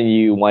 and then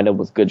you wind up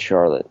with Good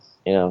Charlotte,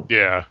 you know?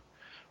 Yeah,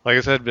 like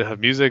I said,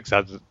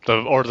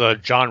 the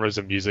genres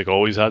of music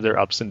always have their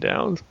ups and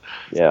downs.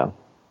 Yeah.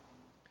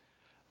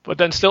 But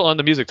then, still on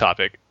the music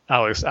topic,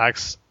 Alex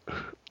Axe.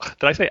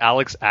 Did I say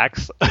Alex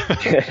Axe?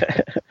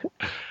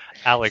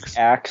 Alex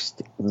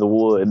axed the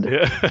wood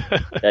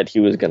that he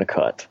was gonna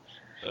cut.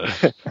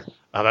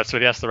 That's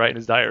what he has to write in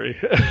his diary.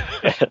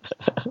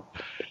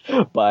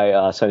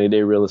 By Sunny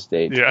Day Real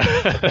Estate. Yeah.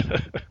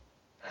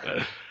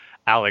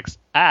 Alex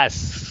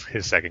asks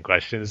his second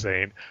question,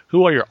 saying,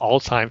 "Who are your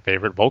all-time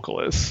favorite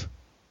vocalists?"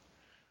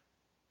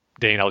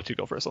 Dane, I'll let you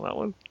go first on that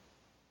one.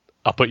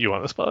 I'll put you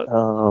on the spot.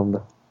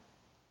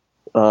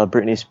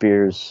 Britney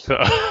Spears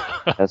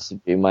has to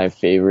be my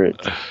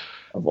favorite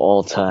of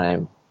all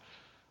time.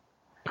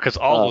 Because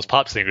all those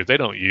pop singers, they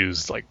don't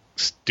use like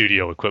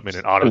studio equment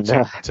and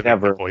auto-tune to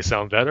make their voice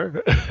sound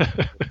better.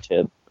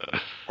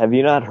 Have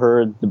you not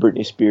heard the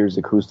Britney Spears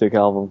acoustic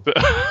album?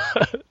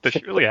 Does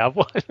she really have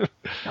one?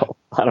 No,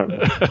 I don't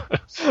know.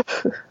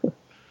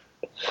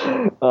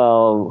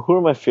 Who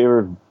are my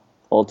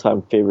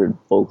all-time favorite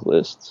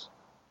vocalists?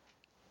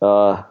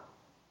 Damn,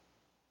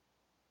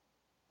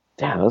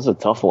 that's a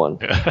tough one.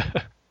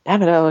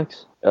 Damn it,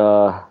 Alex.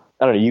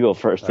 I don't know. You go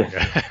first.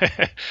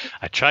 Okay.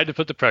 I tried to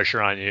put the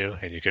pressure on you,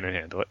 and you couldn't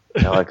handle it.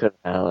 No, I couldn't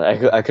handle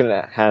it. I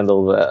couldn't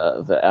handle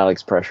the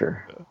Alex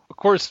pressure. Of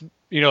course, some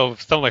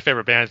of my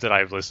favorite bands that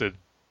I've listed,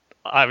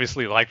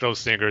 obviously like those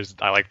singers.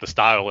 I like the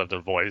style of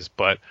their voice,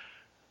 but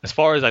as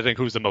far as I think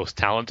who's the most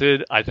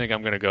talented, I think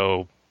I'm going to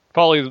go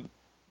probably,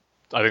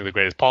 I think the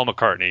greatest, Paul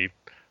McCartney.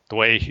 The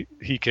way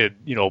he could,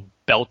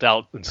 belt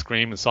out and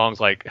scream in songs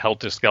like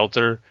Helter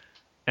Skelter,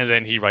 and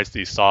then he writes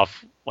these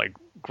soft, like,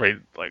 great,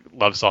 like,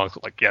 love songs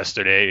like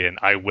Yesterday and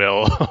I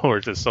Will, where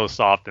it's just so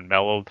soft and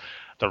mellow.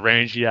 The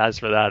range he has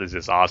for that is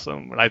just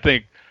awesome. And I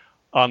think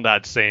on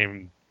that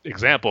same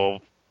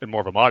example, in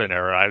more of a modern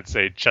era, I'd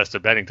say Chester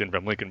Bennington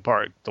from Linkin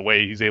Park. The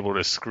way he's able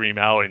to scream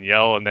out and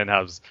yell, and then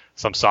has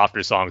some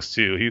softer songs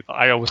too.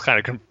 I always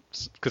kind of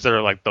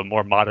consider like the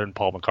more modern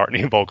Paul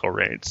McCartney vocal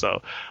range.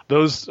 So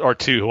those are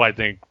two who I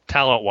think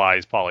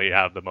talent-wise probably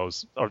have the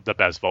most or the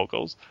best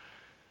vocals.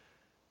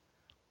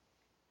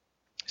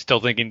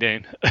 Still thinking,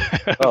 Dane?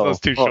 Those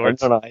two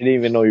shorts. No, I didn't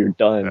even know you're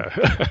done.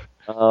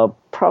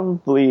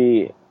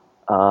 Probably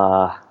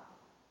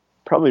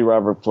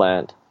Robert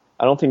Plant.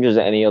 I don't think there's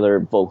any other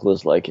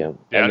vocalist like him.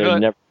 Yeah, and there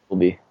never will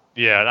be.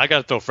 Yeah, I got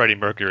to throw Freddie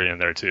Mercury in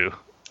there too.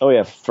 Oh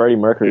yeah, Freddie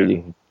Mercury.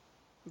 Yeah.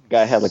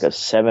 Guy had like a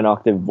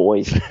 7-octave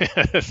voice.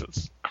 This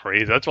is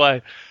crazy. That's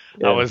why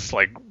I was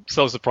like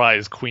so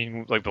surprised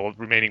Queen, like the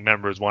remaining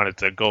members, wanted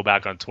to go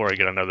back on tour and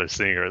get another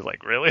singer. It's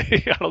like, really?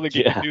 I don't think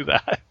you can do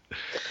that.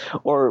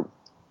 Or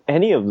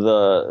any of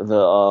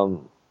the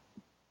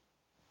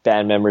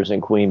band members in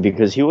Queen,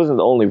 because he wasn't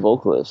the only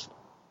vocalist.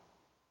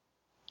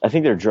 I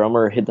think their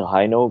drummer hit the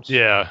high notes.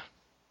 Yeah.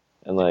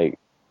 And like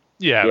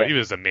but he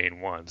was the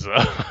main one, so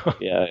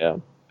Yeah.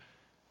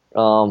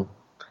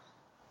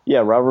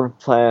 Robert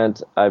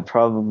Plant, I'd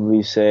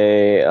probably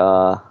say you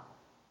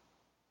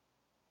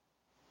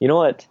know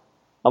what?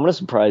 I'm gonna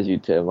surprise you,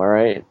 Tim,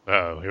 alright?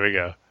 Oh, here we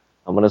go.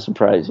 I'm gonna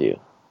surprise you.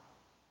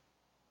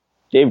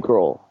 Dave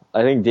Grohl.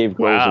 I think Dave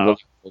Grohl is a really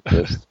good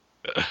vocalist.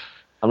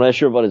 I'm not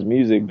sure about his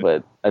music,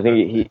 but I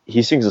think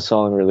he sings a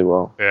song really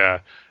well.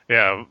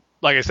 Yeah.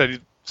 Like I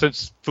said,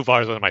 since Foo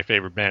Fighters is one of my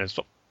favorite bands,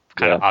 it's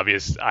kind of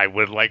obvious I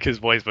would like his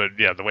voice, but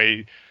yeah, the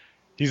way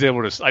he's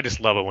able to, I just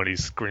love it when he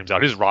screams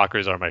out. His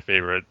Rockers are my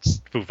favorite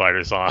Foo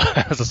Fighters song.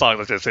 It's a song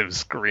that's just him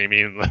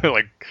screaming.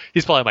 Like,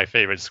 he's probably my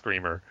favorite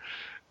screamer.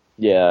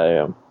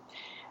 Yeah.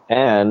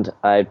 And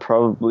I'd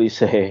probably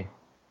say,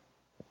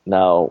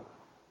 now,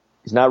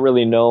 he's not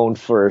really known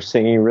for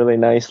singing really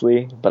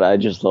nicely, but I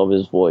just love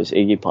his voice.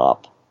 Iggy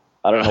Pop.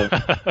 I don't know.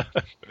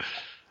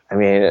 I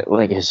mean,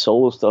 like his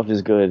solo stuff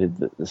is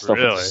good. The stuff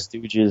with the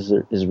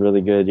Stooges is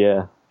really good.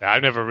 Yeah.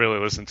 I've never really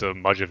listened to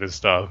much of his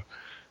stuff.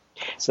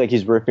 It's like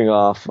he's ripping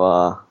off.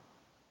 What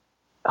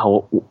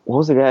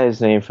was the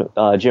guy's name? From,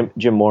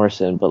 Jim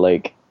Morrison, but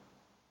like,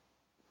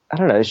 I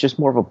don't know. It's just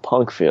more of a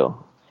punk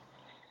feel.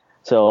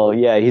 So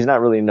yeah, he's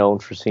not really known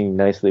for singing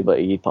nicely, but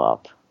Iggy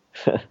Pop.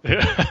 It's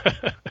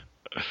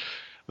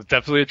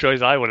definitely a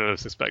choice I wouldn't have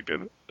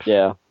suspected.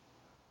 Yeah.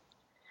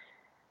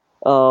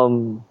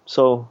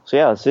 So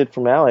yeah, that's it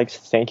from Alex.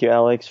 Thank you,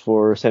 Alex,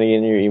 for sending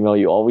in your email.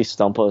 You always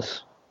stump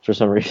us for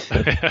some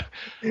reason.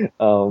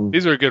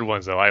 These are good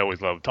ones, though. I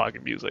always love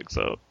talking music,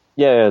 so.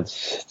 Yeah,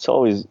 it's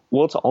always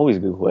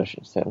good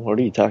questions, Tim. What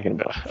are you talking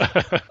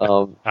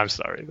about? I'm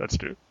sorry, that's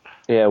true.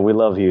 Yeah, we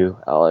love you,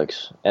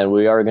 Alex, and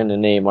we are going to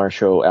name our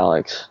show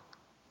Alex,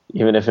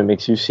 even if it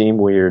makes you seem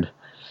weird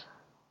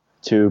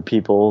to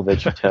people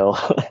that you tell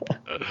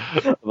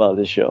about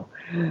this show.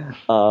 Hey,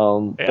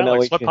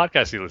 Alex, what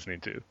podcast are you listening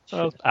to?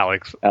 Oh,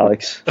 Alex.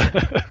 Alex.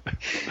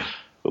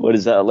 What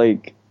is that,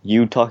 like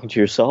you talking to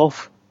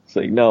yourself? It's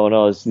like,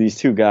 no, it's these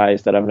two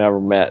guys that I've never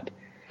met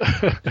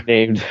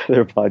named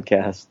their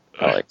podcast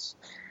Alex.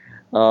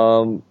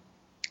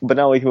 But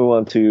now we can move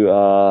on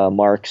to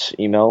Mark's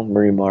email,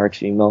 Marie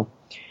Mark's email.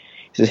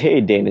 He says,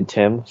 "Hey, Dane and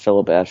Tim,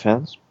 fellow Bat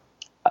fans.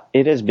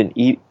 It has been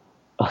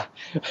I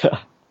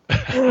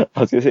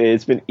was going to say,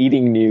 it's been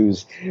eating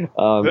news. It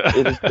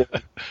has been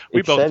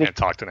we both can't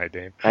talk tonight,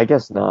 Dane. I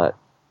guess not.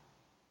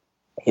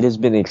 It has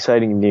been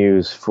exciting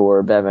news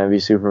for Batman v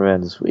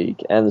Superman this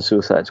week and the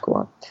Suicide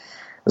Squad.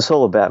 The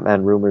solo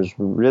Batman rumors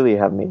really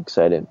have me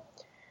excited.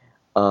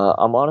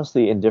 I'm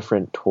honestly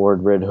indifferent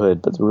toward Red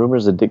Hood, but the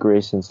rumors of Dick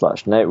Grayson /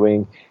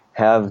 Nightwing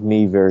have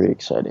me very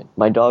excited.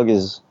 My dog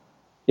is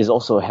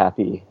also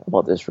happy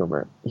about this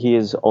rumor. He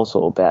is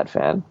also a Bat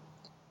fan,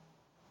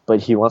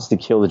 but he wants to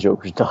kill the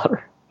Joker's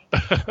daughter.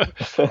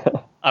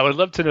 I would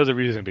love to know the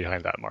reason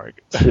behind that,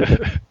 Mark.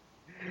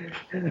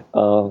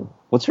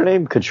 What's her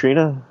name?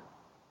 Katrina?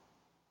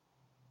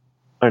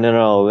 Oh,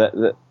 no,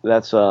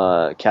 that's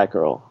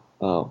Catgirl.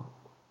 Oh,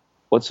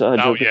 what's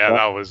Joker's yeah,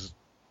 that was.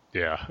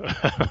 Yeah,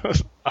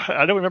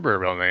 I don't remember her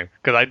real name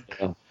because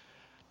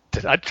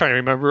I'm trying to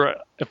remember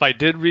if I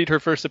did read her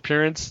first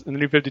appearance in the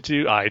New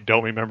 52. I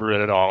don't remember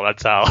it at all.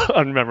 That's how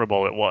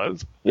unmemorable it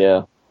was.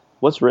 Yeah,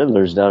 what's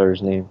Riddler's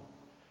daughter's name?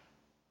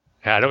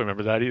 Yeah, I don't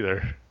remember that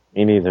either.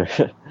 Me neither.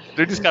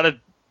 They just gotta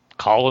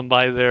call them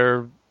by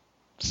their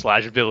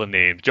 /villain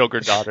names: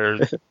 Joker daughter,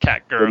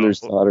 Catgirl, Riddler's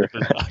daughter.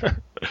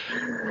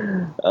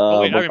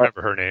 Oh wait, I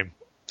remember her name.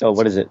 Oh,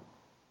 what is it?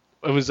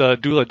 It was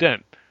Dula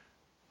Dent.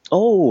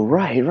 Oh,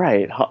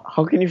 right.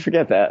 How can you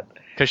forget that?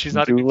 Because she's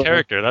not a good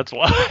character, that's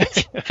why.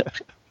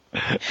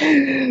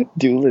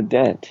 Dula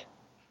Dent.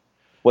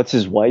 What's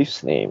his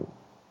wife's name?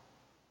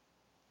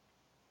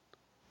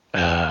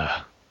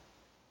 Darn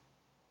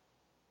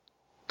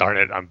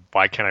it,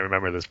 why can't I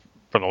remember this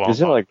from the long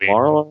Is it like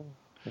Marla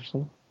or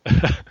something? You're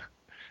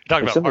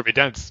talking about Harvey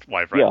Dent's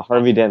wife, right? Yeah,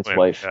 Harvey Dent's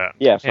wife.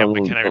 Yeah, from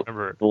can I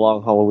remember the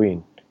Long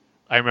Halloween.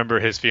 I remember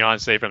his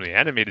fiancée from the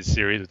animated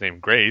series was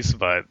named Grace,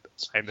 but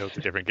I know it's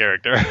a different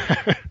character.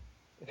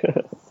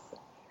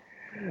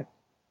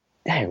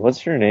 Hey,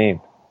 what's her name?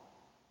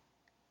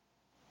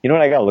 You know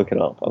what? I gotta look it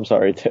up. I'm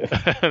sorry, Tim.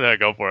 No,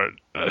 go for it.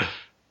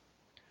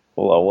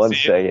 Hold on one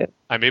second.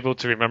 I'm able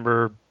to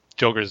remember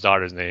Joker's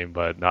daughter's name,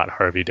 but not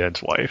Harvey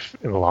Dent's wife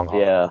in the long haul.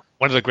 Yeah.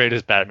 One of the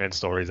greatest Batman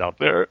stories out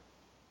there.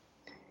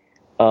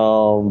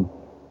 Dang,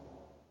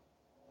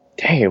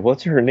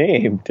 what's her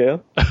name,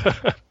 Tim?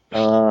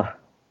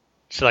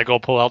 Should I go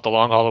pull out the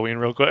Long Halloween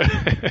real quick?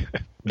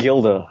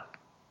 Gilda.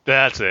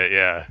 That's it,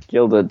 yeah.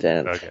 Gilda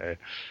Dent. Okay.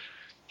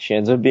 She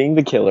ends up being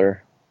the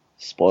killer.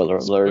 Spoiler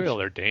alert.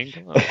 Spoiler, dang.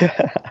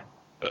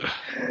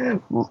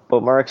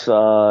 But Mark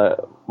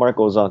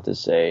goes on to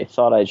say,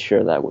 thought I'd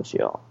share that with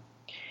y'all.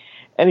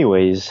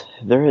 Anyways,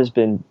 there has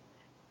been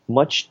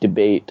much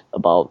debate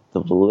about the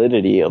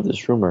validity of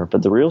this rumor,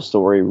 but the real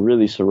story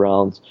really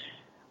surrounds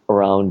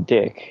around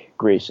Dick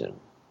Grayson.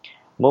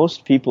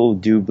 Most people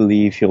do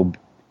believe he'll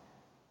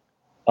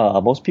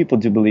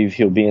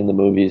be in the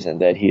movies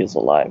and that he is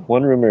alive.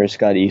 One rumor is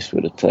Scott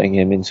Eastwood is playing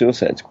him in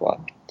Suicide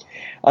Squad.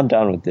 I'm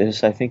down with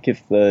this. I think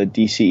if the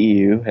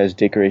DCEU has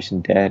Dick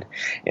Grayson dead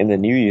in the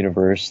new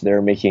universe,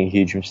 they're making a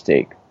huge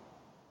mistake.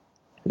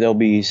 They'll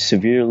be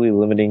severely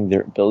limiting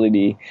their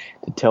ability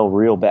to tell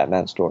real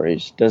Batman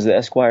stories. Does the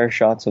Esquire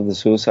shots of the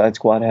Suicide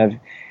Squad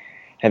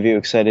have you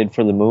excited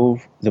for the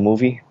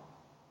movie?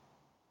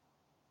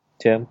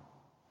 Tim?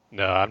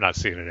 No, I'm not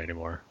seeing it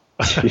anymore.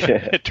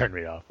 Yeah. It turned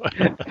me off.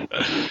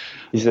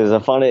 He says, I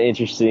found it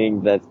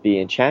interesting that the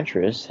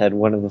Enchantress had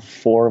one of the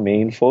 4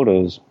 main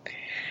photos.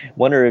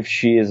 Wonder if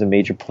she is a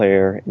major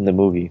player in the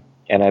movie.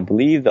 And I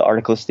believe the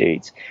article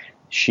states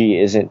she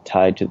isn't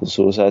tied to the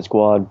Suicide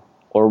Squad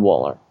or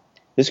Waller.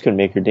 This could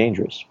make her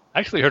dangerous. I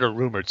actually heard a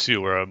rumor,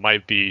 too, where it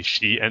might be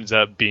she ends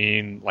up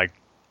being, like,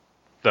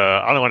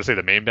 I don't want to say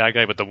the main bad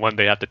guy, but the one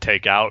they have to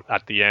take out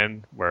at the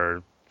end,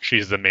 where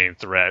she's the main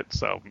threat.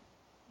 So,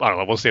 I don't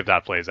know. We'll see if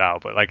that plays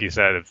out. But like you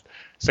said, if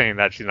saying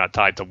that she's not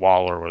tied to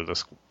Waller or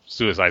the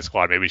Suicide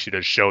Squad. Maybe she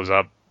just shows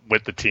up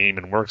with the team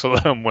and works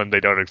with them when they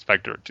don't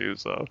expect her to.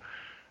 So,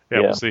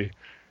 we'll see.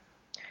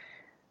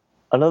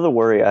 Another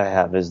worry I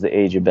have is the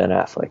age of Ben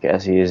Affleck,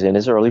 as he is in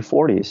his early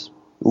 40s.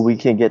 We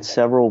can get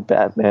several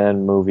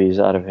Batman movies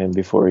out of him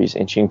before he's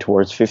inching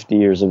towards 50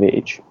 years of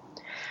age.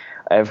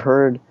 I've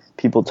heard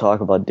people talk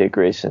about Dick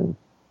Grayson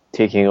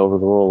taking over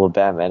the role of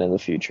Batman in the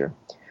future.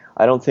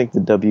 I don't think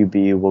the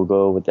WB will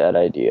go with that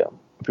idea.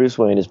 Bruce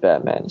Wayne is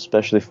Batman,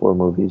 especially for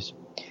movies.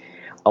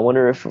 I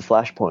wonder if a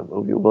Flashpoint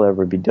movie will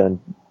ever be done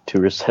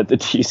to reset the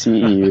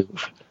DCEU.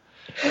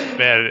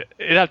 Man,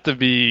 it'd have to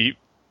be...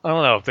 I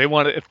don't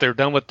know if they're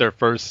done with their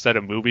first set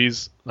of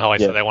movies. I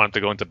said I wanted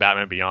to go into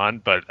Batman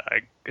Beyond, but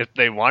if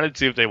they wanted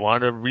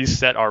to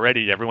reset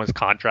already everyone's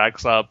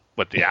contracts up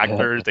with the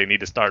actors, they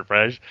need to start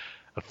fresh.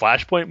 A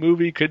Flashpoint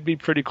movie could be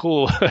pretty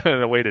cool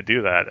in a way to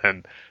do that.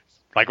 And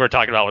like we're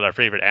talking about with our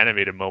favorite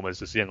animated moments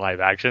to see in live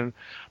action,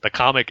 the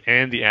comic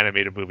and the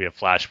animated movie of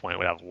Flashpoint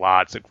would have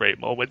lots of great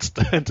moments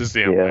to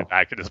see in live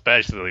action,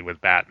 especially with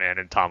Batman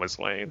and Thomas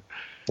Wayne.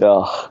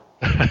 Oh.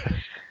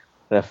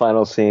 That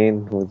final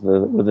scene with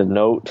the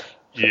note.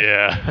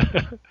 Yeah.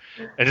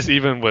 And just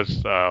even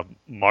with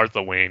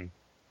Martha Wayne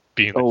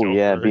being the Joker. Oh,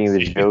 yeah, being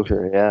the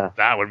Joker, yeah.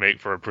 That would make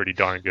for a pretty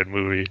darn good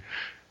movie.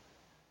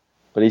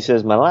 But he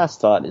says, my last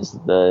thought is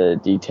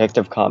the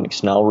Detective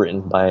Comics now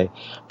written by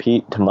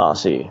Pete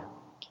Tomasi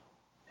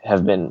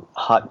have been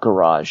hot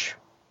garbage.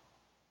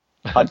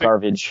 I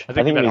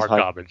think he meant hot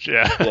garbage,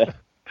 yeah.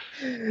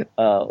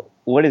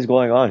 What is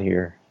going on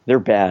here? They're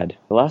bad.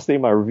 The last day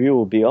of my review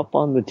will be up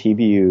on the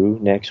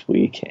TBU next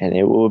week, and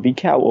it will be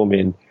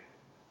Catwoman.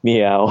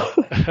 Meow.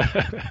 You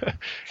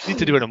need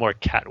to do it in a more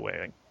cat way.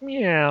 Like,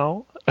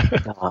 meow.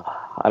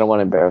 I don't want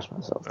to embarrass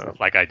myself.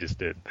 Like I just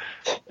did.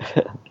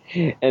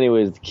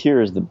 Anyways, the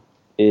Cure is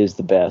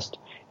the best,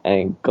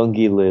 and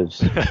Gungi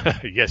lives.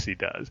 Yes, he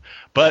does.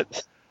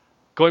 But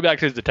going back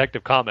to his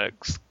Detective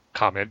Comics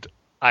comment,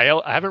 I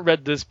haven't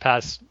read this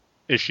past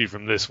issue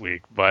from this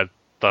week, but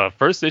the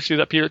first issue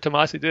that Peter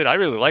Tomasi did, I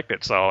really liked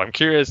it. So I'm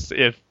curious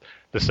if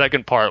the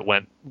second part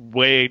went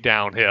way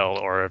downhill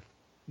or if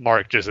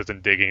Mark just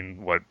isn't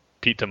digging what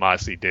Pete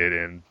Tomasi did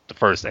in the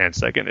first and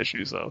second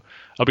issue. So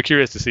I'll be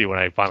curious to see when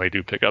I finally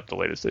do pick up the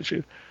latest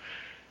issue.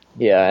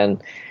 Yeah,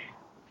 and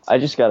I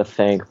just got to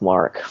thank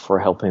Mark for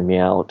helping me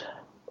out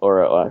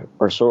or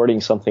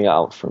sorting something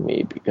out for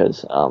me,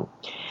 because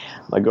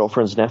my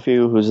girlfriend's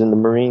nephew, who's in the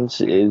Marines,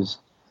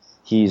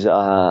 he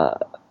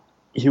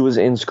was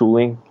in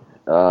schooling.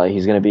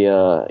 He's gonna be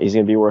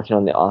working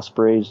on the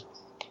Ospreys,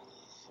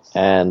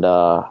 and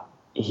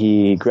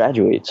he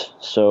graduates.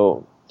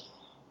 So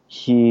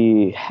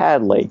he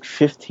had like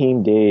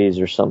 15 days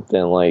or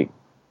something, like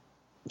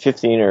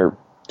 15 or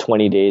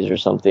 20 days or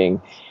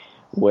something,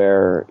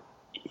 where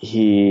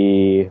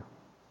he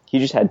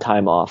just had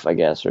time off, I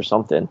guess, or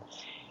something,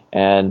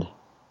 and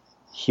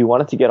he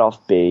wanted to get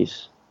off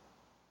base,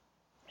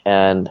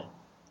 and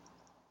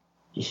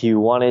he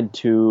wanted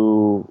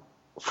to.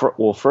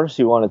 First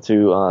he wanted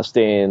to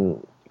stay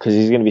in, because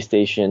he's going to be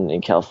stationed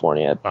in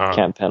California at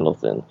Camp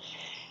Pendleton,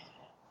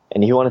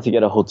 and he wanted to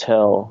get a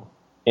hotel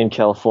in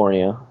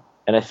California,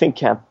 and I think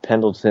Camp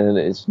Pendleton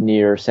is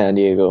near San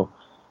Diego,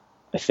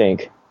 I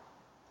think,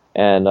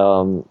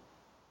 and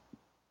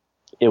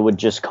it would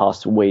just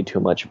cost way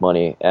too much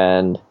money,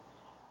 and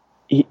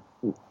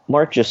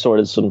Mark just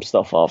sorted some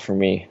stuff out for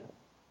me,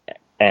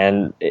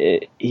 and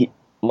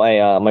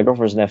my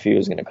girlfriend's nephew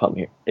is going to come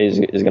here, is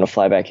going to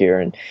fly back here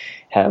and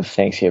have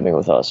Thanksgiving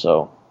with us.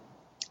 So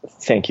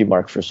thank you,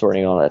 Mark, for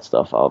sorting all that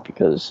stuff out,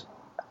 because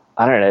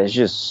I don't know, it's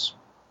just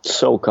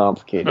so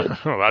complicated.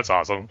 Oh, that's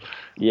awesome.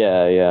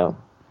 Yeah.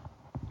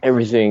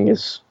 Everything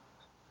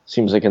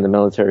seems like in the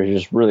military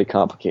is just really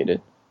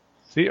complicated.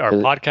 See, our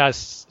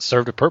podcast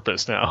served a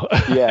purpose now.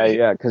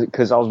 yeah,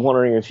 because I was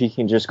wondering if he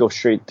can just go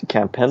straight to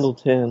Camp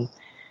Pendleton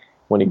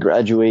when he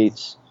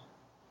graduates.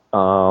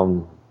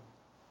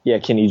 Yeah,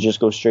 can you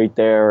just go straight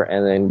there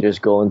and then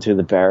just go into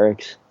the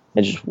barracks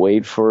and just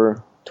wait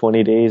for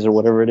 20 days or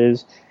whatever it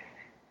is?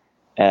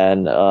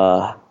 And,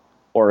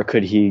 or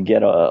could he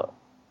get a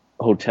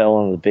hotel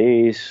on the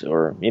base,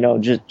 or,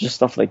 just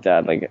stuff like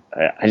that? Like,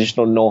 I just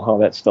don't know how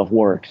that stuff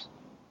works,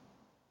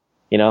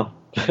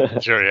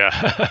 Sure,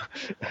 yeah.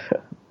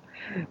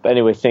 But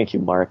anyway, thank you,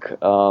 Mark.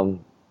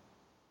 And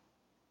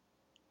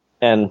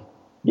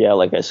yeah,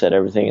 like I said,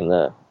 everything in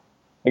the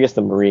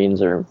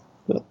Marines or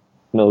the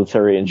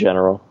military in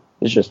general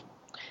is just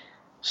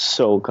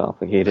so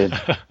complicated.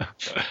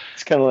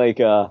 It's kind of like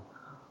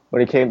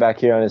when he came back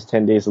here on his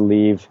 10 days of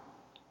leave,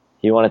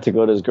 he wanted to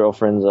go to his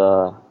girlfriend's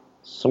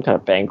some kind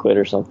of banquet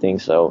or something,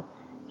 so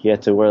he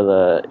wanted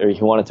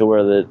to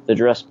wear the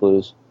dress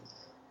blues,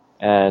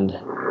 and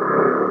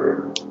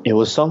it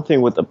was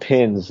something with the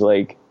pins.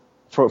 Like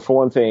for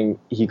one thing,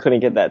 he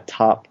couldn't get the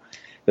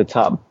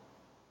top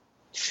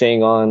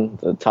thing on,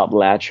 the top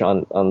latch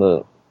on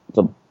the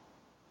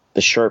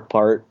shirt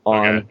part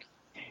on. Okay.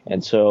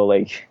 And so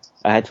like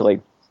I had to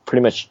like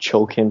pretty much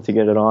choke him to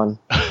get it on.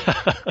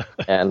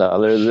 And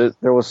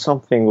there was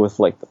something with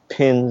like the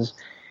pins,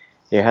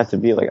 it had to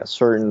be like a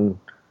certain,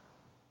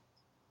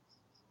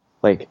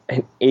 like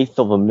an eighth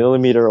of a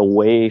millimeter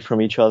away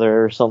from each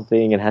other or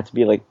something. It had to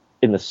be like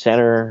in the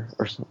center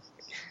or something.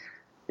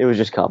 It was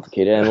just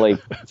complicated. And like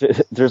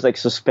there's like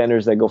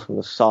suspenders that go from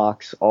the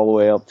socks all the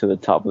way up to the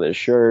top of the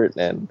shirt,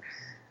 and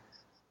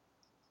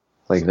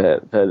like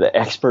the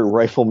expert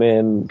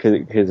rifleman,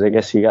 because I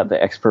guess he got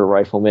the expert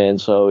rifleman,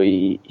 so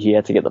he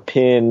had to get the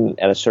pin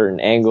at a certain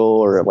angle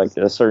or like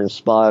at a certain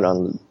spot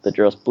on the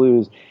Dress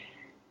Blues.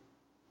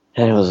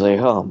 And it was like,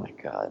 oh my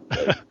god.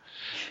 Like,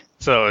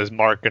 so is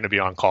Mark going to be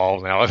on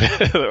call now?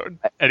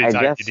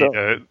 Anytime you need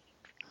a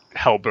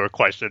help or a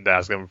question to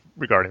ask him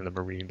regarding the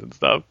Marines and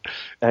stuff.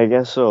 I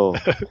guess so.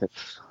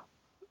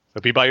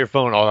 So be by your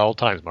phone all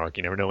times, Mark.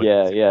 You never know when.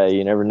 Yeah.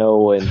 You never know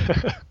when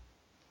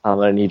I'm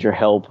gonna need your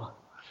help.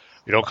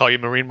 We don't call you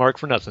Marine Mark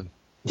for nothing.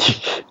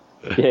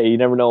 Yeah, you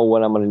never know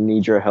when I'm gonna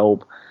need your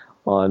help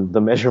on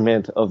the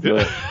measurement of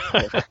the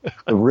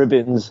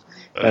ribbons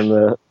and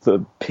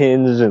the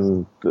pins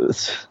and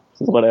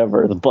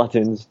the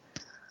buttons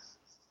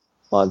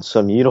on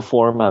some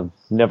uniform I've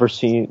never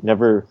seen,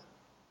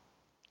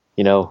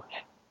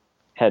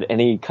 had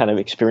any kind of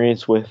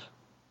experience with.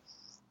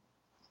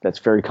 That's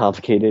very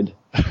complicated.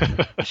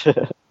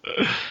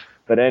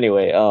 But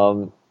anyway,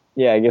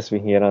 I guess we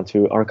can get on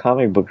to our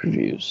comic book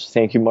reviews.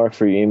 Thank you, Mark,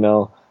 for your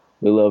email.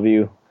 We love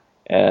you.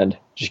 And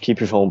just keep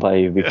your phone by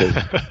you because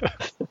I'm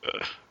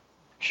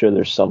sure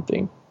there's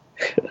something.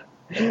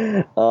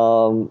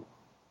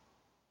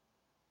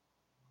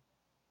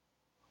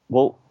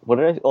 Well, what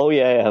did I... Oh,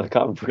 yeah, the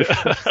comic book reviews.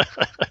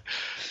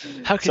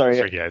 How can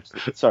you forget?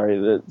 Sorry,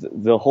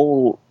 the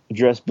whole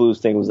Dress Blues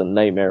thing was a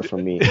nightmare for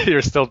me.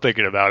 You're still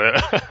thinking about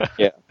it.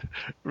 Yeah.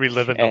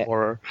 Reliving the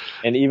horror.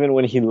 And even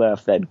when he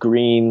left, that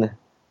green,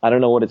 I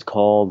don't know what it's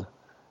called.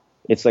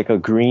 It's like a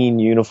green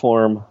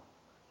uniform.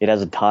 It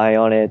has a tie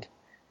on it.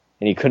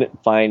 And he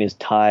couldn't find his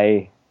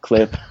tie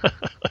clip.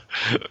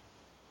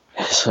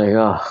 It's like,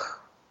 oh.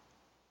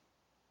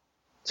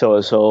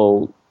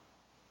 So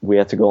we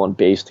had to go on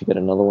base to get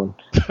another one.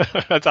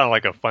 That sounded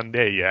like a fun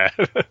day, yeah.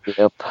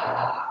 Yep.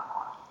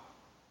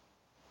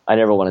 I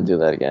never want to do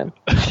that again.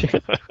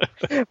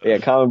 Yeah,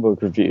 comic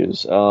book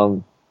reviews.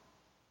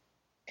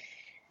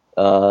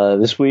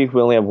 This week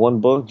we only have one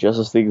book,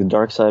 Justice League: The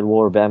Dark Side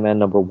War, Batman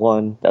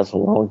 #1. That's a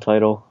long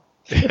title.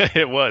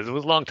 It was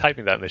long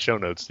typing that in the show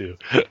notes too.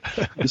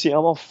 You see, I'm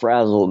all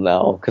frazzled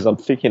now because I'm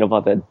thinking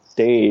about that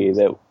day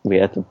that we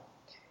had to.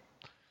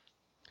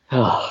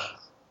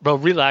 Bro,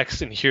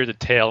 relax and hear the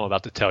tale I'm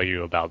about to tell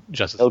you about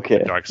Justice League: The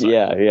Dark Side.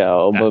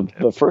 Yeah.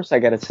 But first I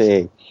gotta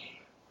say,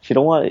 if you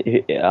don't want,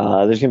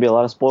 there's gonna be a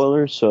lot of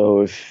spoilers.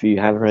 So if you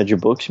haven't read your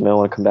books, you might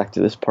want to come back to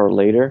this part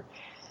later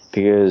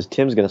because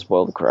Tim's gonna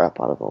spoil the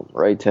crap out of them,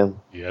 right, Tim?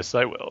 Yes,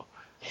 I will.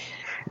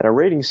 And our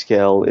rating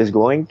scale is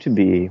going to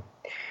be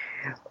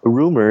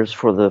rumors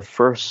for the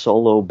first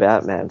solo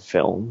Batman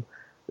film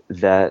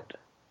that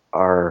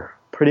are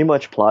pretty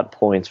much plot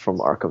points from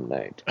Arkham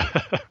Knight.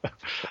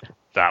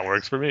 That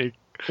works for me.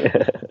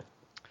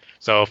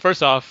 So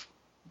first off,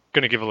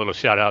 going to give a little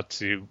shout out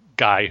to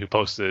Guy who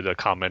posted a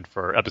comment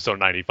for episode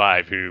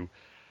 95 who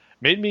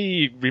made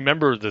me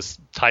remember this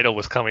title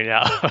was coming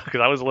out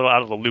because I was a little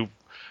out of the loop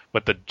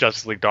with the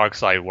Justice League Dark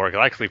Side work.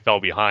 I actually fell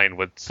behind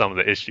with some of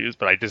the issues,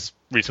 but I just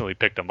recently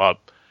picked them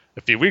up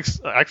a few weeks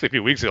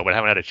ago, but I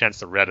haven't had a chance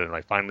to read it, and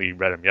I finally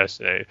read them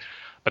yesterday.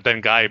 But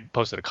then Guy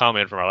posted a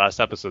comment from our last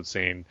episode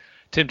saying,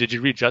 Tim, did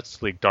you read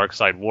Justice League Dark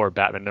Side War,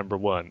 Batman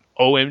 #1?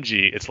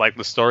 OMG, it's like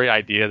the story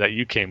idea that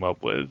you came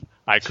up with.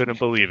 I couldn't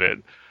believe it.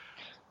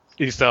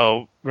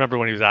 So, remember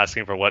when he was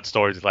asking for what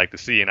stories he'd like to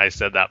see, and I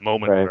said that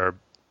moment where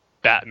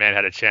Batman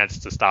had a chance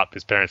to stop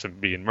his parents from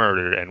being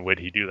murdered, and would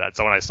he do that?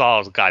 So when I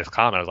saw this guy's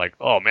comment, I was like,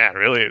 oh man,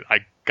 really? I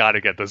gotta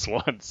get this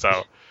one.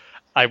 So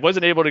I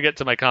wasn't able to get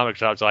to my comic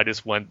shop, so I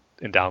just went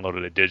and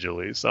downloaded it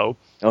digitally. So,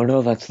 oh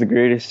no, that's the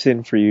greatest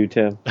sin for you,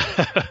 Tim.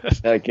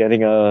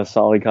 Getting a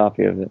solid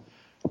copy of it,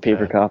 a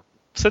paper copy.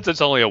 Since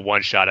it's only a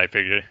one shot, I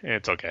figured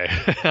it's okay.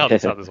 I'll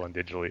just have this one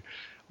digitally.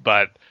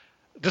 But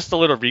just a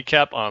little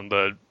recap on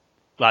the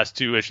last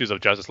two issues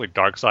of Justice League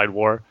Dark Side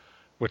War,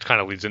 which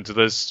kind of leads into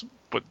this.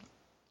 But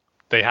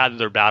they had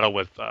their battle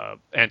with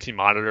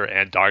Anti-Monitor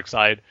and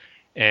Darkseid,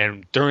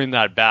 and during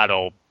that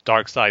battle,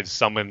 Darkseid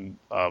summoned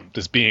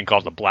this being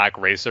called the Black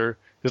Racer.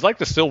 He's like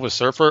the Silver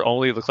Surfer,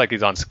 only it looks like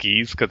he's on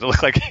skis because it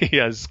looks like he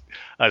has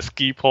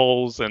ski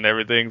poles and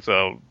everything.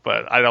 So,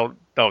 but I don't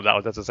know if that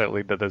was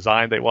necessarily the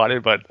design they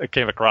wanted, but it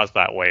came across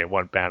that way in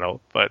one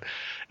panel. But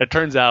it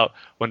turns out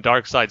when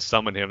Darkseid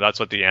summoned him, that's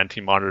what the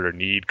Anti-Monitor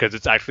need because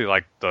it's actually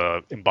like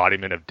the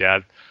embodiment of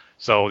death.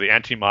 So the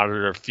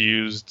Anti-Monitor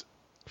fused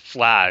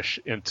Flash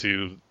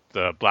into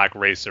the Black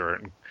Racer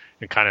and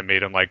kind of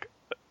made him like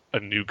a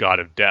new god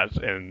of death,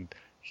 and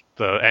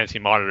the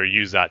Anti-Monitor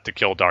used that to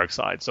kill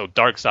Darkseid. So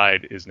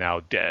Darkseid is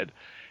now dead.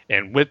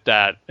 And with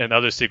that and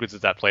other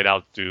sequences that played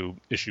out through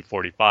issue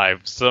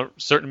 45,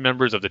 certain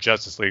members of the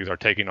Justice League are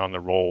taking on the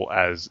role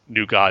as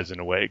new gods in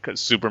a way, because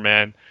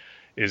Superman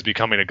is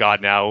becoming a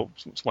god now.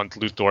 Once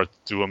Luthor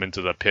threw him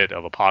into the pit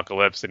of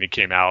Apocalypse and he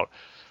came out,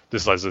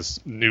 this as this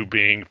new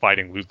being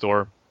fighting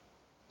Luthor.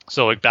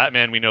 So like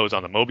Batman we know is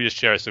on the Mobius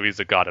chair, so he's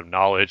the god of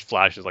knowledge.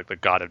 Flash is like the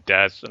god of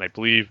death, and I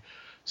believe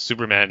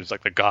Superman is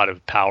like the god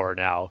of power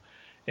now.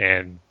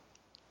 And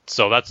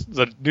so that's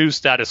the new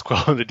status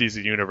quo in the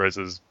DC universe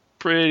is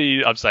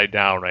pretty upside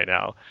down right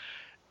now.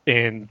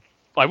 And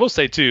I will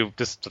say too,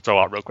 just to throw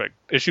out real quick,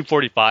 issue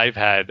 45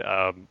 had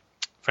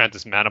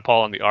Francis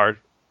Manapul on the art.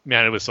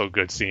 Man, it was so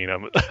good seeing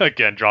him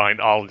again drawing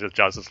all of the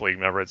Justice League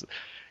members.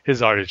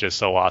 His art is just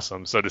so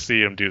awesome. So to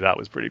see him do that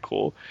was pretty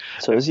cool.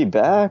 So is he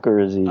back or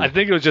is he? I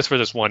think it was just for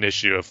this one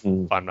issue, if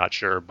I'm not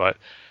sure. But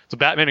so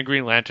Batman and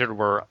Green Lantern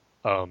were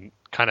kind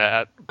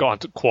of gone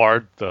to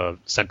Quard, the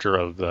center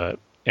of the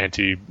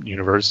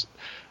anti-universe.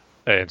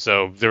 And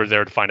so they were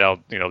there to find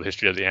out, the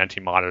history of the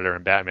Anti-Monitor,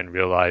 and Batman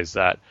realized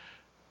that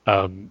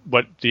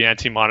what the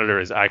Anti-Monitor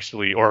is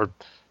actually, or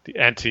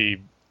the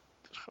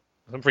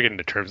I'm forgetting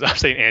the terms. I'm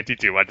saying anti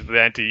too much.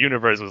 The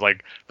anti-universe was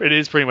like, it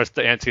is pretty much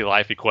the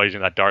anti-life equation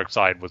that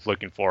Darkseid was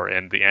looking for,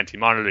 and the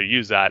Anti-Monitor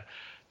used that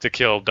to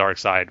kill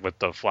Darkseid with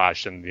the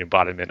Flash and the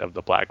embodiment of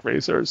the Black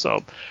Racer.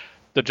 So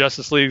the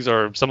Justice Leagues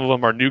some of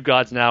them are new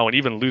gods now, and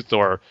even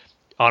Luthor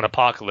on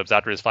Apocalypse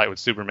after his fight with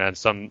Superman,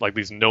 some like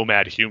these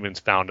nomad humans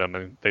found him,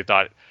 and they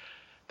thought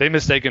they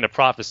mistaken a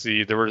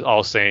prophecy. They were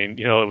all saying,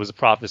 it was a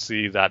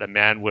prophecy that a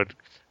man would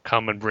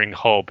come and bring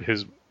hope.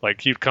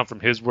 He'd come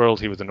from his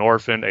world. He was an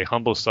orphan, a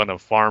humble son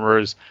of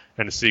farmers,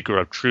 and a seeker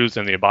of truth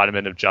and the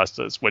embodiment of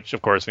justice, which,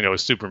 of course, we know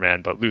is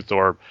Superman, but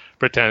Luthor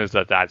pretends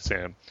that that's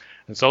him.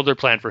 And so their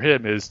plan for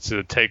him is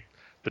to take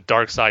the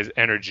Darkseid's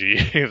energy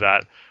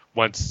that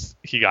once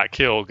he got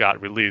killed,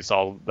 got released,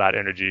 all that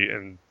energy,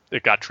 and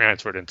it got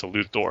transferred into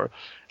Luthor.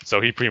 So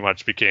he pretty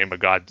much became a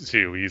god,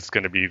 too. He's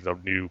going to be the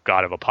new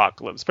god of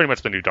Apocalypse, pretty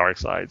much the new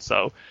Darkseid.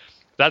 So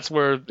that's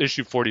where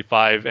issue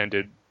 45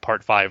 ended,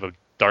 part 5 of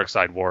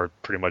Darkseid War,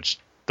 pretty much.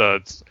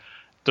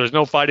 There's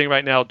no fighting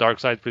right now.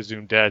 Darkseid's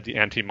presumed dead. The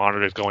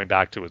Anti-Monitor is going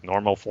back to his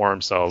normal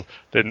form. So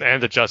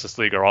and the Justice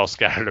League are all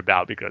scattered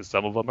about because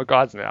some of them are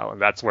gods now,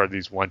 and that's where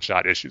these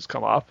one-shot issues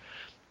come off.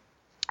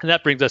 And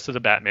that brings us to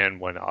the Batman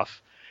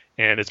one-off,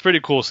 and it's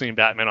pretty cool seeing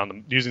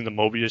Batman using the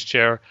Mobius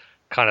chair,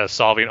 kind of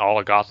solving all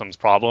of Gotham's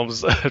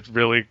problems.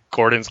 Really,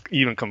 Gordon's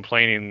even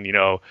complaining,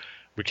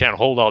 we can't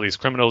hold all these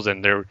criminals,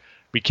 and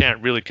we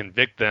can't really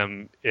convict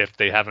them if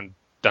they haven't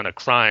done a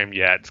crime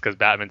yet, because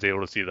Batman's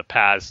able to see the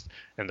past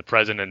and the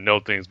present and know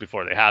things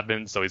before they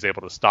happen, so he's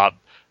able to stop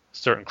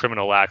certain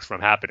criminal acts from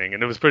happening.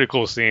 And it was pretty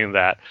cool seeing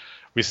that.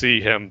 We see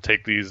him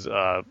take these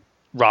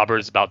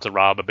robbers about to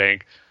rob a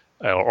bank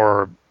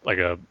or like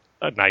a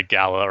night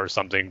gala or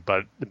something,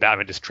 but the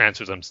Batman just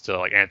transfers them to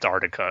like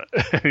Antarctica.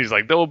 He's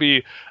like, there will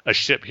be a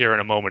ship here in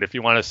a moment. If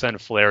you want to send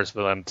flares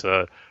for them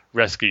to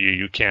rescue you,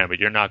 you can, but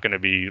you're not going to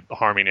be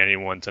harming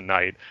anyone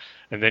tonight.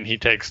 And then he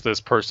takes this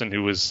person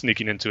who was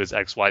sneaking into his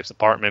ex-wife's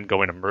apartment,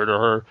 going to murder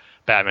her.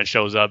 Batman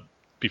shows up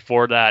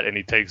before that, and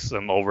he takes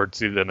them over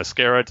to the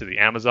Mascara, to the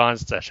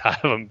Amazons, to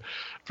have them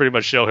pretty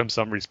much show him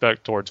some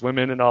respect towards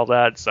women and all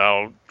that.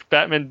 So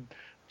Batman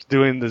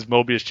doing this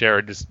Mobius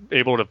chair, just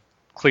able to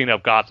clean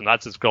up Gotham.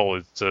 That's his goal,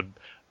 is to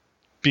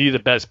be the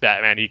best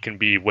Batman he can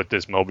be with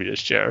this Mobius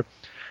chair.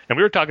 And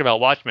we were talking about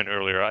Watchmen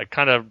earlier.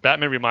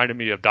 Batman reminded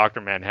me of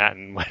Dr.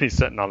 Manhattan when he's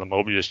sitting on the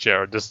Mobius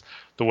chair, just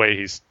the way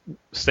he's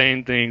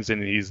saying things,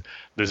 and he's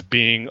this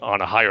being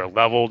on a higher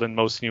level than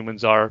most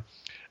humans are.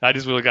 I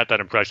just really got that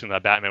impression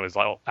that Batman was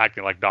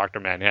acting like Dr.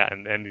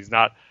 Manhattan, and he's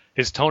not.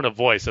 His tone of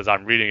voice, as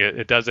I'm reading it,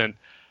 it doesn't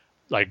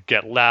like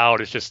get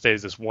loud. It just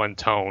stays this one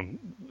tone,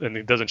 and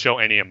it doesn't show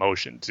any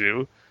emotion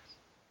too.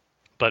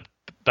 But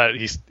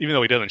he's, even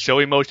though he doesn't show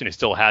emotion, he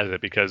still has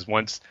it, because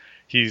once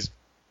he's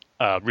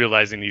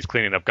realizing he's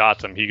cleaning up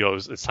Gotham, he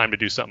goes, it's time to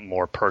do something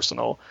more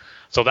personal.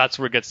 So that's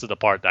where it gets to the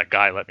part that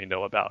Guy let me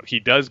know about. He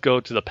does go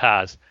to the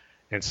past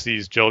and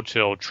sees Joe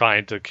Chill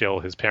trying to kill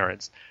his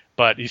parents,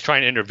 but he's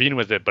trying to intervene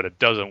with it, but it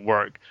doesn't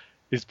work.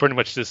 He's pretty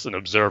much just an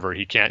observer.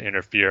 He can't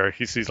interfere.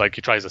 He sees,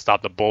 he tries to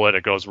stop the bullet,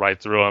 it goes right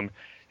through him.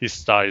 He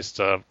tries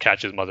to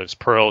catch his mother's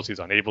pearls, he's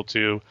unable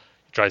to.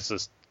 He tries to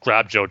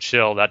grab Joe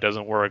Chill, that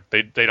doesn't work.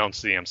 They don't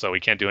see him, so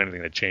he can't do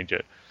anything to change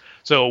it.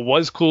 So it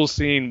was cool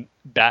seeing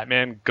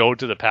Batman go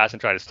to the past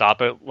and try to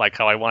stop it, like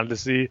how I wanted to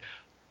see.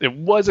 It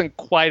wasn't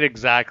quite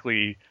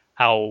exactly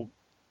how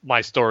my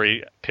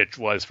story pitch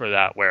was for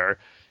that, where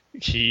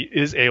he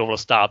is able to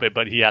stop it,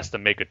 but he has to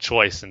make a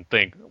choice and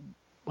think,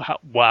 how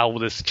will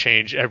this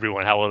change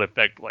everyone? How will it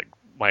affect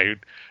my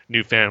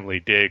new family,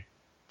 Dick,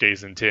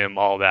 Jason, Tim,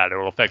 all that? It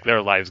will affect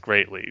their lives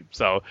greatly.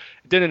 So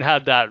it didn't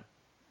have that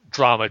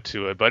drama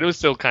to it, but it was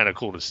still kind of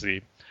cool to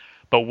see.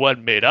 But what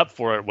made up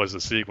for it was the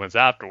sequence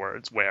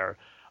afterwards, where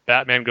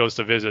Batman goes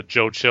to visit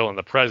Joe Chill in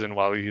the present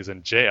while he's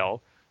in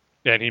jail,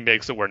 and he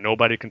makes it where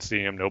nobody can see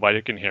him,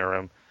 nobody can hear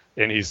him,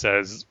 and he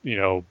says,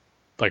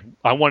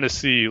 I want to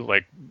see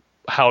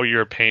how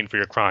you're paying for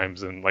your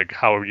crimes and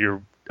how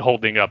you're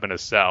holding up in a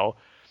cell.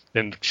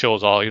 And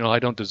Chill's all, I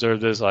don't deserve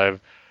this.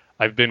 I've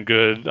been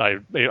good.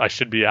 I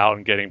should be out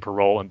and getting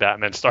parole. And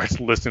Batman starts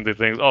listening to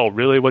things. Oh,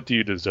 really? What do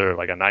you deserve?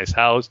 Like a nice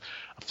house,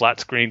 a flat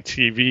screen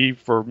TV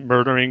for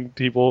murdering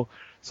people?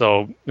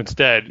 So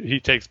instead, he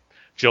takes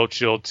Joe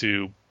Chill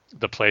to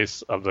the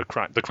place of the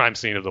crime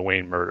scene of the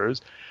Wayne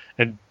murders.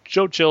 And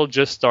Joe Chill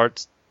just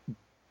starts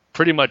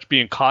pretty much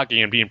being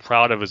cocky and being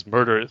proud of his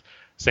murders.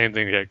 Same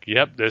thing, like,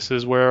 yep, this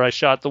is where I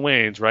shot the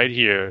Waynes, right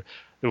here.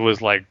 It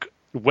was like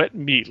wet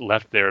meat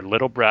left there,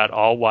 little Brad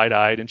all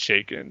wide-eyed and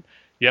shaken.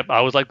 Yep,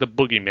 I was like the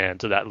boogeyman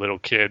to that little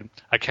kid.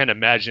 I can't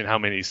imagine how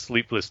many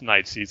sleepless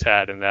nights he's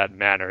had in that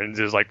manner. And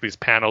there's like these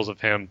panels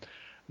of him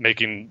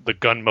making the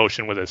gun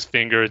motion with his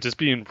fingers, just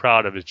being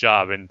proud of his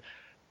job. And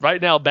right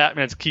now,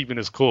 Batman's keeping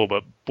his cool,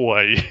 but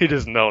boy, he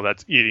doesn't know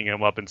that's eating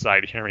him up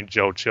inside hearing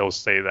Joe Chill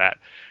say that.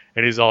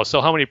 And he's all,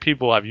 so how many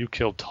people have you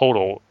killed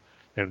total?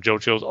 And Joe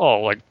Chill's,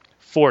 like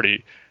 40.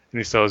 And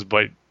he says,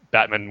 but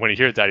Batman, when he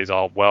hears that, he's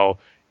all, well,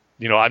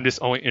 I'm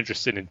just only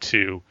interested in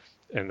 2.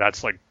 And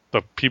that's like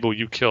the people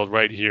you killed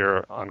right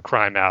here on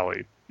Crime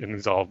Alley. And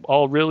he's all,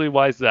 oh, really?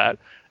 Why is that?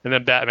 And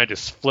then Batman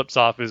just flips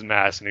off his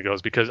mask and he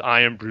goes, because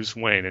I am Bruce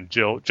Wayne. And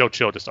Joe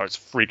Chill just starts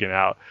freaking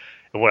out.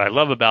 And what I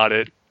love about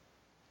it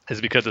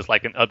is because it's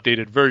like an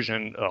updated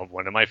version of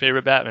one of my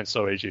favorite Batman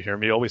stories you hear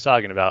me always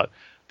talking about,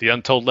 The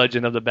Untold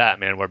Legend of the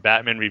Batman, where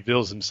Batman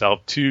reveals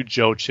himself to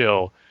Joe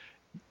Chill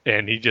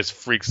and he just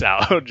freaks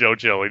out. Joe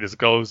Chill, he just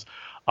goes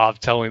off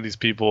telling these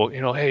people,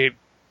 hey,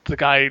 the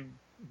guy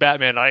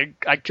Batman,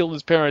 I killed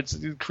his parents,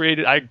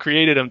 I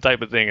created him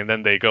type of thing, and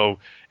then they go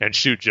and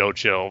shoot Joe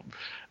Chill.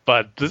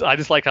 But I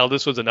just like how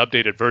this was an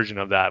updated version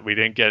of that. We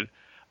didn't get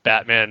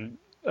Batman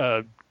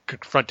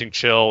confronting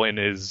Chill in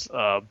his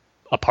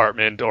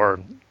apartment or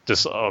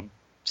this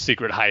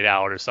secret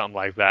hideout or something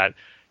like that.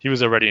 He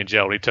was already in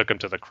jail. He took him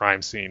to the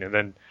crime scene, and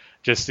then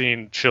just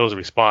seeing Chill's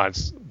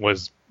response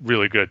was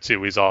really good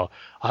too. He's all,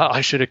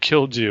 I should have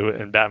killed you,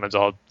 and Batman's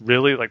all,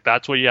 really? Like,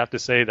 that's what you have to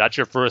say? That's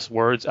your first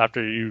words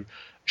after you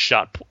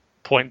shot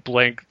point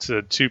blank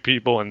to 2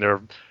 people and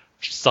their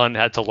son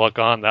had to look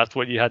on? That's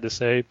what you had to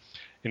say?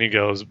 And he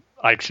goes,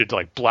 I should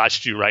like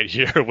blast you right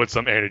here with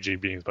some energy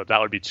beams, but that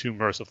would be too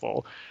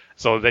merciful.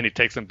 So then he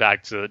takes him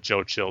back to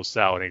Joe Chill's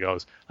cell and he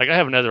goes, like, I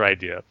have another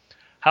idea.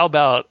 How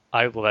about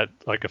I let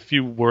like a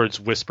few words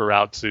whisper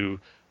out to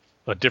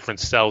different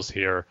cells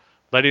here,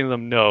 letting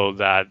them know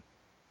that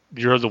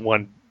you're the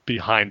one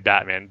behind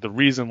Batman. The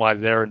reason why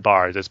they're in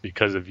bars is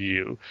because of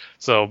you.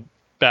 So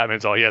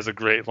Batman's all, he has a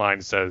great line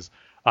that says,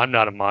 I'm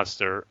not a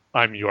monster,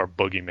 I'm your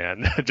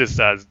boogeyman, just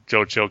as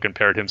Joe Chill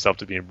compared himself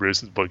to being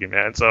Bruce's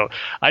boogeyman. So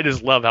I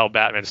just love how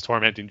Batman's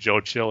tormenting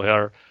Joe Chill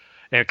here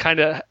and kind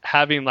of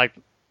having like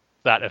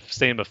that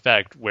same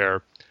effect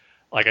where,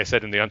 like I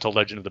said, in The Untold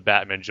Legend of the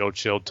Batman, Joe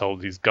Chill told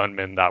these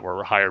gunmen that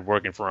were hired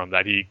working for him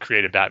that he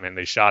created Batman.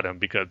 They shot him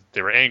because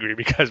they were angry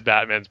because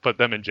Batman's put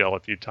them in jail a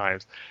few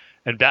times.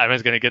 And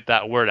Batman's going to get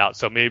that word out.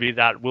 So maybe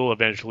that will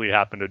eventually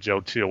happen to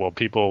Joe Chill. Well,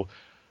 people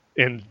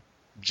in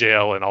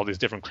jail and all these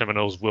different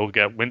criminals will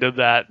get wind of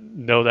that,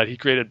 know that he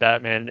created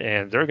Batman,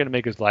 and they're going to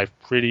make his life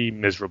pretty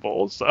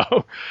miserable.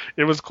 So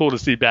it was cool to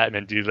see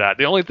Batman do that.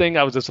 The only thing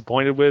I was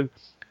disappointed with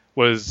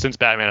was, since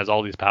Batman has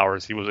all these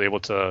powers, he was able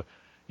to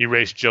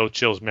erase Joe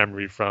Chill's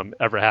memory from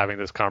ever having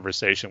this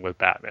conversation with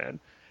Batman.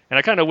 And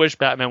I kind of wish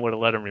Batman would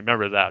have let him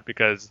remember that,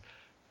 because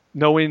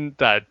knowing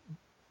that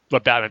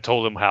what Batman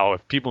told him, how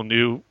if people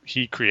knew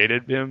he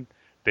created him,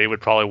 they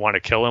would probably want to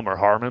kill him or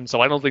harm him. So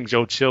I don't think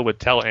Joe Chill would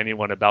tell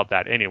anyone about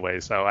that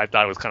anyway. So I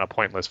thought it was kind of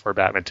pointless for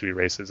Batman to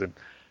erase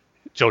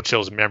Joe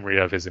Chill's memory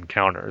of his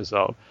encounter.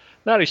 So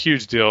not a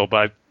huge deal,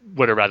 but I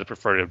would have rather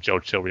preferred if Joe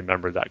Chill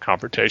remembered that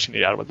confrontation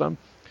he had with them.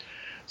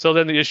 So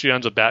then the issue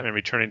ends with Batman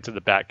returning to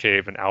the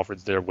Batcave, and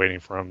Alfred's there waiting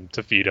for him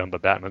to feed him.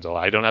 But Batman's all,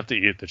 I don't have to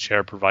eat. The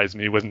chair provides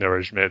me with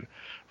nourishment.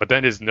 But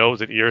then his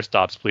nose and ear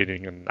stops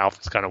bleeding, and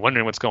Alfred's kind of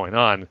wondering what's going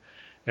on.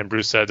 And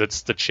Bruce says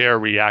it's the chair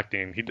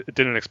reacting. He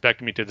didn't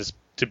expect me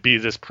to be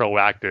this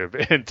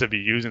proactive and to be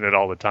using it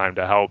all the time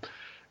to help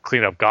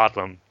clean up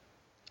Gotham.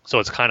 So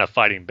it's kind of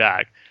fighting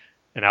back.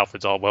 And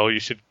Alfred's all, well, you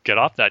should get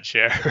off that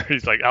chair.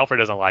 He's like, Alfred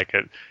doesn't like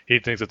it. He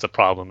thinks it's a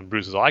problem. And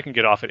Bruce is all, I can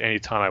get off it any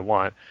time I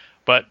want.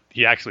 But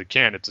he actually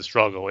can't. It's a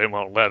struggle. It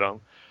won't let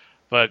him.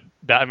 But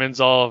Batman's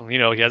all, he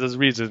has his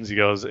reasons. He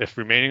goes, if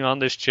remaining on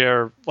this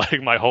chair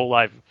like my whole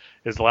life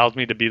allows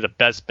me to be the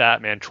best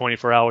Batman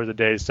 24 hours a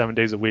day, 7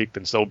 days a week,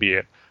 then so be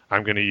it.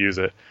 I'm going to use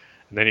it.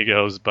 And then he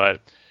goes,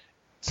 but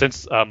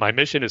since my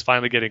mission is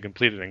finally getting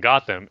completed in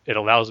Gotham, it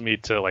allows me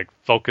to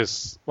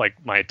focus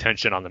my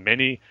attention on the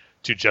many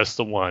to just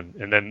the one.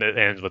 And then it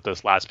ends with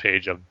this last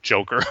page of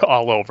Joker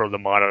all over the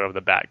monitor of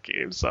the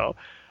Batcave. So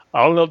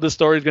I don't know if this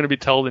story is going to be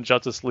told in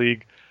Justice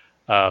League,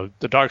 the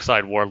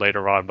Darkseid War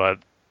later on, but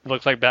it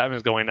looks like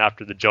Batman's going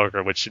after the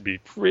Joker, which should be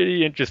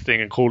pretty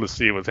interesting and cool to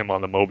see with him on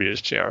the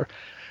Mobius chair.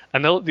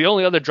 And the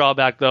only other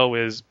drawback, though,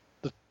 is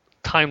the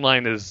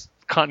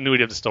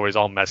continuity of the story is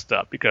all messed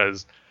up,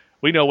 because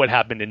we know what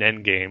happened in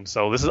Endgame.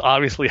 So this is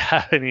obviously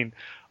happening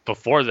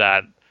before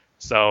that.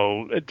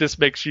 So it just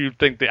makes you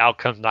think the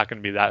outcome's not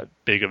going to be that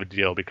big of a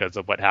deal because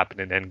of what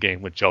happened in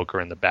Endgame with Joker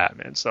and the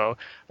Batman. So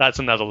that's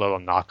another little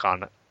knock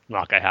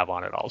I have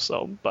on it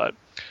also. But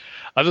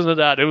Other than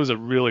that, it was a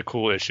really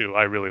cool issue.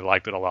 I really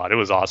liked it a lot. It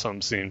was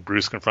awesome seeing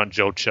Bruce confront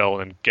Joe Chill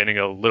and getting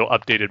a little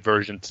updated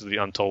version to the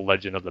Untold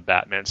Legend of the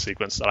Batman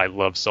sequence that I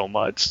love so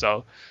much.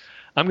 So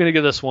I'm going to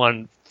give this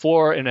one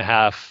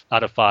 4.5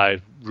 out of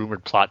 5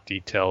 rumored plot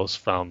details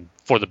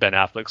for the Ben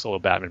Affleck solo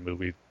Batman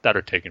movie that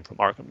are taken from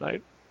Arkham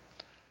Knight.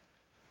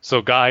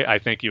 So, Guy, I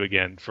thank you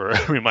again for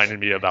reminding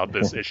me about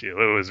this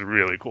issue. It was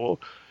really cool.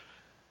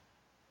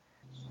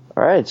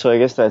 All right, so I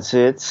guess that's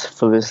it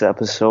for this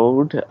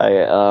episode.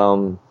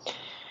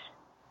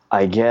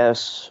 I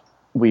guess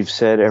we've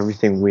said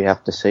everything we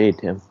have to say,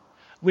 Tim.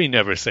 We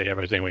never say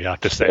everything we have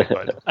to say,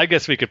 but I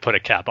guess we could put a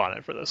cap on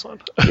it for this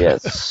one.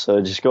 Yes, so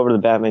just go over to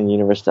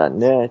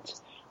thebatmanuniverse.net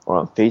or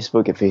on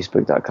Facebook at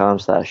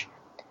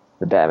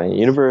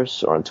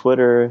facebook.com/thebatmanuniverse or on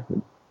Twitter.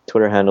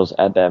 Twitter handle's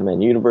at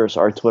BatmanUniverse.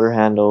 Our Twitter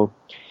handle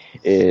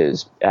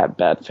is at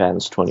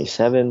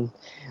BatFans27.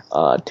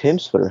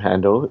 Tim's Twitter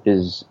handle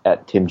is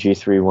at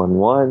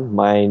TimG311.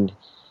 Mine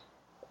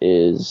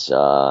is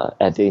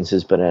at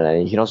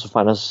DaneSysBanana. You can also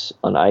find us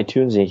on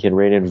iTunes, and you can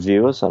rate and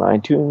review us on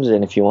iTunes.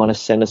 And if you want to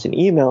send us an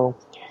email,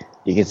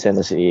 you can send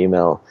us an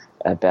email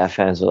at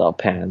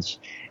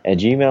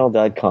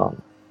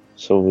batfanswithoutpants@gmail.com.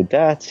 So with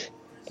that,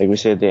 like we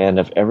say at the end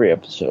of every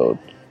episode,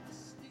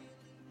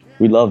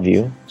 we love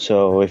you.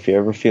 So if you're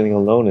ever feeling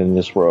alone in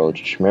this world,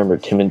 just remember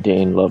Tim and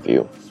Dane love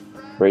you.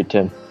 Right,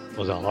 Tim?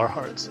 With all our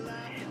hearts.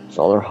 With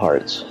all our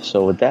hearts.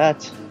 So with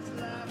that,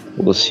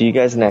 we'll see you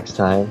guys next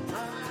time.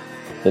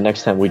 The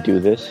next time we do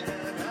this.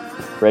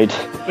 Right?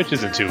 Which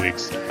is in 2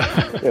 weeks.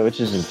 Yeah, which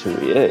is in 2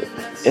 weeks.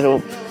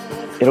 It'll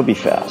be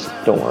fast.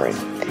 Don't worry.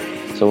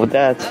 So with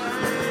that,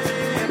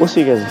 we'll see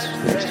you guys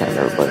next time,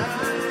 everybody.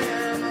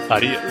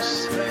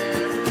 Adios.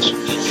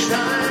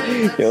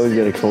 You always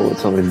gotta come up with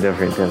something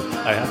different, Tim.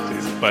 I have to,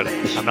 but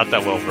I'm not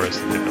that well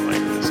versed in different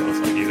languages, so it's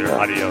like either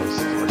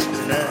adios or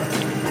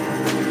something.